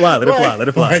fly. Like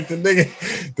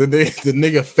the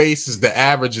nigga face is the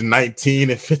average of 19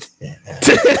 and 50.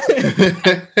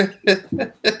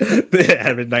 The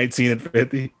average 19 and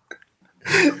 50.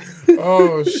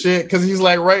 Oh shit! Because he's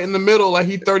like right in the middle, like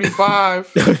he's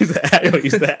 35. He's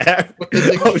the average.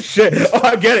 Oh shit! Oh,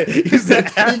 I get it. He's the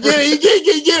average. You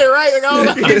get it right.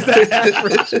 Like, he's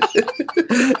the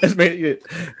average.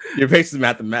 Your face is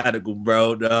mathematical,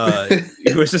 bro.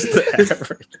 It was just the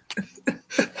average.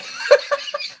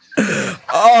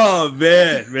 Oh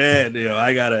man.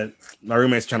 My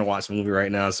roommate's trying to watch a movie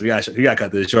right now, so we gotta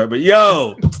cut this short. But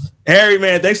yo, Harry,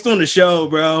 man, thanks for doing the show,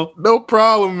 bro. No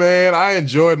problem, man. I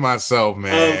enjoyed myself,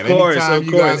 man. Of course.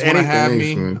 You guys want to have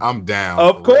me, I'm down.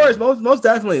 Of course, most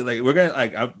definitely. Like we're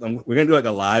gonna do like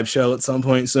a live show at some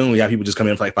point soon. We have people just come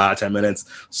in for like 5-10 minutes.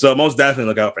 So most definitely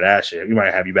look out for that shit. We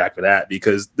might have you back for that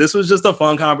because this was just a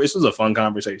fun conversation. This was a fun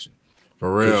conversation.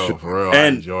 For real. And, I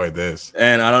enjoyed this.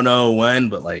 And I don't know when,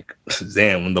 but like,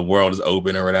 damn, when the world is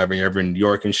open or whatever, you're ever in New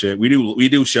York and shit, we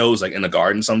do shows like in the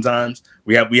garden sometimes.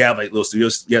 We have like little studio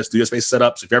space set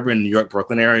up. So if you're ever in the New York,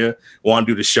 Brooklyn area, want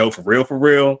to do the show for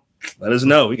real, let us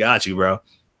know. We got you, bro.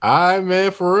 All right,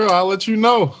 man, for real. I'll let you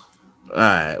know. All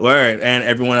right, word. And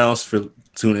everyone else for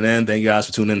tuning in. Thank you guys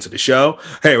for tuning into the show.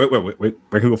 Hey, where can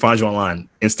people find you online?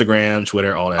 Instagram,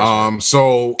 Twitter, all that shit.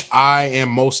 So I am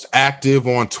most active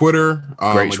on Twitter.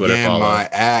 Great Twitter again, follow. My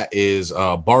 @ is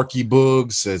Barky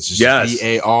Boogs. It's just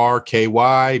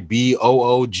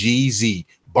BARKYBOOGZ.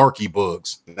 Barky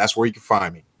Boogs. That's where you can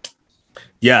find me.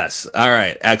 Yes. All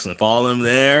right. Excellent. Follow him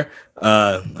there.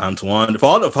 I'm Tawan.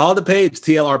 Follow the page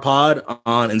TLR Pod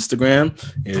on Instagram.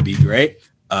 It'd be great.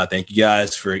 Thank you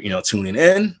guys for tuning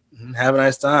in. Have a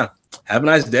nice time. Have a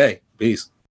nice day. Peace.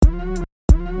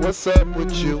 What's up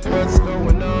with you? What's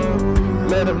going on?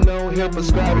 Let them know he'll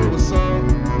prescribe you a song.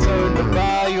 Turn the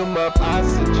volume up, I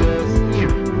suggest you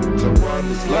to run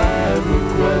this live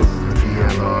request.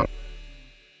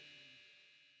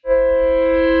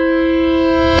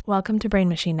 Welcome to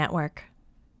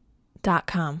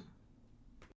BrainMachineNetwork.com.